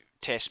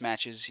 test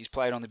matches, he's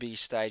played on the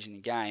biggest stage in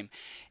the game,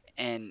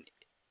 and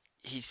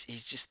he's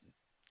just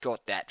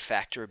got that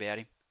factor about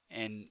him.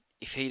 And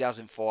if he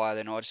doesn't fire,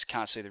 then I just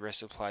can't see the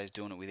rest of the players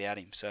doing it without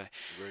him. So,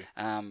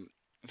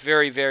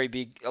 very, very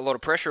big, a lot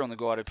of pressure on the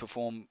guy to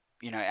perform,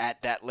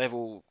 at that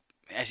level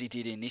as he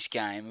did in this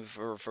game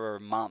for a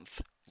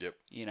month. Yep.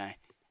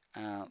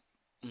 I'm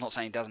not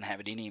saying he doesn't have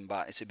it in him,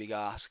 but it's a big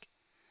ask.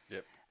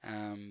 Yep.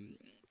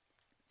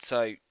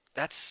 So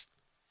that's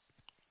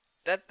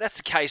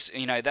the case.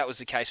 That was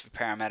the case for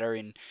Parramatta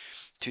in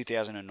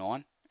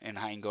 2009, and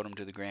Hayne got him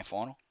to the grand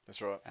final. That's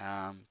right.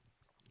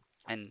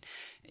 And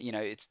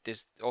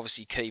there's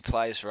obviously key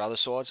players for other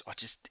sides.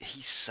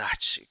 He's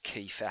such a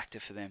key factor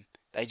for them.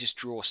 They just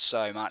draw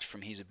so much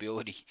from his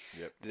ability.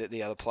 Yep.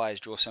 The other players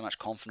draw so much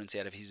confidence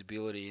out of his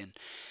ability,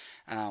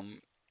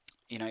 and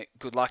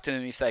good luck to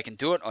them if they can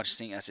do it. I just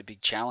think that's a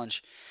big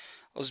challenge.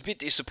 I was a bit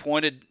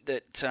disappointed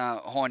that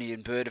Heine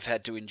and Bird have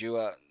had to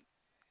endure,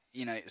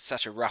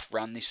 such a rough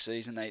run this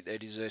season. They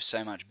deserve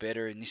so much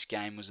better, and this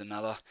game was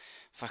another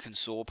fucking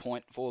sore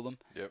point for them.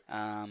 Yep.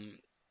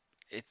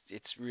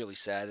 It's really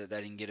sad that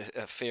they didn't get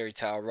a fairy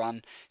tale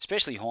run,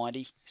 especially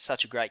Hindy.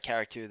 Such a great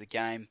character of the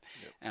game.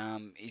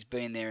 Yep. He's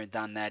been there and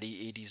done that.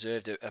 He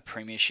deserved a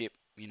premiership.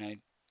 You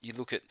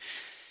look at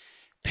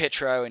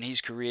Petro and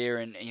his career,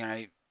 and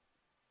I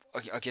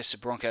guess the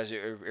Broncos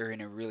are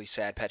in a really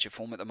sad patch of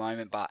form at the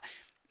moment, but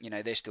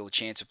there's still a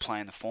chance of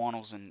playing the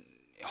finals, and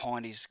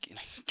Hindy's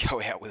gonna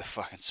go out with a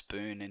fucking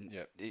spoon.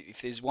 And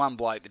if there's one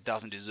bloke that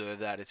doesn't deserve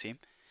that, it's him.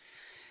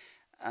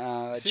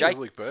 With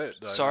Luke Burt,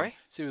 though. Sorry?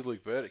 With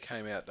Luke Burt, it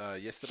came out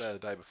yesterday or the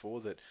day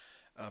before that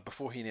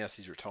before he announced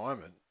his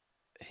retirement,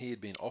 he had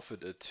been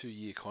offered a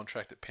 2-year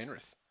contract at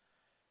Penrith.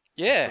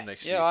 Yeah,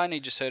 next year. I only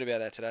just heard about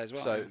that today as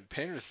well. So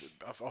Penrith,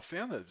 I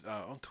found that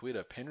on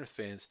Twitter, Penrith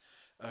fans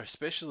are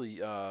especially,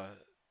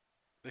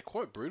 they're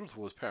quite brutal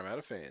towards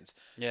Parramatta fans.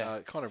 Yeah.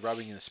 Kind of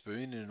rubbing in a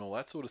spoon and all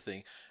that sort of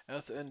thing.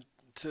 And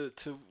to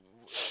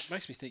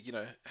makes me think,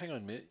 hang on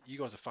a minute, you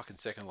guys are fucking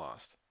second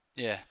last.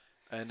 Yeah.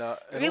 And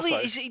really,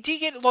 also, do you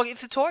get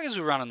if the Tigers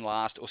were running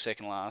last or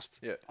second last?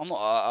 Yeah. I'm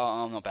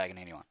not bagging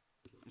anyone.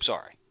 I'm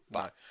sorry,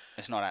 but No.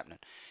 it's not happening.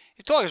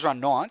 If Tigers run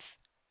ninth,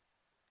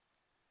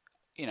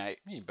 you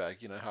can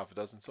bag, half a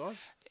dozen sides.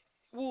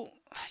 well,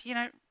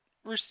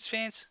 Roosters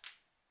fans,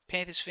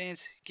 Panthers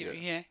fans,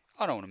 I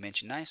don't want to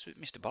mention names, but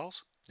Mr.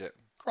 Bowles, Yep.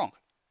 Gronk,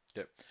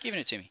 Yep. giving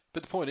it to me.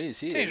 But the point is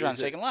here, Teams run is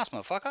that second last,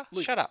 motherfucker.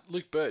 Shut up.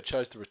 Luke Burt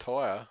chose to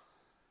retire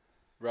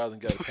rather than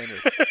go to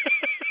Penrith.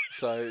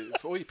 So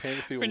for all you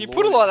Penrith people, When you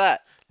put it like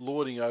that,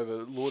 lording it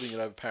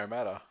over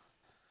Parramatta,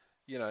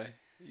 you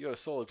got a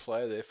solid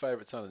player there,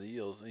 favourite son of the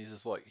Eels, and he's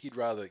just like he'd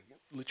rather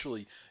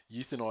literally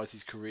euthanise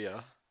his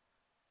career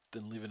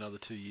than live another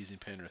 2 years in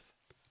Penrith,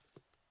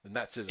 and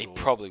that says it he all.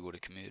 probably would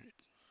have commuted,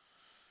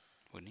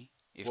 wouldn't he?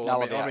 If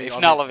Well,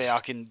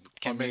 Nullivar can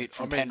commute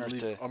from Penrith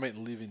to... I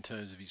meant live in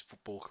terms of his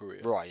football career.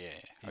 Right, yeah. He I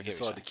get what you're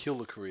decided to saying. kill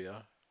the career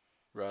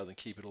rather than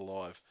keep it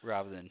alive,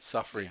 Rather than...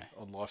 suffering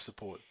on life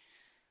support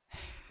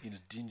in a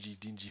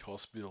dingy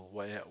hospital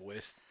way out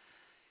west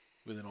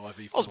with an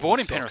IV. I was born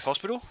in Penrith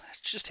Hospital.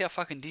 That's just how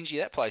fucking dingy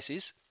that place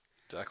is.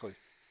 Exactly.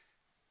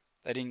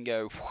 They didn't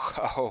go,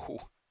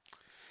 whoa,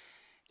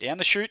 down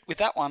the chute with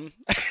that one.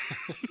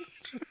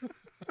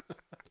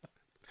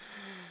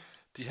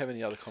 Do you have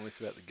any other comments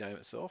about the game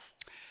itself?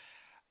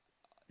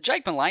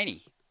 Jake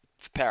Mulaney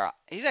for Para,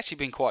 he's actually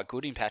been quite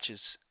good in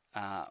patches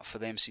for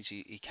them since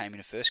he came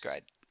into first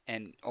grade.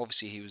 And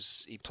obviously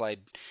he played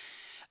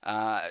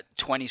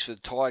 20s for the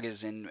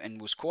Tigers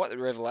and was quite the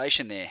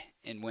revelation there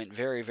and went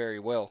very, very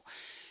well.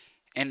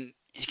 And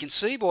you can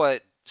see by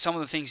some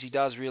of the things he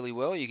does really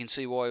well, you can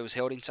see why he was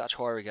held in such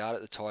high regard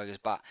at the Tigers.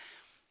 But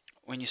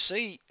when you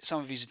see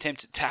some of his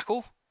attempts at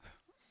tackle,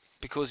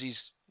 because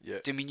he's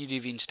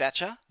diminutive in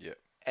stature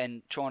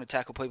and trying to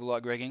tackle people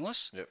like Greg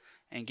Inglis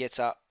and gets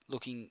up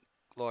looking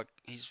like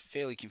he's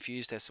fairly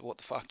confused as to what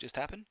the fuck just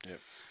happened,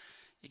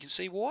 you can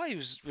see why he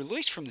was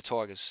released from the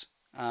Tigers.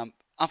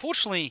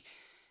 Unfortunately,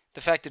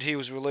 the fact that he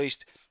was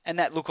released and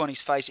that look on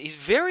his face is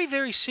very,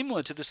 very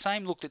similar to the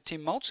same look that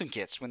Tim Moulton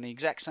gets when the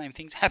exact same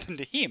things happen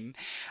to him.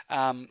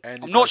 I'm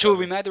not sure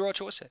we made the right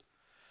choice there.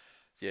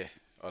 Yeah,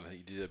 I don't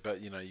think you did it,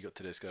 but you got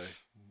Tedesco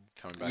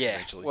coming back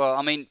eventually. Well,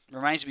 I mean,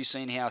 remains to be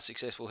seen how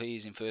successful he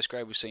is in first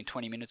grade. We've seen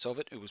 20 minutes of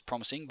it. It was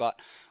promising, but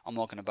I'm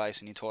not going to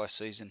base an entire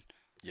season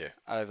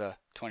over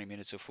 20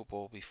 minutes of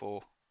football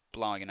before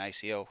blowing an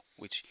ACL,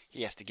 which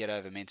he has to get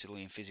over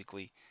mentally and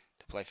physically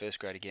to play first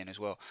grade again as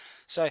well.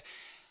 So,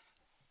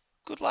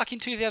 good luck in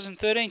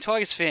 2013,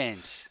 Tigers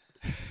fans.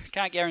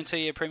 Can't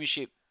guarantee you a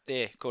premiership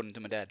there, according to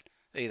my dad,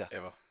 either.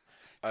 Ever.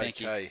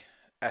 Thank you. Okay,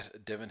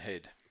 at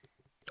Devonhead.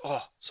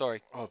 Oh,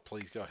 sorry. Oh,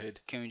 please go ahead.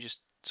 Can we just...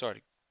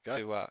 Sorry. Go.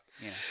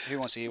 Who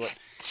wants to hear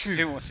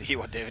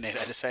what Devonhead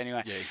had to say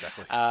anyway? Yeah,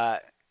 exactly.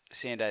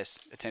 Sando's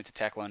attempt to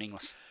tackle on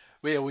Inglis.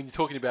 Well, when you're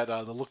talking about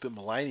the look that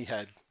Mulaney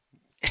had,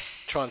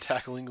 trying to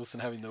tackle Inglis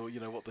and having the,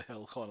 what the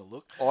hell kind of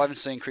look. I haven't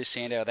seen Chris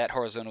Sandow that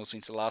horizontal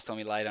since the last time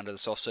he laid under the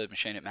soft serve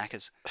machine at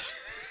Macca's.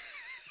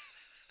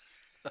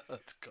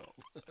 That's cold.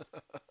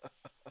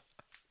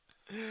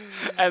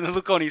 And the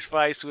look on his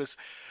face was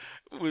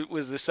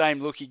the same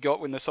look he got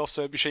when the soft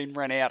serve machine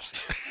ran out.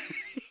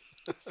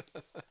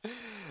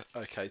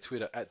 Okay,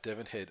 Twitter, at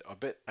Devonhead. I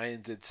bet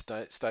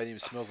ANZ Stadium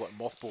smells like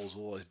mothballs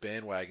with all those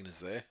bandwagoners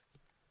there.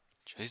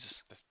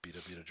 Jesus. That's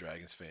bitter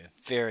Dragons fan.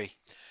 Very.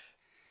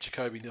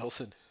 Jacoby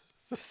Nelson,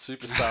 the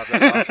superstar of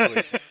that last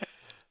week.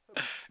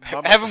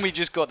 Haven't we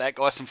just got that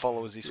guy some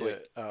followers this week?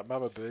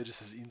 Mama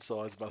Burgess's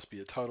insides must be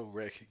a total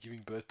wreck,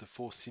 giving birth to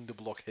 4 cinder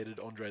block-headed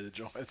Andre the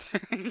Giants.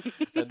 And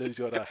then he's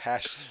got a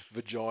hash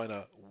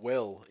vagina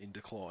well in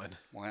decline.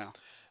 Wow.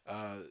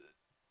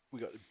 We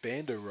got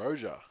Bando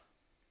Roja.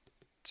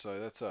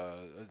 So that's a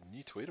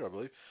new tweeter, I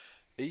believe.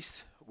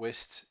 East,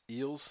 West,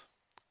 Eels.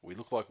 We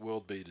look like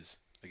world beaters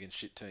against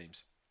shit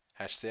teams.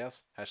 Hash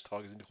South, hash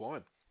Tigers in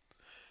decline.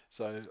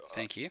 So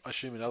thank you. I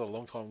assume another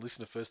long-time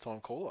listener,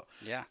 first-time caller.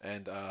 Yeah.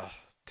 And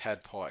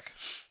Tad Pike.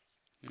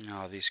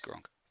 Oh, this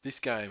Gronk. This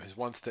game is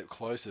one step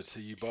closer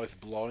to you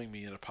both blowing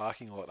me in a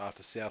parking lot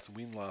after South's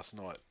win last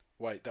night.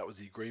 Wait, that was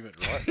the agreement,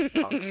 right?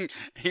 Punks?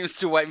 He was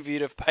still waiting for you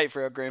to pay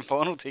for our grand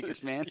final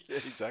tickets, man. Yeah,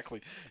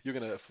 exactly. You're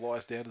going to fly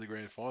us down to the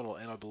grand final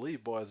and I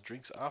believe buy us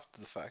drinks after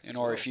the fact. And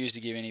I refuse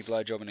to give any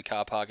blowjob in a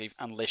car park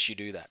unless you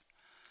do that.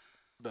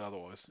 But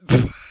otherwise,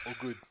 all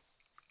good.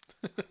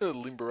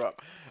 Limber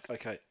up.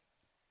 Okay.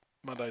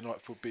 Monday night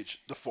foot pitch.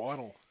 The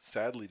final,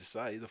 sadly to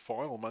say, the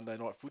final Monday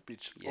night foot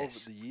pitch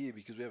of the year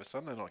because we have a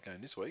Sunday night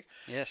game this week.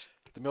 Yes.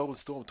 The Melbourne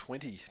Storm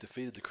 20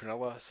 defeated the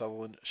Cronulla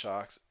Sutherland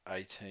Sharks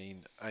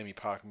 18. Amy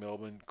Park,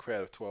 Melbourne,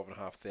 crowd of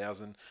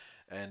 12,500.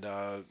 And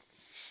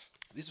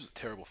this was a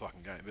terrible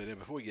fucking game. But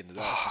before we get into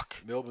that,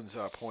 Melbourne's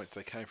points,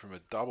 they came from a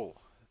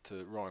double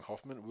to Ryan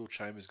Hoffman. Will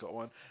Chambers got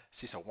one.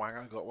 Sissa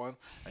Wanga got one.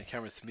 And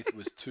Cameron Smith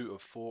was 2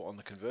 of 4 on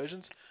the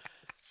conversions.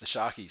 The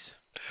Sharkies.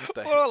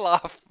 What a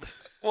laugh.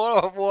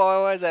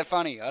 Why is that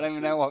funny? I don't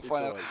even know why I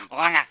find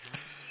that.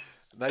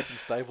 Nathan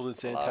Stapleton,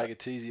 Sam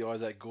Tagatese,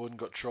 Isaac Gordon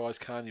got tries.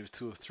 Carney was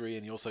 2 of 3,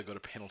 and he also got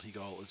a penalty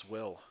goal as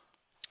well.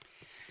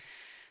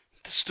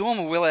 The Storm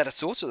are well out of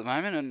sorts at the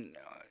moment, and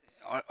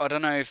I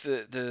don't know if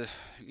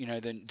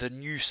the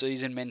new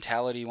season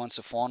mentality once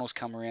the finals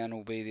come around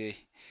will be the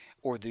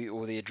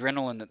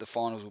adrenaline that the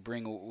finals will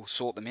bring will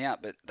sort them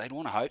out. But they'd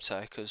want to hope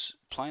so, because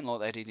playing like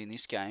they did in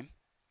this game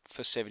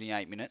for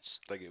 78 minutes,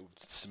 they get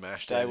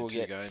smashed. They out will in 2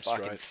 get games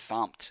fucking straight.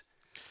 thumped.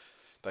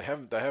 They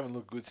haven't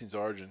looked good since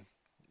Origin.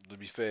 To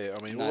be fair,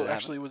 I mean, No,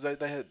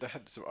 they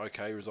had some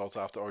okay results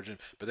after Origin,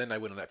 but then they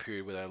went on that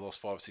period where they lost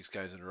 5 or 6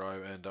 games in a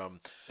row, and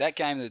that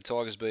game that the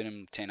Tigers beat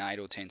them 10-8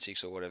 or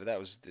 10-6 or whatever, that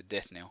was the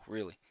death knell.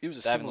 Really, it was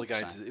a similar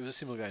game. It was a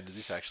similar game to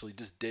this actually,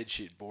 just dead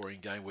shit boring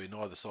game where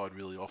neither side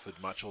really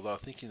offered much. Although I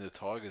think in the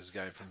Tigers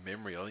game from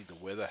memory, I think the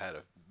weather had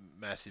a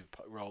massive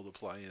role to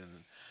play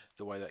in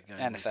the way that game.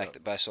 And the fact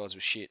that both sides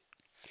were shit.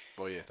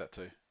 Well, yeah, that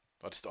too.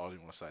 I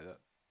didn't want to say that.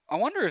 I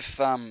wonder if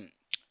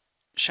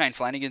Shane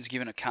Flanagan's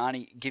given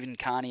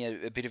Carney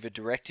a bit of a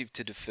directive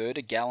to defer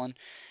to Gallen,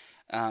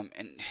 and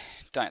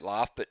don't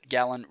laugh, but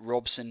Gallen,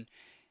 Robson,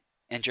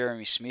 and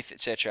Jeremy Smith,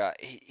 etc.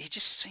 He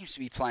just seems to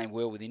be playing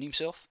well within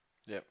himself.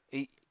 Yep.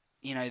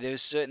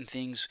 There's certain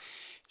things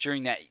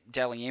during that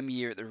Dally M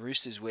year at the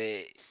Roosters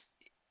where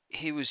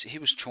he was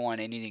trying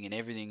anything and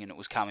everything, and it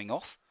was coming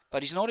off.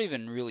 but he's not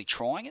even really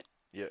trying it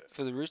Yeah.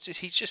 for the Roosters.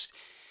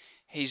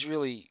 He's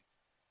really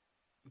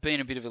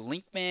been a bit of a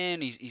link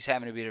man. He's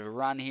having a bit of a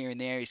run here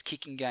and there. His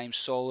kicking game's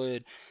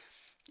solid.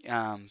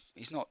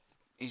 He's not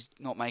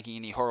making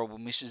any horrible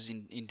misses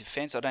in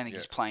defence. I don't think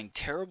he's playing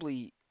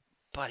terribly,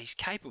 but he's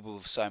capable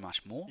of so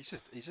much more.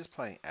 He's just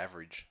playing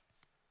average.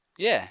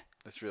 Yeah.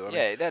 That's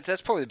really.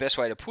 That's probably the best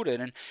way to put it.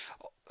 And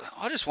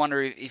I just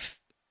wonder if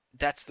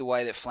that's the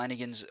way that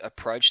Flanagan's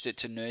approached it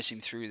to nurse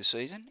him through the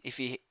season. If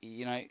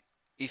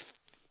if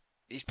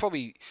he's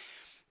probably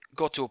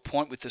got to a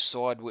point with the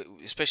side,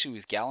 especially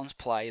with Gallen's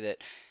play, that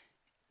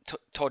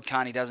Todd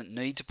Carney doesn't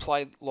need to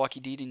play like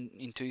he did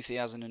in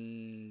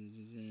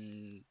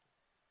 2010.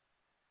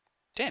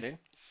 10?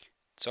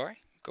 Sorry,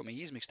 got my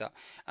years mixed up.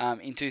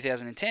 In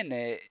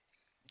 2010,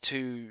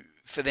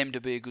 for them to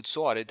be a good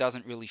side, it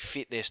doesn't really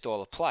fit their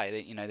style of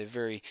play. They're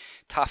very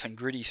tough and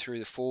gritty through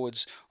the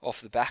forwards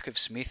off the back of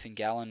Smith and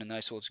Gallen and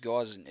those sorts of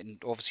guys,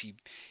 and obviously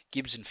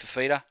Gibbs and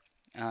Fafita.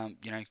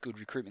 Good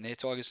recruitment there,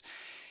 Tigers.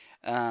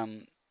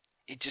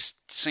 It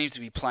just seems to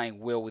be playing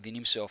well within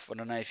himself. I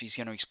don't know if he's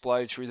going to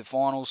explode through the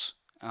finals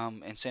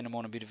and send him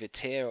on a bit of a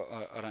tear.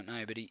 I don't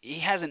know, but he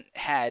hasn't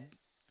had.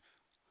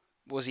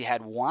 He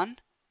had one,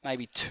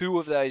 maybe two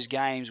of those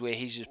games where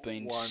he's just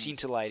been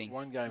scintillating.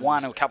 One game.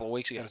 A couple of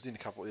weeks ago. It was in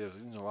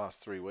the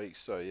last 3 weeks.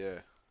 So yeah,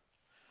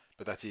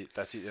 but that's it.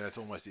 And that's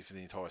almost it for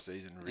the entire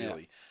season,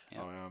 really.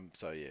 Yeah.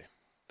 So yeah.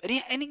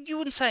 And you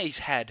wouldn't say he's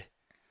had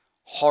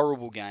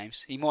horrible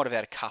games. He might have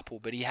had a couple,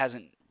 but he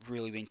hasn't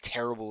really been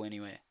terrible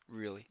anywhere,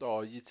 really.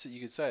 Oh, you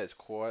could say it's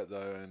quiet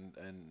though,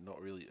 and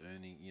not really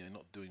earning.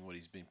 Not doing what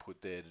he's been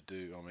put there to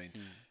do. I mean.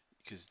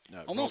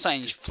 I'm not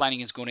saying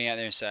Flanagan's gone out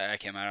there and say,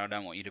 okay, mate, I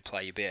don't want you to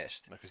play your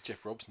best. No, because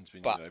Jeff Robson's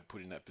been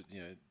put in that,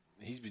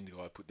 he's been the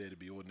guy put there to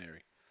be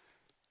ordinary.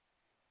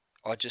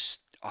 I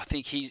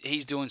think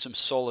he's doing some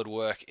solid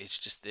work. It's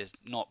just there's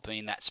not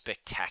been that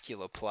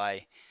spectacular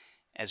play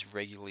as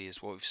regularly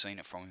as what we've seen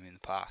it from him in the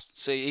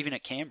past. See, even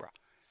at Canberra.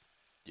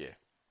 Yeah.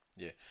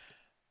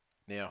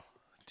 Now,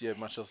 do you have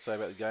much else to say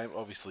about the game?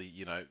 Obviously,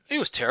 it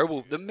was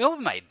terrible. The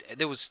Melbourne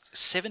there was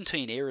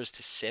 17 errors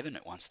to 7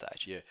 at one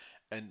stage. Yeah.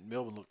 And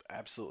Melbourne looked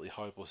absolutely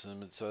hopeless.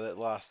 And so that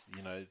last,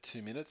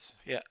 2 minutes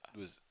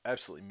was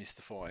absolutely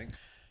mystifying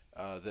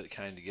that it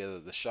came together.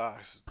 The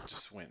Sharks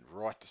just went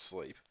right to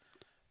sleep.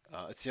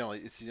 It's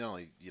the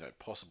only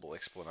possible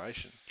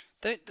explanation.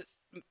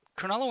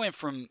 Cronulla went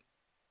from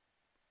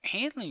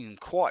handling them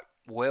quite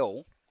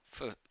well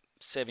for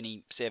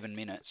 77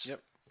 minutes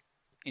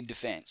in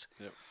defence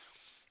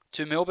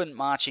to Melbourne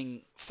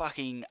marching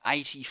fucking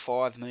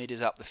 85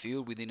 metres up the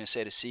field within a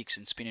set of 6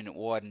 and spinning it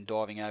wide and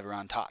diving over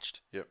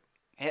untouched. Yep.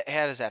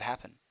 How does that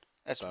happen?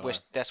 That's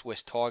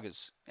West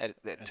Tigers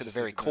to the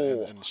very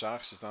core. And the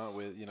Sharks just aren't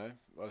where,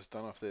 I just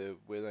don't know if they're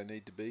where they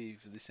need to be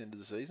for this end of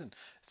the season.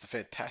 It's a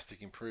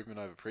fantastic improvement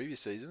over previous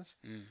seasons,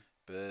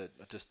 but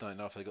I just don't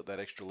know if they got that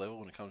extra level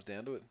when it comes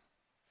down to it.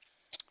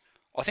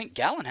 I think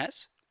Gallen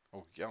has.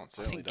 Oh, Gallen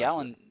certainly I think does.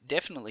 Gallen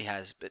definitely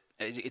has, but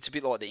it's a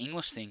bit like the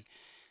English thing.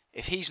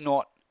 If he's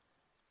not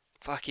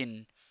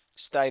fucking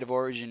State of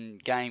Origin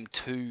Game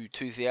 2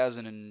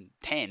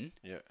 2010...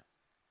 Yeah.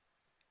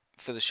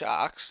 For the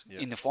Sharks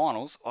in the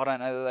finals, I don't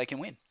know that they can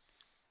win.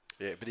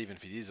 Yeah, but even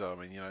if he is, I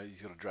mean, he's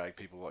got to drag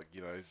people like,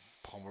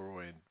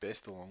 Pomeroy and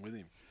Best along with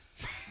him.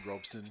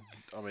 Robson,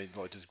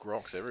 just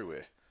Gronks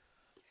everywhere.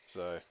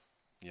 So,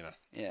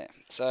 Yeah,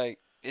 so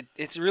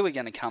it's really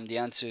going to come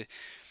down to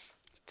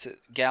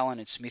Gallen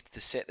and Smith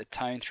to set the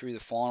tone through the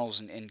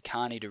finals and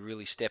Carney to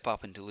really step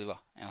up and deliver.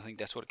 And I think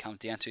that's what it comes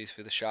down to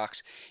for the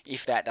Sharks.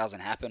 If that doesn't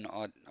happen,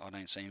 I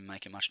don't see him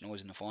making much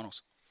noise in the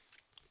finals.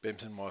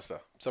 Bempton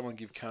Meister. Someone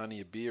give Carney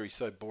a beer. He's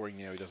so boring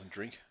now he doesn't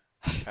drink.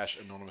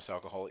 Anonymous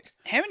alcoholic.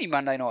 How many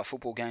Monday night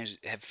football games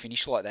have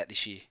finished like that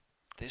this year?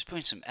 There's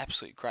been some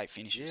absolute great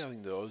finishes. Yeah, I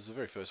think that was the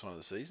very first one of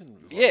the season.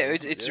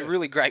 It's a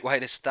really great way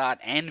to start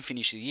and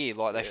finish the year.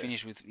 Like they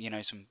finished with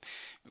some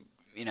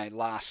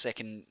last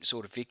second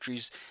sort of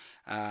victories.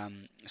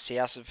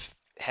 South have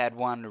had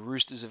one. The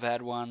Roosters have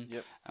had one.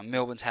 Yep.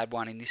 Melbourne's had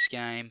one in this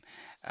game.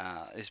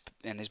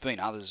 There's been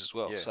others as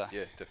well.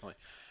 Yeah, definitely.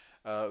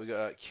 We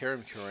got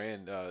Kerem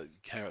Karan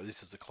came up. This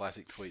was a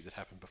classic tweet that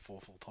happened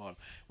before full time.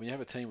 When you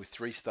have a team with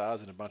 3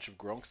 stars and a bunch of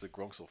Gronks, the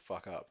Gronks will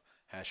fuck up.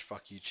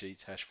 #fuck you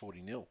cheats.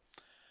 #40-0.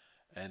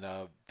 And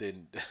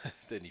then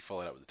he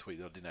followed up with a tweet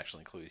that I didn't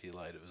actually include here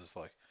later. It was just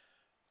like,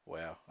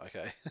 wow,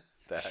 okay,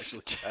 that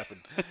actually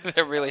happened.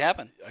 That really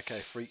happened.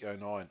 Okay,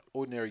 Freak09.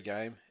 Ordinary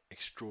game,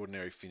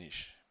 extraordinary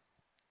finish.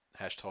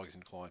 #Tigers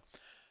incline.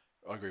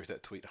 I agree with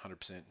that tweet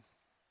 100%.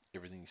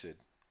 Everything he said,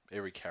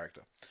 every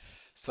character.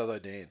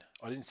 Southo Dan.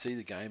 I didn't see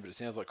the game, but it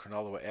sounds like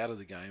Cronulla were out of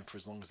the game for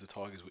as long as the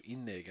Tigers were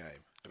in their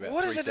game.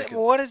 About 3 seconds.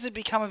 What does it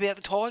become about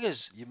the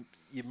Tigers? You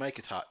make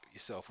a tart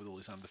yourself with all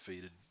this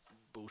undefeated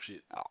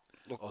bullshit. Oh,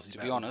 look, Aussie to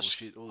be honest,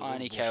 bullshit, I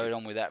only carried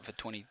on with that for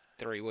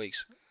 23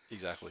 weeks.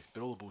 Exactly.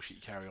 But all the bullshit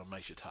you carry on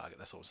makes you a target.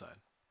 That's all I'm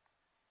saying.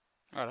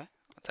 Righto. I'll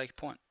take your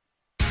point.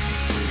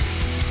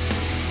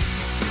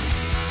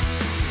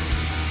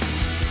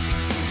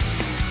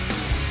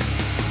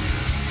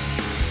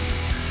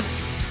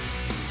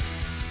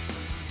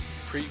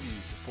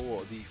 previews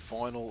for the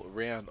final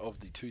round of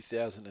the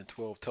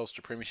 2012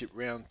 Telstra Premiership,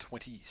 round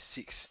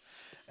 26.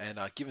 And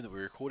given that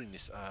we're recording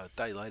this a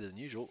day later than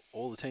usual,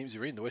 all the teams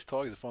are in. The West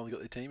Tigers have finally got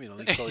their team in. I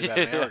think probably about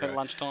an hour ago.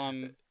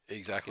 Lunchtime.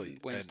 Exactly.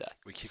 Wednesday.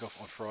 And we kick off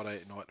on Friday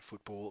night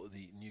football.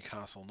 The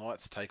Newcastle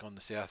Knights take on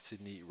the South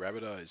Sydney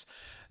Rabbitohs.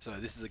 So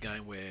this is a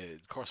game where,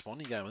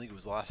 corresponding game, I think it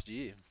was last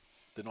year,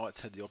 the Knights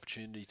had the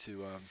opportunity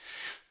to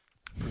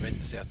prevent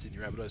the South Sydney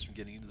Rabbitohs from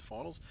getting into the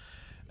finals,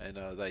 and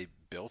they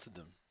belted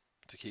them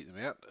to keep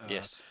them out.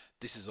 Yes.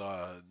 This is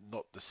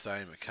not the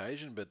same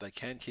occasion, but they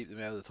can keep them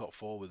out of the top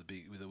four with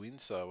a win.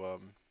 So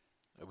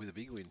with a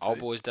big win too. Old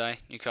Boys Day.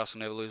 Newcastle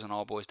never lose on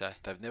Old Boys Day.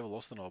 They've never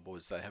lost on Old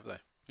Boys Day, have they?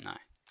 No.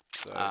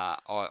 So,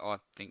 I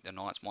think the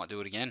Knights might do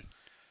it again.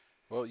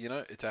 Well,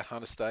 it's at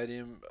Hunter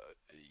Stadium.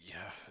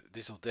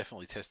 This will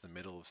definitely test the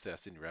mettle of South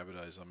Sydney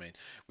Rabbitohs. I mean,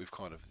 we've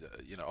kind of,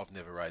 I've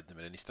never rated them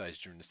at any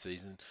stage during the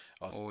season.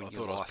 I thought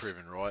I was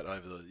proven right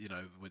over the,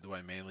 with the way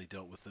Manly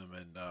dealt with them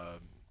and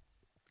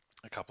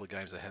a couple of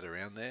games they had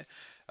around there.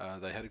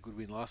 They had a good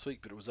win last week,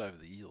 but it was over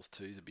the Eels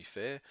too, to be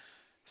fair.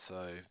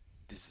 So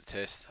this is the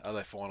test. Are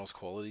they finals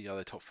quality? Are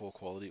they top four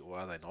quality, or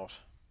are they not?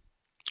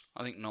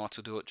 I think Knights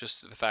will do it.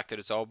 Just the fact that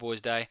it's Old Boys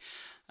Day.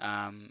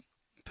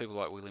 People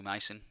like Willie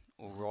Mason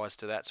will rise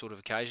to that sort of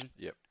occasion.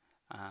 Yep.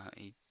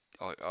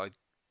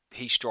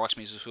 He strikes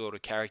me as a sort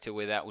of character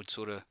where that would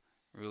sort of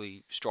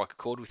really strike a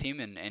chord with him,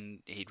 and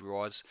he'd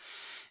rise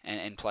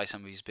and play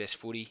some of his best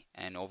footy.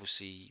 And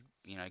obviously,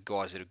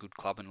 guys at a good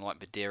club and like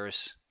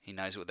Baderis, he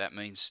knows what that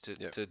means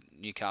to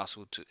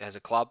Newcastle as a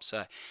club.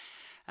 So,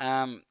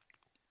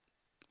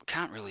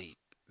 can't really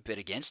bet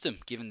against them,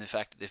 given the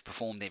fact that they've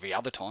performed every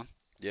other time.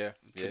 Yeah,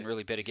 Couldn't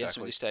really bet against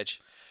them at this stage.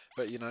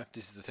 But,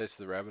 this is the test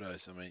of the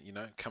Rabbitohs. I mean,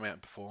 come out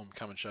and perform,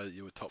 come and show that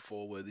you're a top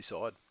four worthy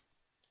side.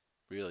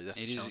 Really, that's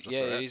the challenge.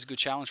 It is a good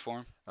challenge for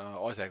him.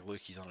 Isaac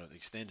Luke, he's on an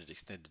extended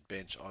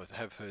bench. I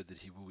have heard that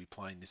he will be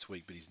playing this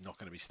week, but he's not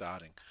going to be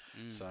starting.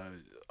 So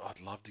I'd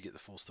love to get the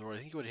full story.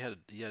 I think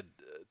he had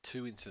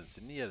 2 incidents,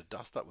 didn't he? He had a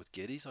dust-up with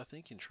Geddes, I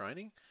think, in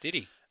training. Did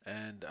he?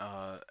 And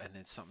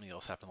then something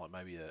else happened, like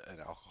maybe an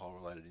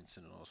alcohol-related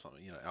incident or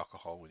something.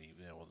 Alcohol when he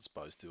wasn't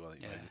supposed to. I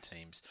think maybe the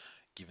team's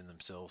given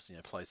themselves,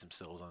 placed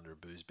themselves under a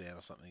booze ban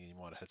or something, and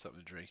he might have had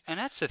something to drink. And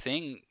that's the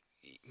thing.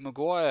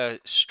 Maguire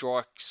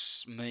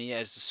strikes me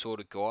as the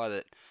sort of guy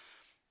that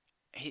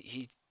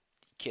he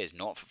cares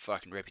not for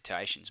fucking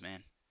reputations,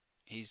 man.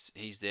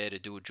 He's there to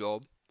do a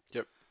job.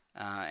 Yep.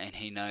 And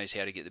he knows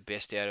how to get the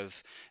best out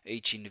of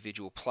each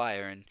individual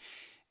player, and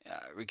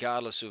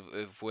regardless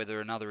of whether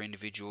another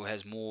individual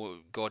has more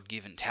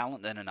God-given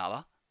talent than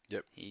another.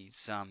 Yep.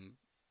 He's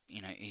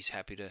he's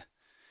happy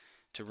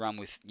to run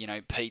with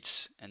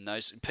Pete's and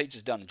those. Pete's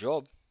has done the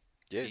job.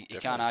 Yeah, you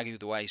can't argue with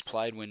the way he's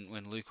played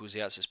when Luke was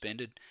out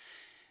suspended.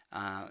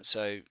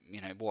 So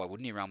why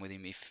wouldn't he run with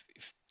him if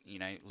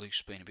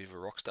Luke's been a bit of a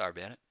rock star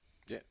about it?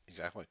 Yeah,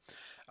 exactly.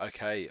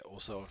 Okay,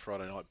 also on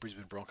Friday night,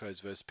 Brisbane Broncos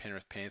versus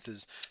Penrith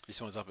Panthers.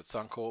 This one's up at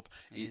Suncorp.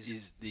 It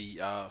is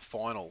the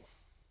final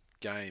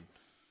game,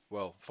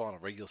 final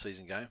regular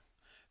season game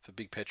for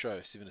Big Petro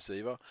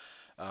Civoniceva.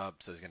 So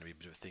there's going to be a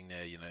bit of a thing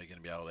there. You're going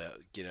to be able to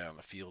get out on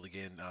the field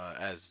again,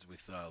 as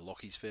with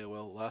Lockie's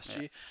farewell last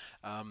year.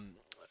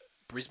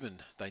 Brisbane,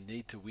 they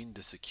need to win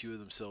to secure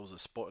themselves a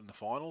spot in the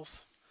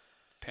finals.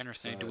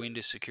 Penrith need to win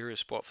to secure a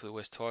spot for the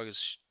West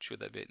Tigers should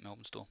they beat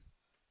Melbourne Storm.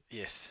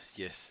 Yes.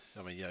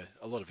 I mean,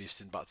 a lot of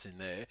ifs and buts in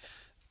there.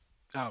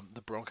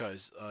 The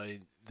Broncos, I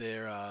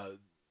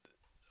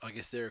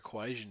guess their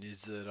equation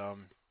is that,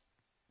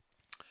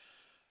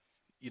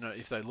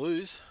 if they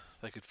lose,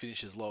 they could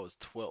finish as low as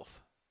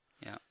 12th.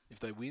 Yeah. If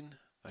they win,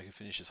 they can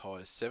finish as high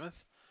as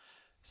 7th.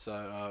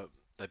 So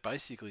they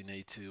basically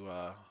need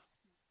to,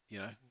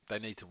 they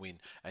need to win.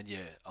 And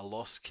a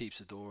loss keeps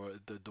the door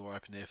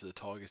open there for the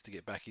Tigers to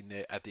get back in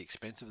there at the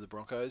expense of the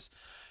Broncos.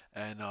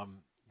 And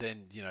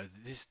then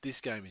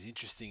this game is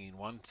interesting in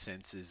one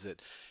sense, is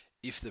that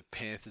if the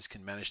Panthers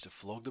can manage to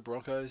flog the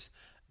Broncos,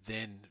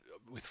 then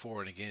with for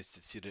and against,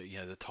 it's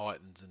the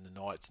Titans and the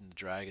Knights and the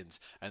Dragons,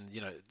 and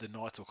the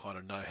Knights will kind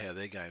of know how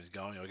their game's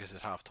going. I guess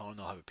at half time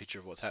they'll have a picture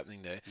of what's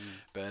happening there.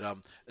 But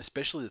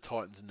especially the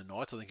Titans and the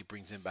Knights, I think it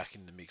brings them back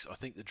in the mix. I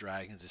think the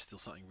Dragons is still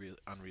something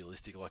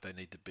unrealistic, like they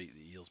need to beat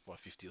the Eels by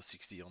 50 or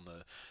 60 on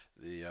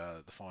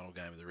the final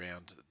game of the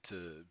round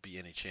to be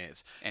any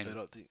chance. And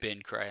but I think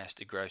Ben Cray has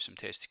to grow some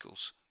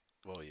testicles.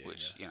 Well, yeah,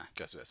 which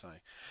goes without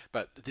saying.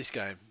 But this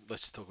game,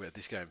 let's just talk about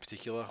this game in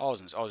particular. I was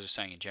just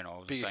saying in general. I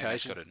wasn't saying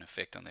occasion. that's got an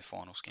effect on their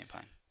finals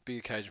campaign. Big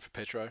occasion for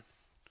Petro.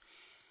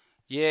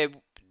 Yeah,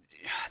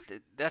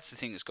 that's the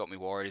thing that's got me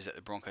worried, is that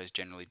the Broncos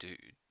generally do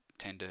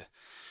tend to,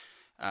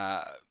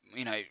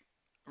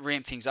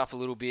 ramp things up a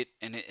little bit,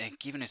 and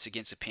given it's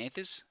against the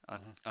Panthers,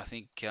 I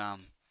think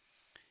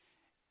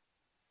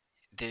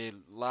their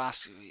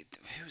last,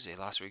 who was their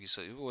last regular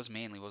season? It was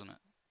Manly, wasn't it?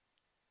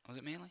 Was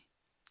it Manly?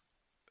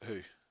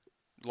 Who?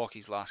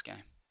 Lockie's last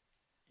game.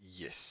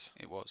 Yes.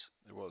 It was.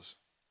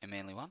 And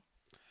Manly won?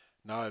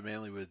 No,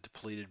 Manly were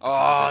depleted.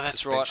 Oh,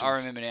 that's right. I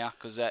remember now,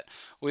 because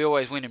we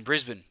always win in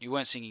Brisbane. You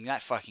weren't singing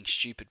that fucking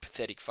stupid,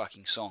 pathetic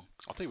fucking song.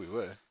 I think we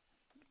were.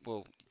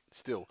 Well,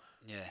 Still,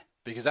 yeah.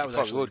 because that You was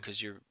probably actually would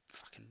because you're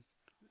fucking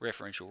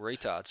referential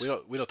retards.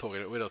 we're not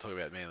talking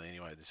about Manly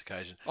anyway on this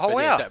occasion. Oh, But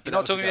wow. yeah, You're that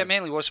not was the talking about game.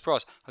 Manly. What a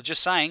surprise. I was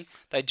just saying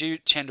they do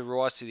tend to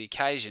rise to the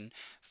occasion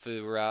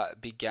for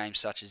big games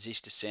such as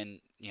this to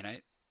send,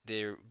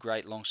 their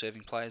great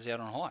long-serving players out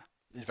on high.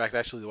 In fact,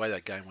 actually, the way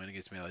that game went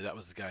against Manly, that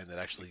was the game that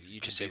actually You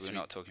just said convinced we're me.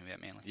 not talking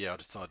about Manly. Yeah, I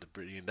decided to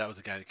bring it in. That was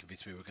the game that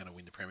convinced me we were going to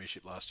win the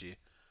premiership last year.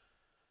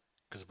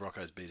 Because the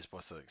Broncos beat us by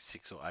something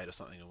 6 or 8 or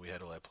something, and we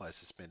had all our players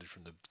suspended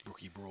from the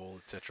rookie brawl,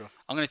 etc.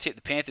 I'm going to tip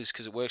the Panthers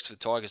because it works for the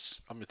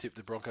Tigers. I'm going to tip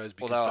the Broncos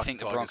because Although I fuck think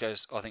the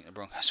Tigers.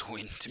 Broncos will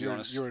win. To be You're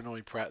honest, an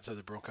annoying prat, so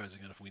the Broncos are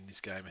going to win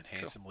this game and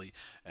handsomely.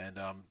 And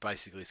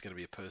basically, it's going to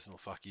be a personal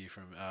fuck you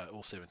from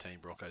all 17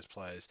 Broncos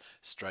players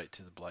straight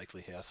to the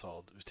Blakely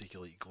household,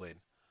 particularly Glenn.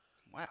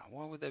 wow.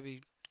 Why would they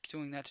be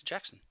doing that to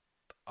Jackson?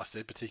 I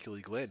said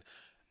particularly Glenn.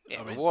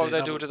 Yeah, I mean, why would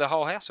their they do it to the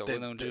whole house? Or their-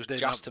 would they do their it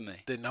just to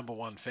me? Their number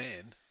one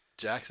fan,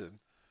 Jackson,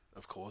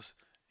 of course.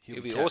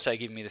 He'll be also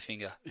giving me the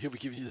finger. He'll be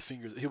giving you the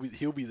finger.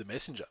 He'll be the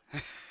messenger.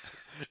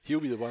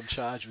 He'll be the one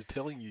charged with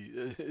telling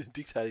you,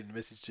 dictating the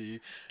message to you,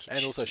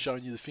 and also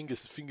showing you the finger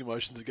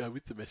motions that go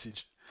with the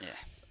message. Yeah,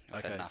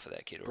 I've had enough of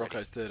that kid already.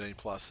 Broncos 13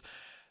 plus.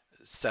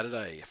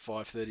 Saturday,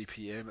 5:30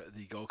 p.m.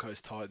 The Gold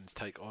Coast Titans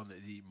take on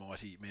the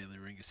mighty Manly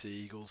Warringah Sea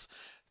Eagles.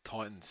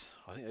 Titans,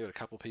 I think they got a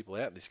couple of people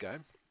out in this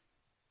game.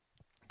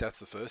 That's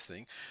the first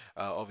thing.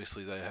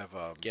 Obviously, they have.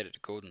 Get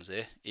it, Gordon's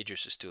there.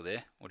 Idris is still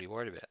there. What are you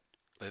worried about?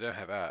 They don't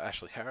have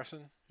Ashley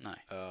Harrison. No.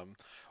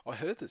 I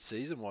heard that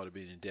Caesar might have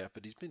been in doubt,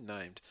 but he's been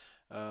named.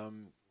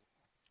 And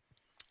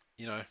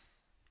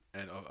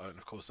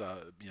of course,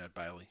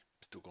 Bailey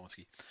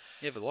Stilgonski.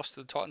 You ever lost to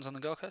the Titans on the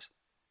Gold Coast?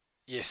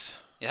 Yes.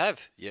 You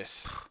have?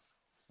 Yes.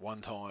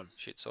 One time.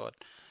 Shit side.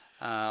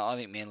 I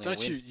think Manly will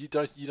win. You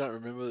don't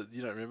remember what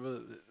Yeah,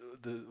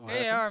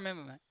 I happened?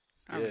 remember, mate.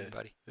 I remember,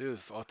 buddy. It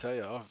was. I'll tell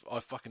you, I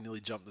fucking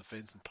nearly jumped the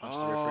fence and punched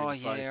the referee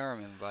in the face. I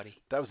remember, buddy.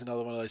 That was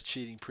another one of those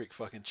cheating prick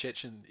fucking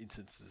Chechen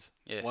instances.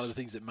 Yes. One of the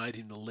things that made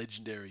him the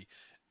legendary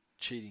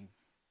cheating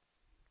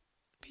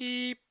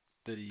Beep.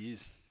 that he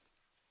is,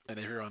 and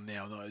everyone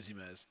now knows him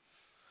as.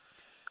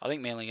 I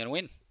think Manly are going to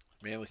win.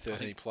 Manly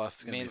 13 plus.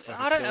 It's going to be a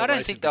I fucking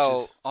don't think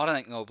celebration, I don't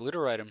think they'll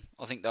obliterate them.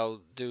 I think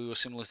they'll do a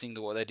similar thing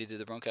to what they did to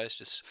the Broncos.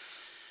 Just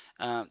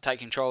take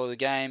control of the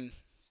game,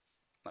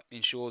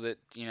 ensure that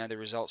the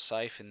result's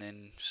safe, and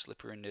then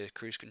slip her into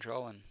cruise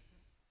control and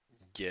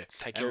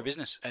take care of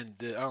business. And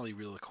the only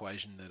real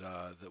equation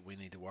that we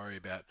need to worry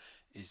about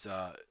is.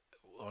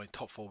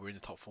 Top four. We're in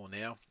the top four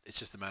now. It's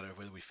just a matter of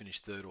whether we finish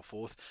third or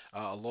fourth.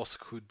 A loss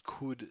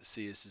could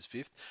see us as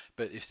fifth,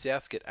 but if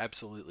Souths get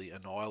absolutely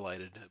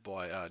annihilated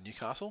by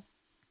Newcastle,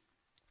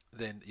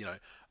 then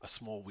a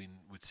small win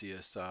would see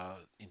us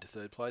into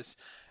third place,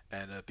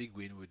 and a big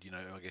win would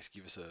I guess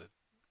give us a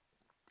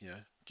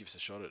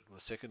shot at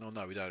second. Oh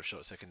no, we don't have a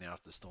shot at second now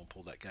after the Storm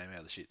pulled that game out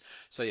of the shit.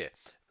 So yeah,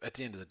 at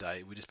the end of the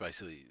day, we just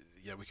basically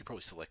we could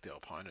probably select our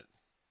opponent.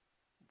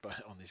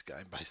 But on this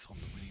game, based on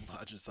the winning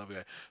margin and stuff, we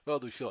go, well,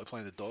 do we feel like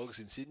playing the Dogs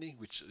in Sydney,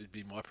 which would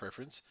be my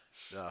preference?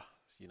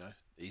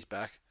 He's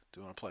back. Do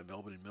we want to play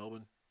Melbourne in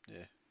Melbourne?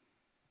 Yeah.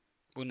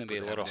 Wouldn't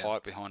there be a lot of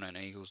hype behind an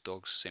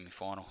Eagles-Dogs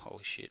semi-final?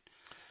 Holy shit.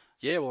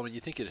 Yeah, well, I mean,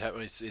 you think it'd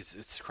happen.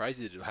 It's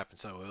crazy that it would happen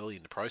so early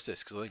in the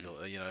process because I think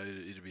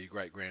it'd be a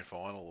great grand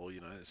final or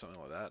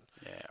something like that.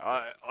 Yeah,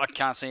 I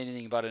can't see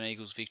anything but an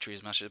Eagles victory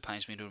as much as it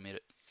pains me to admit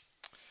it.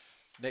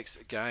 Next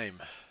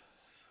game.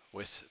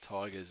 West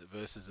Tigers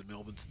versus the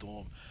Melbourne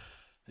Storm.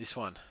 This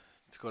one,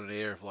 it's got an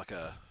air of like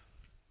a,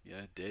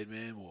 dead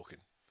man walking.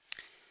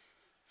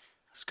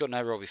 It's got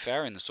no Robbie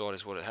Farah in the side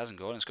is what it hasn't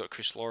got. And it's got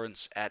Chris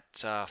Lawrence at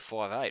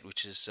 5'8",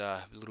 which is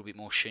a little bit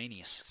more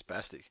sheenious.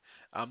 Spastic.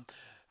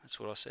 That's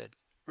what I said.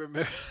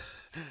 Remember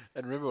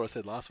what I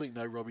said last week?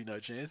 No Robbie, no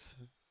chance.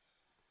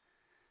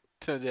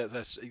 Turns out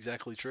that's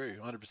exactly true,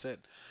 100%.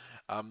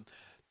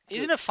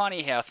 Isn't it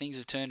funny how things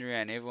have turned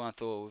around? Everyone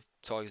thought if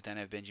Tigers don't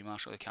have Benji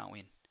Marshall, they can't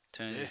win.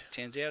 Turns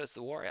out it's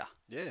the Warrior.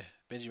 Yeah,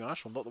 Benji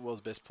Marshall, not the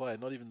world's best player,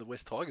 not even the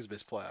West Tigers'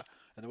 best player,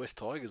 and the West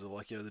Tigers are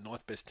like the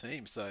ninth best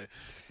team. So,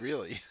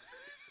 really,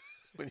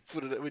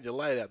 when you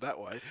lay it out that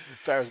way,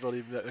 Farah's not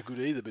even that good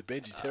either. But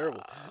Benji's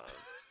terrible.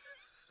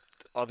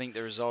 I think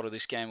the result of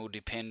this game will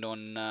depend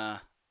on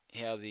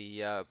how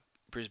the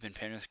Brisbane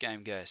Penrith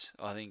game goes.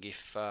 I think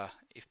if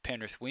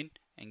Penrith win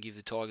and give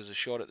the Tigers a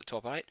shot at the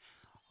top 8,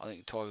 I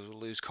think the Tigers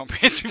will lose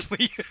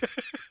comprehensively.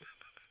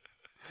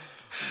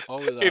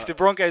 If the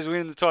Broncos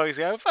win and the Tigers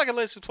go, fucking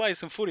let's just play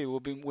some footy, we'll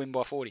win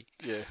by 40.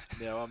 Yeah.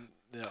 Now I'm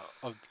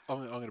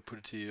going to put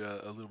it to you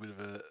a little bit of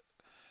a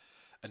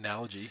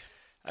analogy.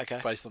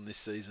 Okay. Based on this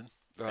season,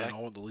 right. And I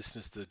want the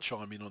listeners to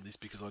chime in on this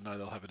because I know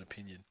they'll have an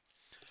opinion.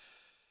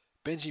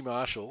 Benji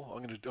Marshall,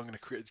 I'm going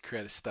to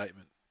create a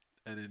statement,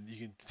 and then you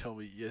can tell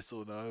me yes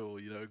or no, or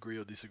agree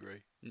or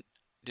disagree.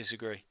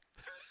 Disagree.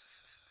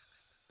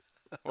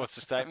 What's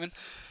the statement?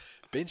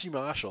 Benji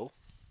Marshall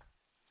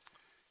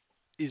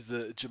is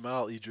the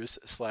Jamal Idris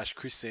 /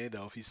 Chris Sando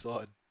of his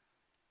side.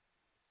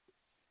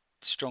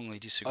 strongly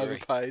disagree.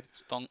 Overpaid.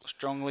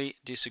 Strongly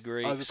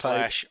disagree.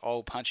 Overpaid. /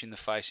 I'll punch you in the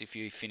face if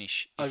you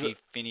finish. You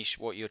finish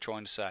what you're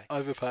trying to say.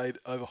 Overpaid,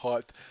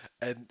 overhyped,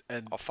 and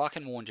I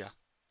fucking warned you.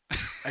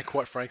 and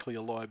quite frankly,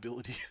 a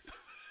liability.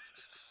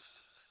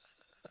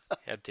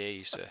 How dare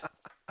you, sir?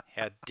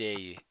 How dare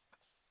you?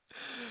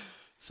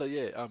 So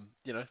yeah,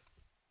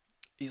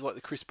 he's like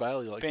the Chris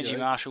Bailey. Like Benji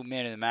Marshall,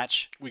 man of the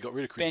match. We got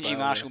rid of Chris Bailey. Benji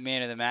Marshall,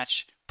 man of the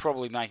match.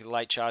 Probably make a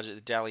late charge at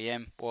the Dally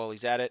M while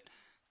he's at it.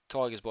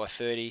 Tigers by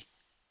 30.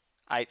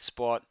 8th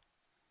spot.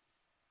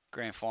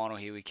 Grand final,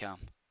 here we come.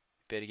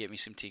 Better get me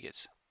some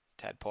tickets.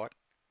 Tad Pike.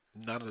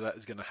 None of that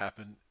is going to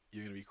happen.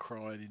 You're going to be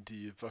crying into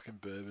your fucking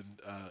bourbon.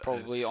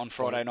 Probably on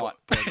Friday night.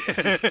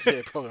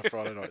 Yeah, probably on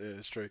Friday night. Yeah,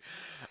 that's true.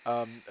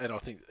 And I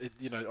think,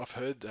 I've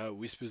heard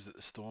whispers that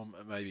the Storm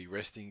may be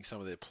resting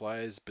some of their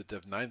players, but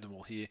they've named them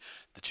all here.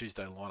 The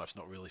Tuesday lineup's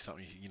not really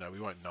something, we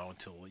won't know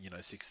until,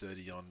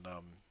 6:30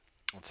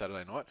 on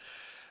Saturday night.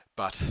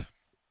 But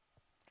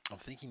I'm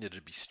thinking that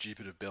it'd be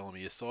stupid of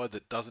Bellamy, a side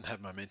that doesn't have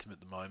momentum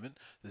at the moment,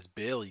 that's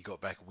barely got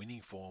back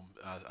winning form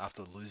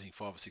after losing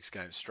 5 or 6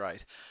 games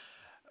straight.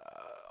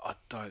 I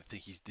don't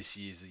think this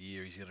year's the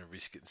year he's going to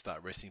risk it and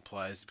start resting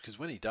players, because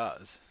when he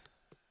does,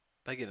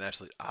 they get an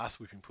absolute arse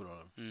whipping put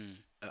on him.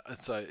 And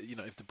so,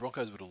 if the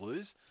Broncos were to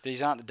lose...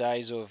 These aren't the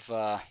days of,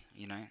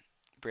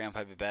 brown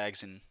paper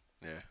bags and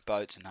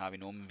boats and Harvey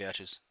Norman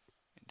vouchers.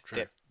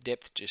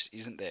 Depth just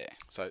isn't there.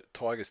 So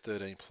Storm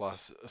 13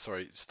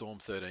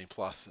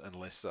 plus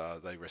unless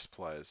they rest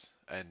players,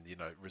 and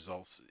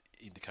results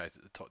indicate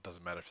that it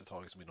doesn't matter if the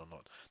Tigers win or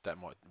not. That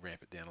might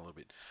ramp it down a little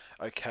bit.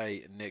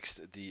 Okay,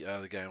 next the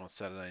other game on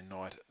Saturday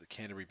night, the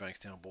Canterbury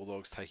Bankstown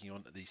Bulldogs taking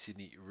on the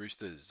Sydney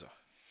Roosters.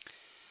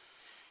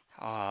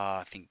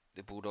 I think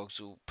the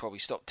Bulldogs will probably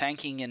stop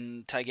tanking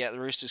and take out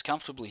the Roosters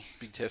comfortably.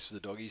 Big test for the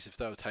Doggies. If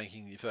they were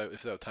tanking,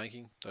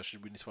 they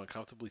should win this one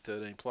comfortably,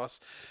 13 plus.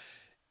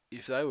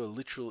 If they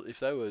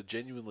were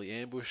genuinely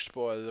ambushed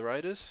by the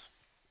Raiders,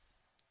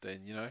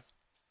 then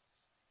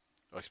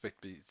I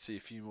expect to see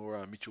a few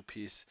more Mitchell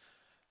Pearce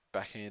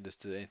backhanders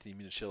to Anthony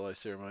Minicello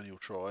ceremonial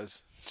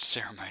tries.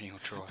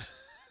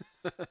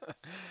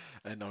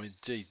 And I mean,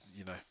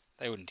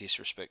 they wouldn't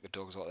disrespect the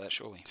Dogs like that,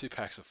 surely. 2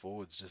 packs of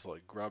forwards, just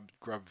like grub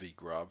v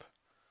grub.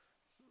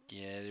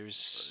 Yeah,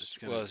 there's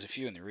a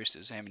few in the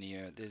Roosters. How many?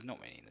 There's not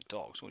many in the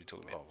Dogs. What are you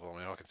talking about? Oh, well, I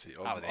mean, I can see.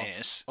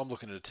 I'm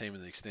looking at a team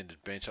in the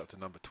extended bench up to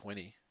number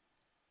 20.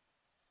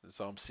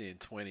 So I'm seeing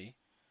 20.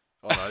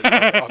 Oh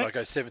no, I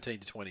go 17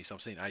 to 20. So I'm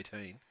seeing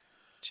 18.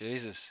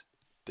 Jesus,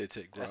 dead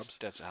set grubs.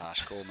 That's a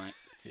harsh call, mate.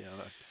 Yeah, I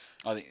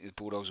know. I think the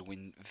Bulldogs will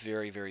win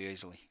very, very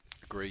easily.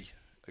 Agree.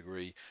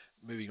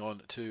 Moving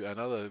on to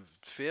another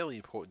fairly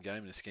important game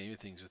in the scheme of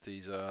things with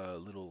these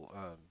little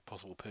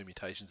possible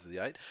permutations of the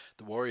 8.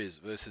 The Warriors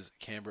versus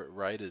Canberra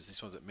Raiders.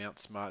 This one's at Mount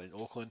Smart in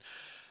Auckland.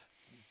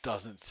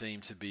 Doesn't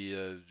seem to be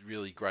a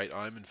really great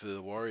omen for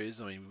the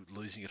Warriors. I mean,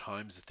 losing at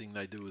home is the thing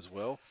they do as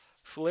well.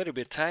 Fuletta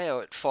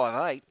Berteo at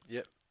 5'8".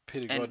 Yep.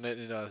 Peter Godnet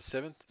in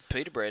 7th.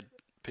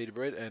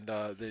 Peterbred. And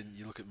then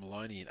you look at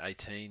Maloney in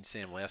 18,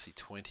 Sam Lousy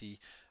 20.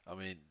 I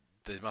mean,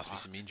 there must be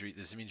some injury.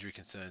 There's some injury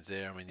concerns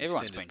there. I mean,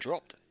 everyone's been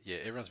dropped. Yeah,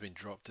 everyone's been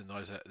dropped, and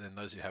those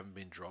who haven't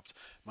been dropped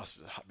must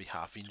be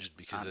half injured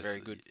because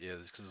very good. Yeah,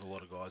 there's a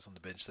lot of guys on the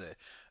bench there.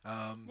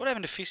 What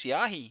happened to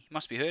Fisiahi? He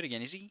must be hurt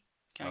again, is he?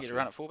 Can't get a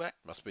run at fullback.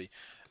 Must be.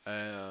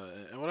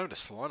 And what happened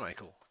to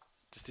Slimankle?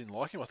 Just didn't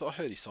like him. I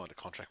heard he signed a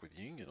contract with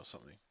Union or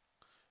something.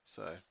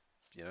 So,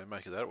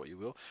 make of that what you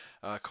will.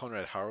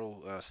 Conrad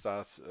Hurrell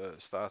starts.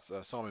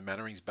 Simon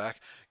Mannering's back.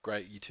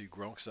 Great, you two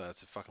Gronks.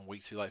 It's a fucking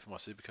week too late for my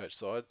Supercoach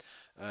side.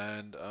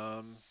 And,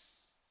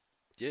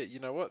 you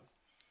know what?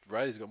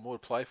 Raiders got more to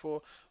play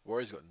for.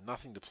 Warriors got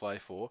nothing to play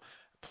for.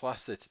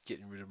 Plus, they're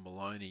getting rid of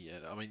Maloney.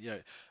 And I mean,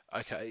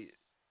 okay,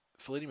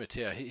 Fuletta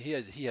Mateo,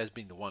 he has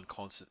been the one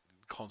constant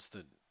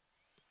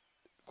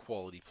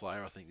quality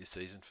player, I think, this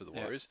season for the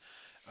Warriors.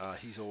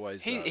 He's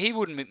always...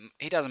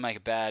 He doesn't make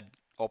a bad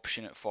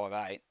option at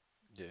 5'8".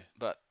 Yeah.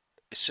 But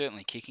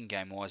certainly kicking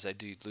game-wise, they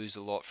do lose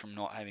a lot from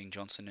not having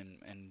Johnson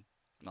and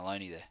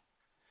Maloney there.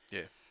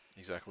 Yeah,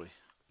 exactly.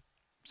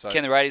 So,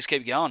 can the Raiders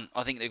keep going?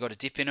 I think they've got a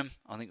dip in them.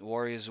 I think the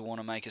Warriors will want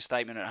to make a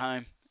statement at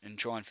home and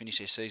try and finish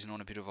their season on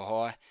a bit of a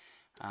high.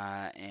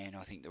 And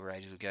I think the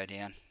Raiders will go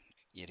down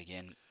yet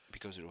again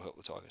because it will help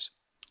the Tigers.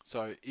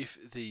 So if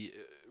the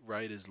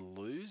Raiders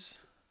lose...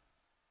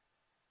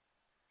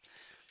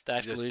 They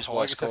have to lose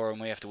by a score,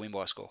 and we have to win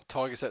by a score.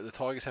 The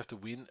Tigers have to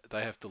win.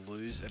 They have to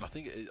lose, and I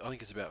think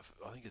it's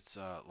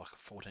like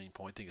a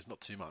 14-point thing. It's not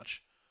too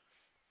much,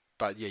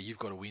 but yeah, you've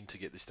got to win to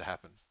get this to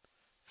happen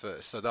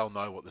first. So they'll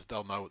know what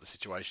the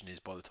situation is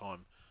by the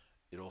time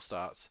it all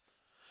starts.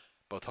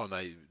 By the time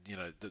they,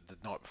 the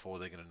night before,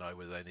 they're going to know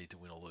whether they need to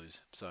win or lose.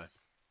 So,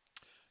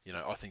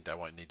 I think they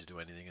won't need to do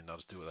anything, and they'll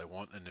just do what they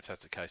want. And if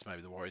that's the case,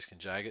 maybe the Warriors can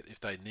jag it. If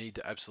they need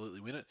to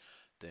absolutely win it,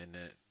 then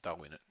they'll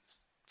win it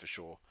for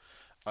sure.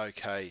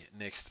 Okay,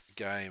 next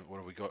game. What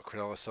have we got?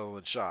 Cronulla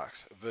Sutherland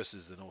Sharks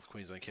versus the North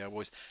Queensland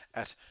Cowboys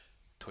at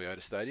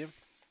Toyota Stadium.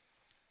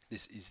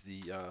 This is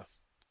the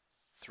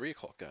 3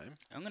 o'clock game.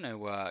 I'm going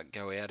to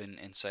go out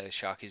and say the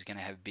Sharkies are going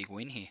to have a big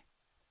win here.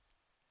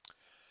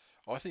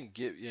 I think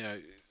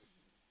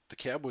the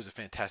Cowboys are a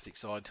fantastic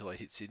side until they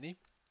hit Sydney.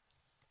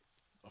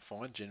 I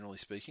find, generally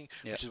speaking,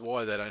 which is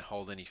why they don't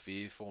hold any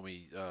fear for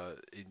me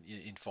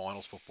in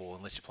finals football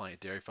unless you're playing at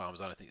Dairy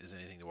Farms. I don't think there's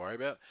anything to worry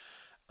about.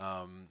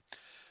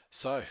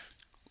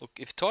 Look,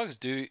 if Tigers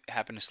do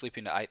happen to slip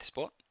into 8th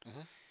spot,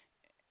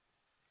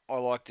 I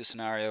like the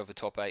scenario of a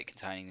top 8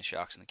 containing the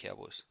Sharks and the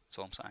Cowboys. That's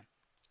all I'm saying.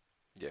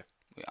 Yeah.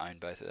 We own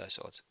both of those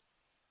sides.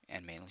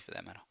 And Manly, for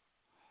that matter.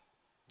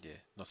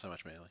 Yeah, not so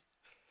much Manly.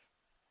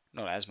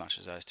 Not as much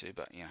as those two,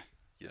 but, Yeah.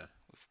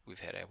 we've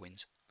had our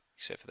wins.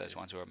 Except for those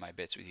ones where I made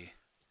bets with you.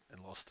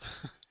 And lost.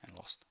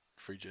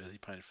 Free jersey,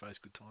 painted face,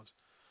 good times.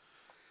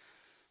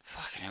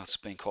 Fucking hell, it's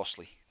been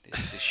costly,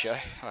 this show,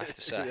 I have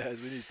to say. Yeah,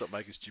 we need to stop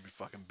making stupid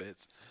fucking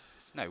bets.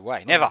 No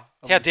way, never.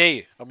 How dare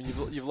you? I mean,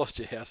 you've lost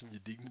your house and your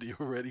dignity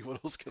already.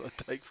 What else can I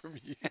take from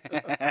you?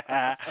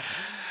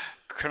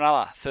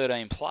 Cronulla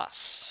 13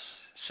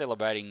 plus,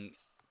 celebrating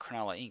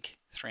Cronulla Inc.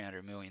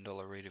 $300 million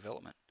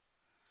redevelopment.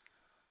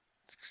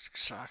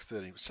 Sharks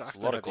 13. Sharks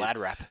a lot of glad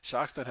rap.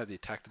 Sharks don't have the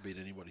attack to beat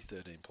anybody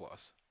 13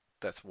 plus.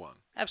 That's one.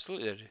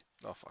 Absolutely they do.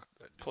 Oh fuck.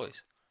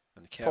 Please.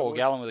 And the Cowboys, Paul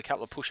Gallen with a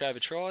couple of pushover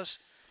tries.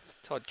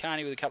 Todd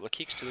Carney with a couple of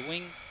kicks to the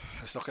wing.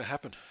 It's not going to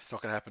happen. It's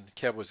not going to happen.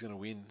 Cowboys are going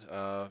to win,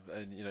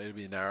 and it'll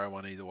be a narrow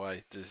one either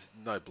way. There's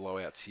no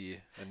blowouts here,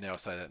 and now I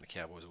say that, and the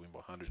Cowboys will win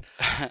by 100.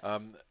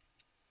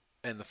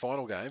 And the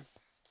final game,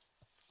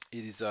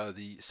 it is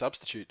the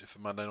substitute for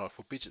Monday Night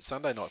Footpitch. It's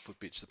Sunday Night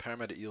Footpitch. The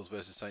Parramatta Eels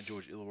versus St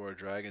George Illawarra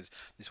Dragons.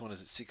 This one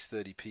is at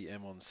 6:30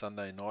 p.m. on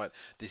Sunday night.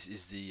 This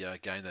is the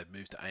game they've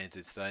moved to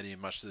ANZ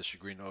Stadium, much to the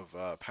chagrin of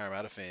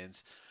Parramatta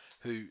fans,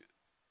 who,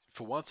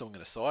 for once, I'm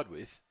going to side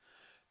with.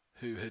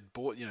 Who had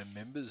bought,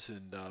 members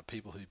and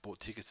people who bought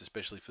tickets,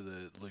 especially for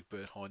the Luke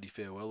Burt Hindy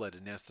farewell. They'd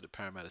announced it at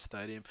Parramatta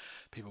Stadium.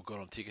 People got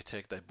on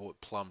Ticketek. They bought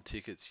plum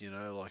tickets,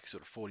 like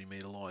sort of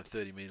 40-metre line,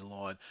 30-metre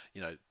line,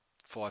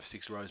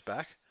 5-6 rows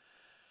back.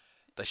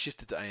 They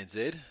shifted to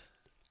ANZ.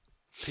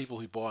 People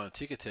who buy on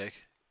Ticketek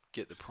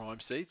get the prime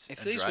seats and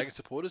Dragon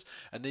supporters,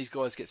 and these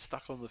guys get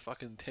stuck on the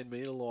fucking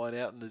 10-metre line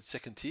out in the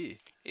second tier.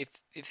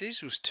 If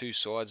these was two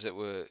sides that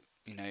were,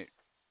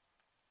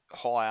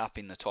 high up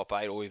in the top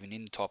 8 or even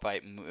in the top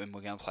 8 and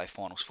we're going to play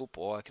finals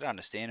football, I could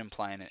understand them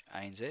playing at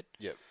ANZ.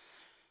 Yep.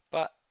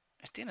 But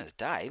at the end of the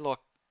day,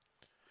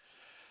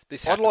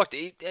 I'd like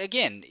to,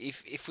 again,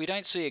 if we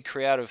don't see a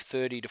crowd of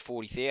 30 to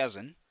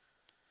 40,000,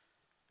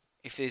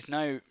 if there's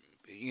no,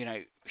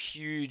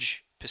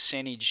 huge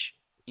percentage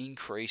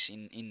increase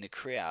in the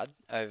crowd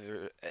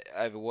over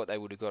what they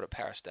would have got at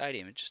Para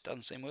Stadium, it just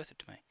doesn't seem worth it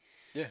to me.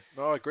 Yeah,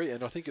 no, I agree,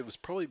 and I think it was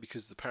probably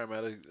because the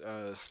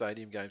Parramatta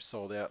Stadium game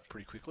sold out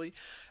pretty quickly,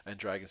 and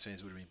Dragons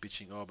fans would have been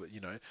bitching, but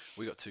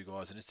we got two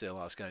guys and it's their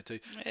last game too.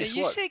 Guess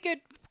you what? said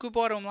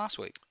goodbye to them last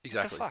week.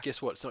 Exactly.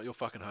 Guess what? It's not your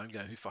fucking home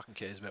game. Who fucking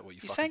cares about what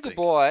you fucking saying think?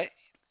 Goodbye,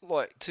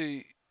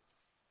 to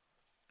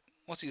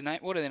what's his name?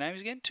 What are their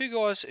names again? Two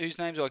guys whose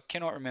names I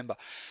cannot remember.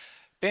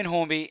 Ben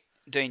Hornby,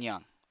 Dean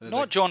Young.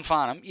 Not John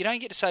Farnham. You don't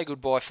get to say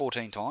goodbye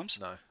 14 times.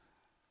 No. And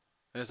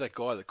there's that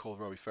guy that called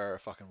Robbie Farah a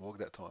fucking wog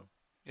that time.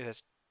 Yeah,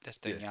 that's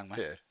Dean Young,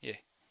 mate. Yeah.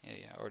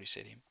 I already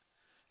said him.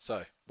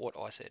 So what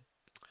I said.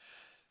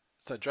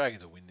 So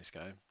Dragons will win this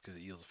game because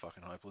the Eels are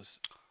fucking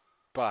hopeless.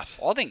 But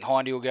I think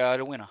Hindy will go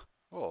out a winner.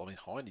 Well, I mean,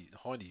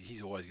 Hindy,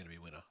 he's always going to be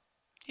a winner.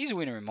 He's a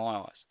winner in my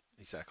eyes.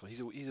 Exactly. He's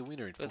a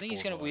winner in football. I think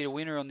he's going to be a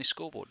winner on this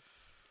scoreboard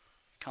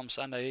come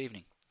Sunday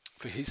evening.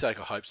 For his sake,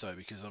 I hope so,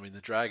 because, I mean,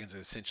 the Dragons are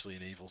essentially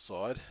an evil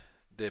side.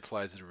 Their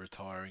players that are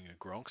retiring are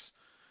Gronks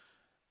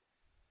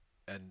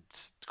and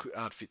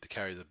aren't fit to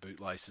carry the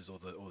bootlaces or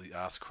the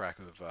ass crack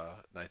of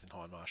Nathan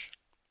Hindmarsh.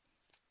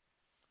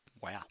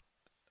 Wow.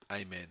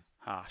 Amen.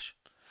 Harsh.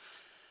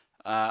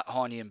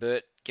 Hindy and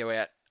Burt go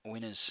out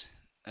winners.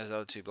 Those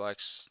other two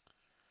blokes,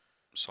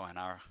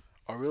 sayonara.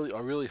 I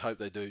really hope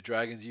they do.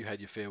 Dragons, you had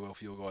your farewell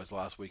for your guys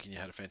last week and you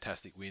had a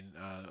fantastic win.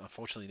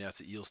 Unfortunately, now it's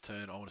the Eels'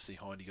 turn. I want to see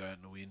Hindy go out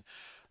and win.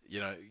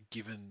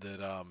 Given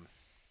that,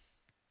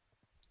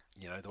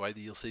 the way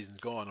the Eel season's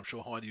gone, I'm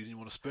sure Hindy didn't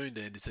want to spoon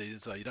to end the season,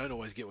 so you don't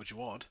always get what you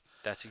want.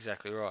 That's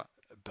exactly right.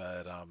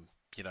 But, I'm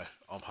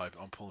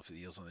pulling for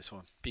the Eels on this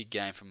one. Big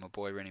game from my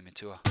boy Rennie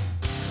Matua.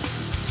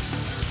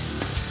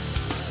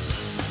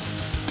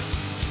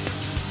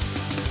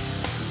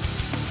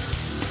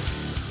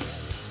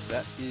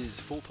 That is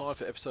full time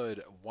for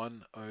episode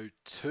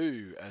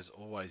 102. As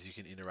always, you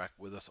can interact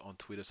with us on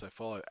Twitter, so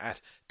follow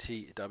at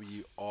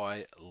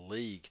TWI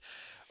League.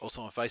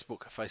 Also on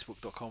Facebook,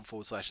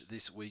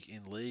 facebook.com/This Week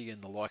in League,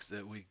 and the likes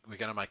that we're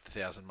going to make the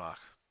 1,000 mark.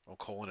 I'm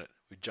calling it.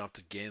 We jumped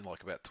again,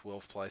 like about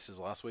 12 places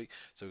last week,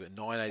 so we've got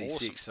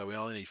 986. Awesome. So we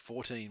only need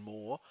 14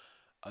 more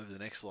over the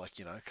next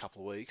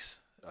couple of weeks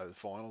over the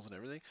finals and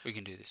everything. We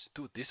can do this.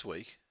 Do it this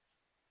week,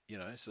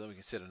 so that we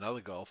can set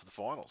another goal for the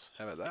finals.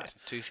 How about that?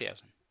 Yeah,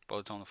 2,000. By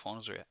the time the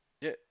finals are out.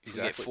 Yeah,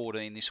 exactly. If we get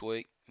 14 this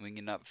week, we can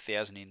get another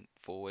 1,000 in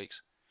 4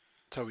 weeks.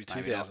 So it'll be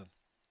 2,000.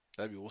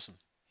 That'd be awesome.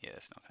 Yeah,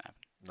 that's not going to happen.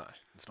 No,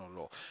 it's not at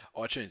all.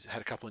 iTunes had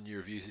a couple of new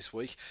reviews this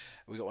week.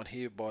 We got one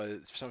here by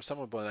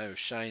someone by the name of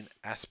Shane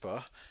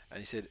Asper, and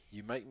he said,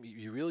 "You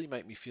really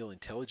make me feel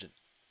intelligent.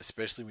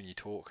 especially when you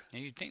talk. Now,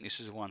 you'd think this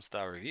is a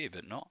 1-star review,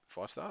 but not.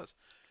 5 stars.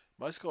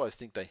 Most guys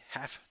think they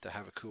have to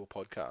have a cool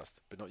podcast,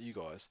 but not you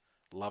guys.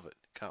 Love it.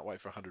 Can't wait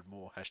for 100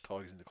 more.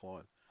 #Tigers in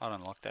decline. I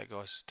don't like that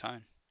guy's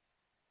tone.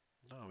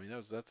 No, I mean,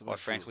 that's Quite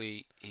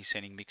frankly, he's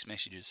sending mixed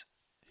messages.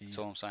 That's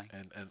all I'm saying.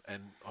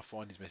 And I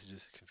find his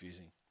messages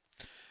confusing.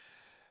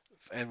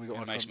 And we got It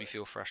one makes from, me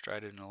feel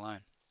frustrated and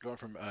alone. got one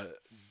from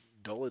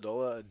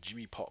 $,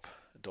 Jimmy Pop,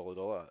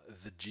 $,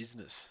 the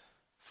Jizness,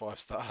 5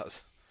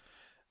 stars.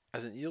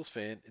 As an Eels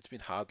fan, it's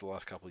been hard the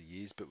last couple of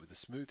years, but with the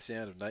smooth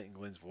sound of Nate and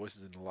Glenn's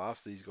voices and the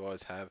laughs these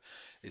guys have,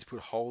 it's put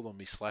a hold on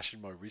me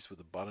slashing my wrist with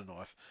a butter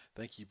knife.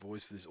 Thank you,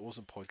 boys, for this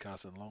awesome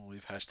podcast, and long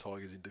live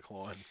 #Tigers in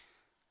decline.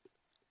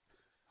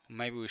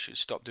 Maybe we should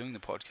stop doing the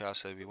podcast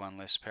so there'll be one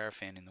less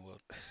Parafan in the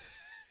world.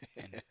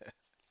 And I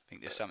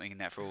think there's something in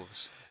that for all of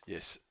us.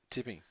 Yes,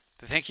 tipping.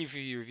 But thank you for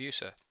your review,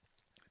 sir.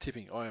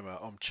 Tipping,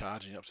 I'm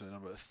charging up to the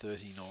number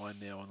 39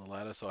 now on the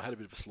ladder, so I had a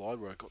bit of a slide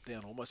where I got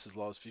down almost as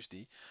low as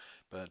 50,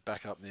 but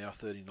back up now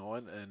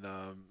 39 and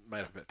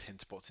made up about 10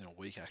 spots in a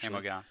week actually. How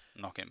am I going?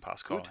 I'm not getting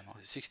past Kyle, Good. am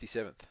I?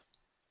 67th,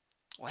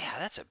 Wow,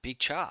 that's a big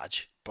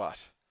charge.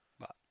 but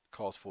But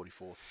Kyle's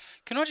 44th.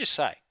 can I just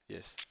say,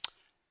 Yes.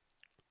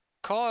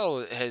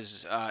 Kyle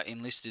has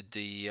enlisted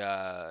the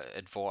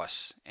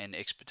advice and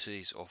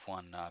expertise of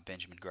one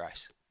Benjamin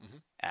Grace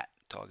at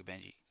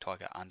Tiger_Benji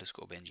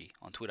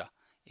on Twitter.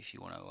 If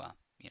you want to,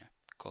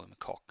 call him a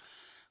cock,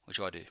 which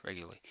I do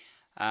regularly,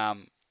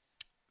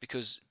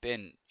 because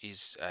Ben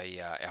is a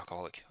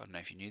alcoholic. I don't know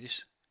if you knew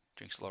this.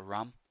 Drinks a lot of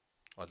rum.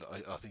 I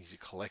think he's a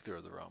collector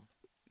of the rum.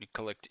 He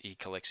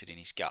collects it in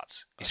his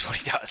guts. Is what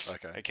he does.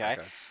 Okay.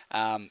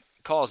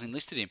 Kyle's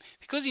enlisted him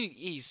because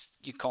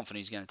you're confident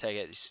he's going to take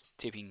out this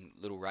tipping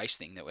little race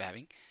thing that we're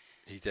having.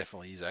 He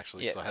definitely is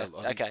actually. Yeah. So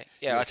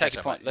I take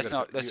your point. Let's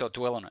not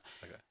dwell on it.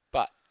 Okay.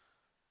 But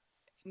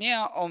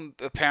now I'm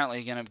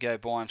apparently going to go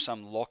buy him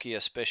some Lockyer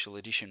special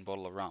edition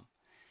bottle of rum.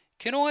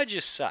 Can I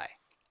just say,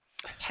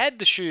 had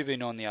the shoe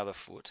been on the other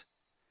foot,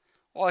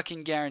 I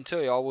can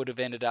guarantee I would have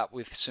ended up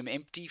with some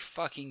empty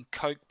fucking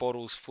Coke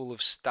bottles full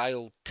of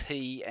stale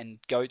tea and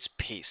goat's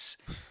piss.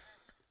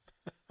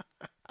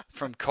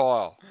 From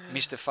Kyle,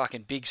 Mr.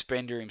 fucking big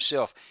spender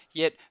himself.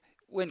 Yet,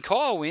 when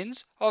Kyle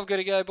wins, I've got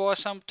to go buy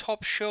some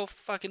top shelf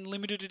fucking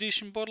limited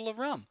edition bottle of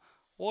rum.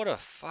 What a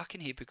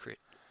fucking hypocrite.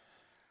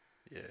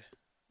 Yeah.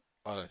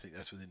 I don't think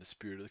that's within the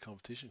spirit of the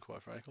competition,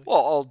 quite frankly.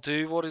 Well, I'll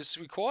do what is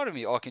required of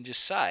me. I can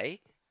just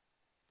say,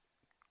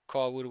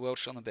 Kyle would have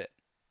welched on the bet.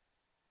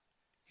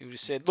 He would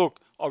have said, look,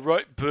 I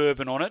wrote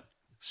bourbon on it.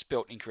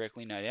 Spelt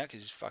incorrectly, no doubt,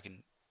 because he's a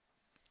fucking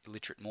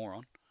illiterate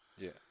moron.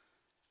 Yeah.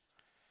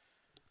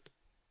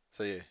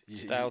 So, yeah.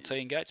 Stale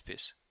tea and goat's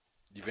piss.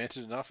 You've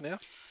answered enough now?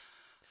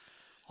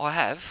 I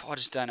have. I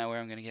just don't know where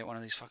I'm going to get one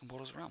of these fucking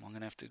bottles of rum. I'm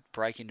going to have to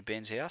break into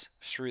Ben's house,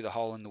 through the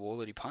hole in the wall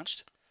that he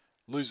punched.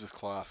 Lose with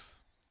class.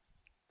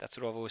 That's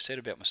what I've always said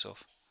about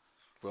myself.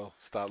 Well,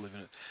 start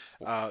living it.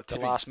 The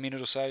last minute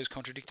or so has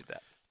contradicted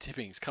that.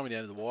 Tipping's coming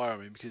down to the wire. I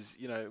mean, because,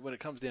 when it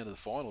comes down to the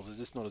finals, there's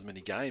just not as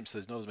many games, so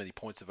there's not as many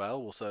points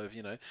available. So, if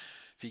you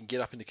can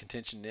get up into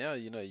contention now,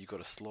 you've got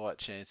a slight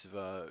chance of,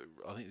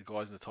 I think the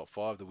guys in the top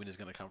 5, the winner's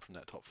going to come from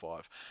that top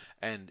 5.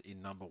 And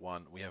in number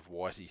 1, we have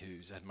Whitey,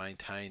 who's had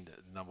maintained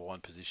the number 1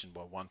 position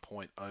by 1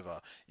 point over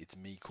It's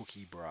Me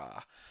Cookie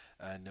Bra.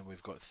 And then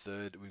we've got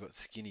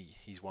Skinny.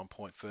 He's 1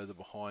 point further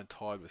behind,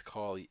 tied with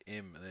Kylie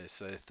M. And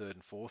so they're 3rd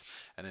and 4th.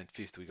 And then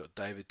 5th, we've got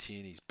David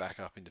Tierney's back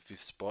up into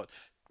 5th spot.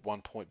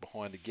 1 point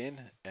behind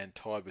again, and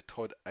tied with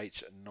Todd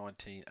H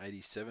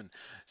 1987.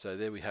 So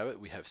there we have it.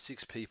 We have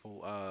 6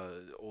 people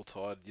all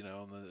tied,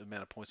 on the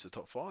amount of points for the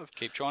top 5.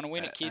 Keep trying to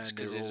win it, kids,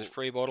 because there's a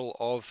free bottle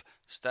of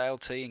stale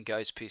tea and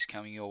goat's piss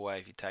coming your way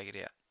if you take it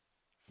out.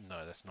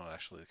 No, that's not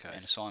actually the case.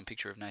 And a signed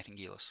picture of Nathan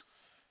Gillis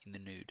in the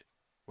nude.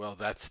 Well,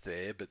 that's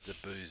there, but the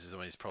booze is,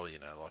 it's probably,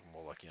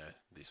 more like,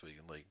 this week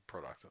in league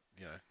product,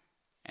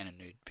 And a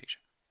nude picture.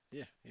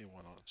 Yeah,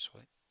 why not?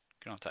 Sweet.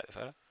 Can I take the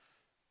photo?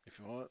 If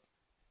you want.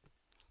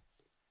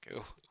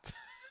 Cool.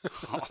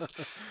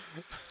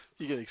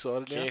 You get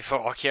excited now? Careful,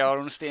 I don't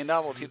want to stand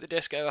up. I'll tip the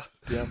desk over.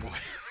 Down, boy.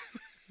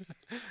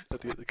 Have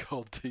to get the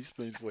cold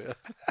teaspoon for you.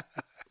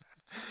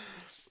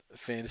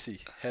 Fantasy.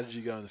 How did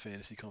you go in the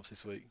fantasy comps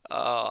this week?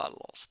 I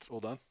lost.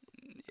 All done?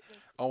 Yeah.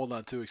 I'm all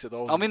done too, except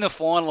I'm in the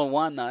final of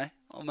 1, though.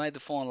 I made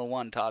the final of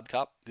 1 Tard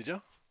Cup. Did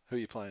you? Who are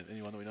you playing?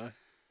 Anyone that we know?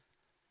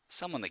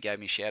 Someone that gave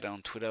me a shout out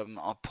on Twitter.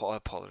 I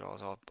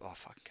apologise. I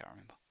fucking can't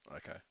remember.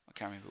 Okay. I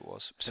can't remember who it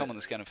was. Someone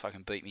that's going to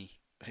fucking beat me.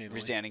 Handling.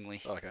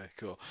 Resoundingly. Okay,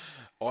 cool.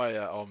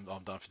 I'm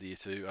done for the year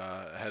too.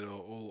 I had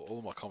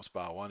all my comps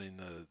bar 1 in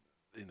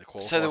the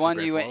qualifier. So the one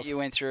you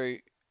went through,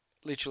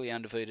 literally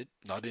undefeated.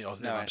 No, I didn't. I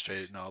was never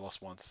undefeated. No, I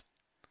lost once.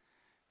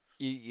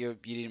 You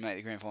didn't make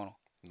the grand final.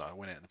 No, I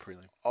went out in the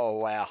prelim. Oh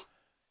wow.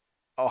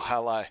 Oh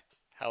hello,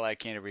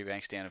 Canterbury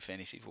Bankstown of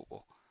fantasy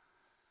football.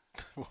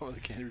 What were the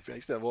Canterbury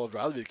Bankstown? Well, I'd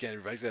rather be the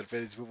Canterbury Bankstown of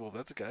fantasy football if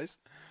that's the case.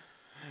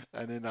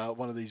 And then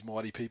one of these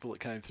mighty people that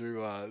came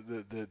through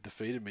that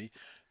defeated me.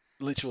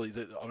 Literally,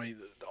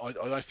 I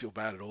don't feel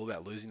bad at all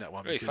about losing that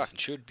one. Really fucking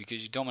should,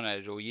 because you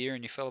dominated all year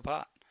and you fell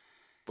apart.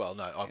 Well,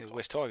 no,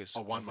 West Tigers. I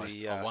won most of the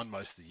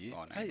year.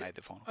 Oh no, you made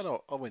the finals. I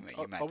know. I went.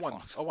 You made I the won.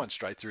 finals. I won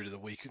straight through to the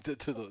week.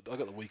 I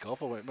got the week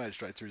off. Made it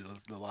straight through to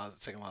the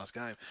second last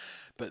game.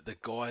 But the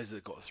guys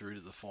that got through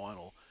to the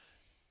final,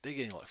 they're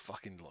getting like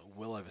fucking like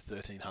well over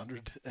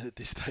 1,300 at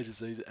this stage of the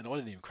season, and I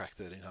didn't even crack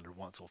 1,300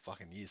 once all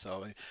fucking year.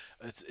 So I mean,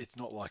 it's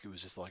not like it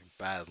was just like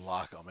bad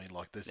luck. I mean,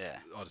 like this,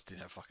 I just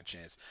didn't have a fucking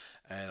chance.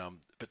 And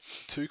but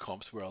 2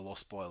 comps where I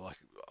lost by like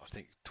I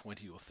think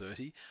 20 or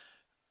 30.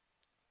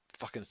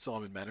 Fucking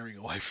Simon Mannering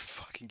away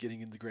from fucking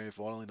getting in the grand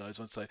final in those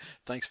ones. So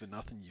thanks for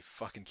nothing, you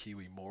fucking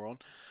Kiwi moron.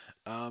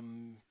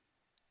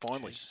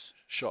 Finally, Jesus.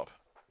 shop.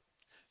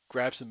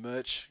 Grab some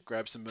merch.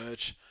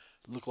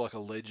 Look like a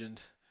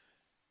legend.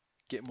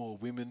 Get more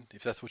women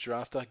if that's what you're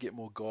after. Get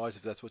more guys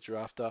if that's what you're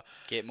after.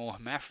 Get more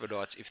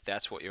hermaphrodites if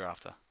that's what you're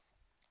after.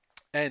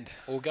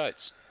 Or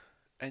goats.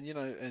 And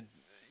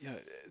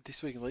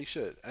this week in League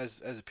Shirt,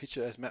 as a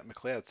picture, as Matt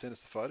McLeod sent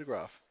us the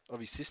photograph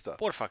of his sister.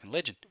 What a fucking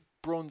legend.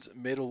 Bronze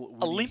medal.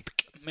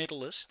 Olympic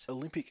medalist.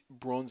 Olympic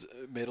bronze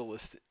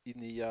medalist in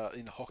the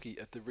hockey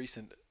at the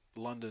recent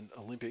London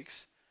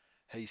Olympics.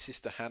 His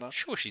sister Hannah.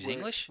 Sure, she's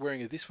English.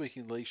 Wearing a This Week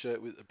in League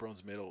shirt with a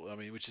bronze medal. I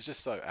mean, which is just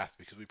so apt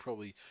because we're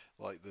probably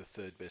like the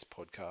 3rd best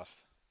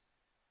podcast.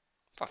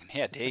 Fucking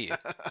how dare you?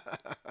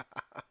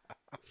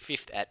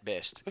 5th at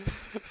best.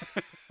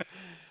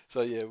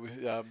 So yeah,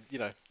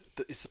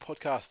 it's the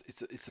podcast.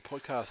 It's the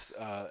podcast.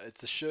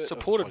 It's a shirt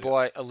supported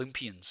by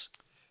Olympians.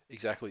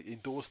 Exactly,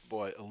 endorsed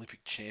by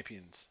Olympic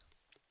champions.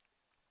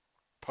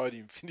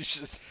 Podium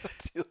finishes at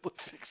the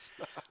Olympics.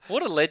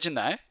 What a legend,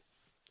 though.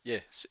 Yeah,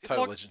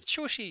 total legend.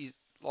 Sure, she's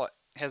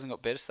hasn't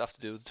got better stuff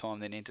to do with the time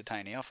than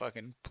entertain our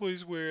fucking.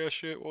 Please wear our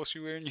shirt whilst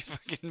you're wearing your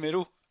fucking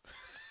medal.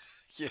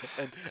 Yeah,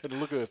 and the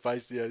look at her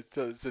face, says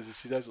that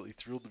she's absolutely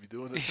thrilled to be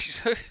doing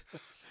it.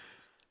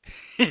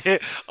 Yeah,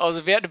 I was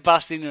about to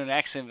bust into an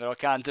accent, but I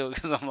can't do it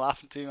because I'm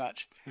laughing too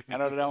much.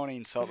 And I don't want to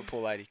insult the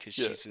poor lady because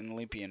she's an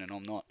Olympian and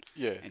I'm not.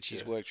 Yeah. And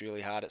she's worked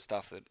really hard at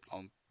stuff that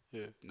I'm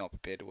not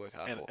prepared to work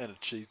hard for. And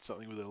achieved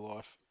something with her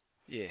life.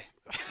 Yeah.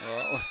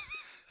 All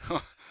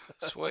right.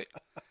 Sweet.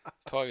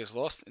 Tigers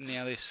lost, and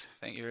now this.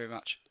 Thank you very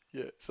much.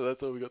 Yeah, so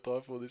that's all we got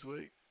time for this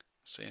week.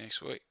 See you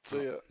next week.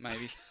 See ya.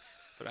 Maybe,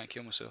 if I don't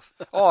kill myself.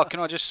 Oh,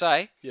 can I just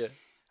say? Yeah.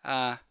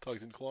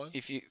 Tigers in decline.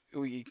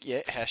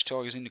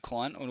 #Tigers in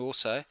decline, and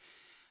also,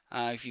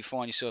 if you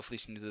find yourself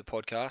listening to the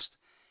podcast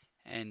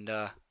and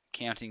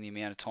counting the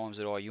amount of times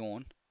that I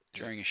yawn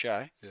during a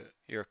show,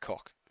 you're a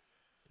cock.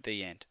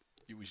 The end.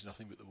 You wish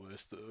nothing but the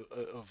worst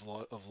of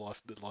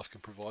life that life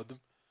can provide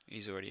them.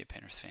 He's already a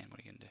Penrith fan. What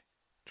are you gonna do?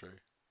 True.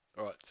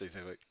 All right. See you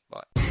next week.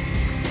 Bye.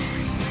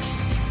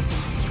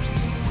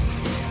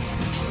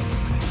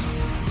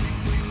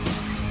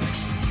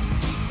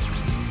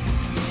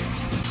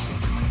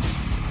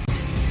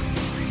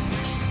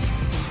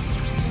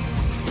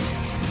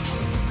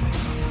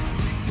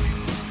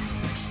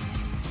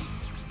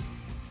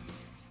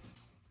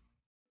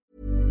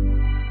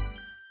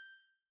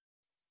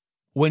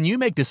 When you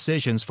make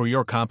decisions for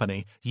your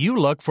company, you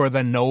look for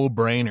the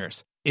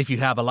no-brainers. If you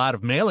have a lot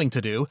of mailing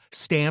to do,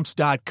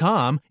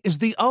 Stamps.com is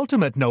the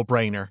ultimate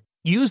no-brainer.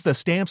 Use the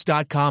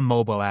Stamps.com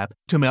mobile app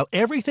to mail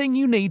everything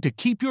you need to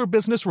keep your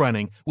business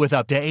running with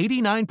up to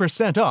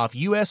 89% off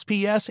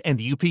USPS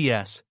and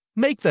UPS.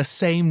 Make the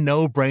same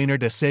no-brainer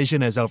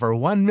decision as over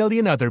 1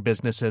 million other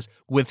businesses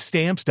with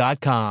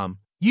Stamps.com.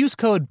 Use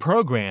code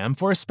PROGRAM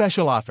for a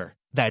special offer.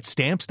 That's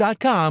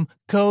Stamps.com,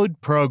 code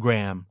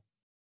PROGRAM.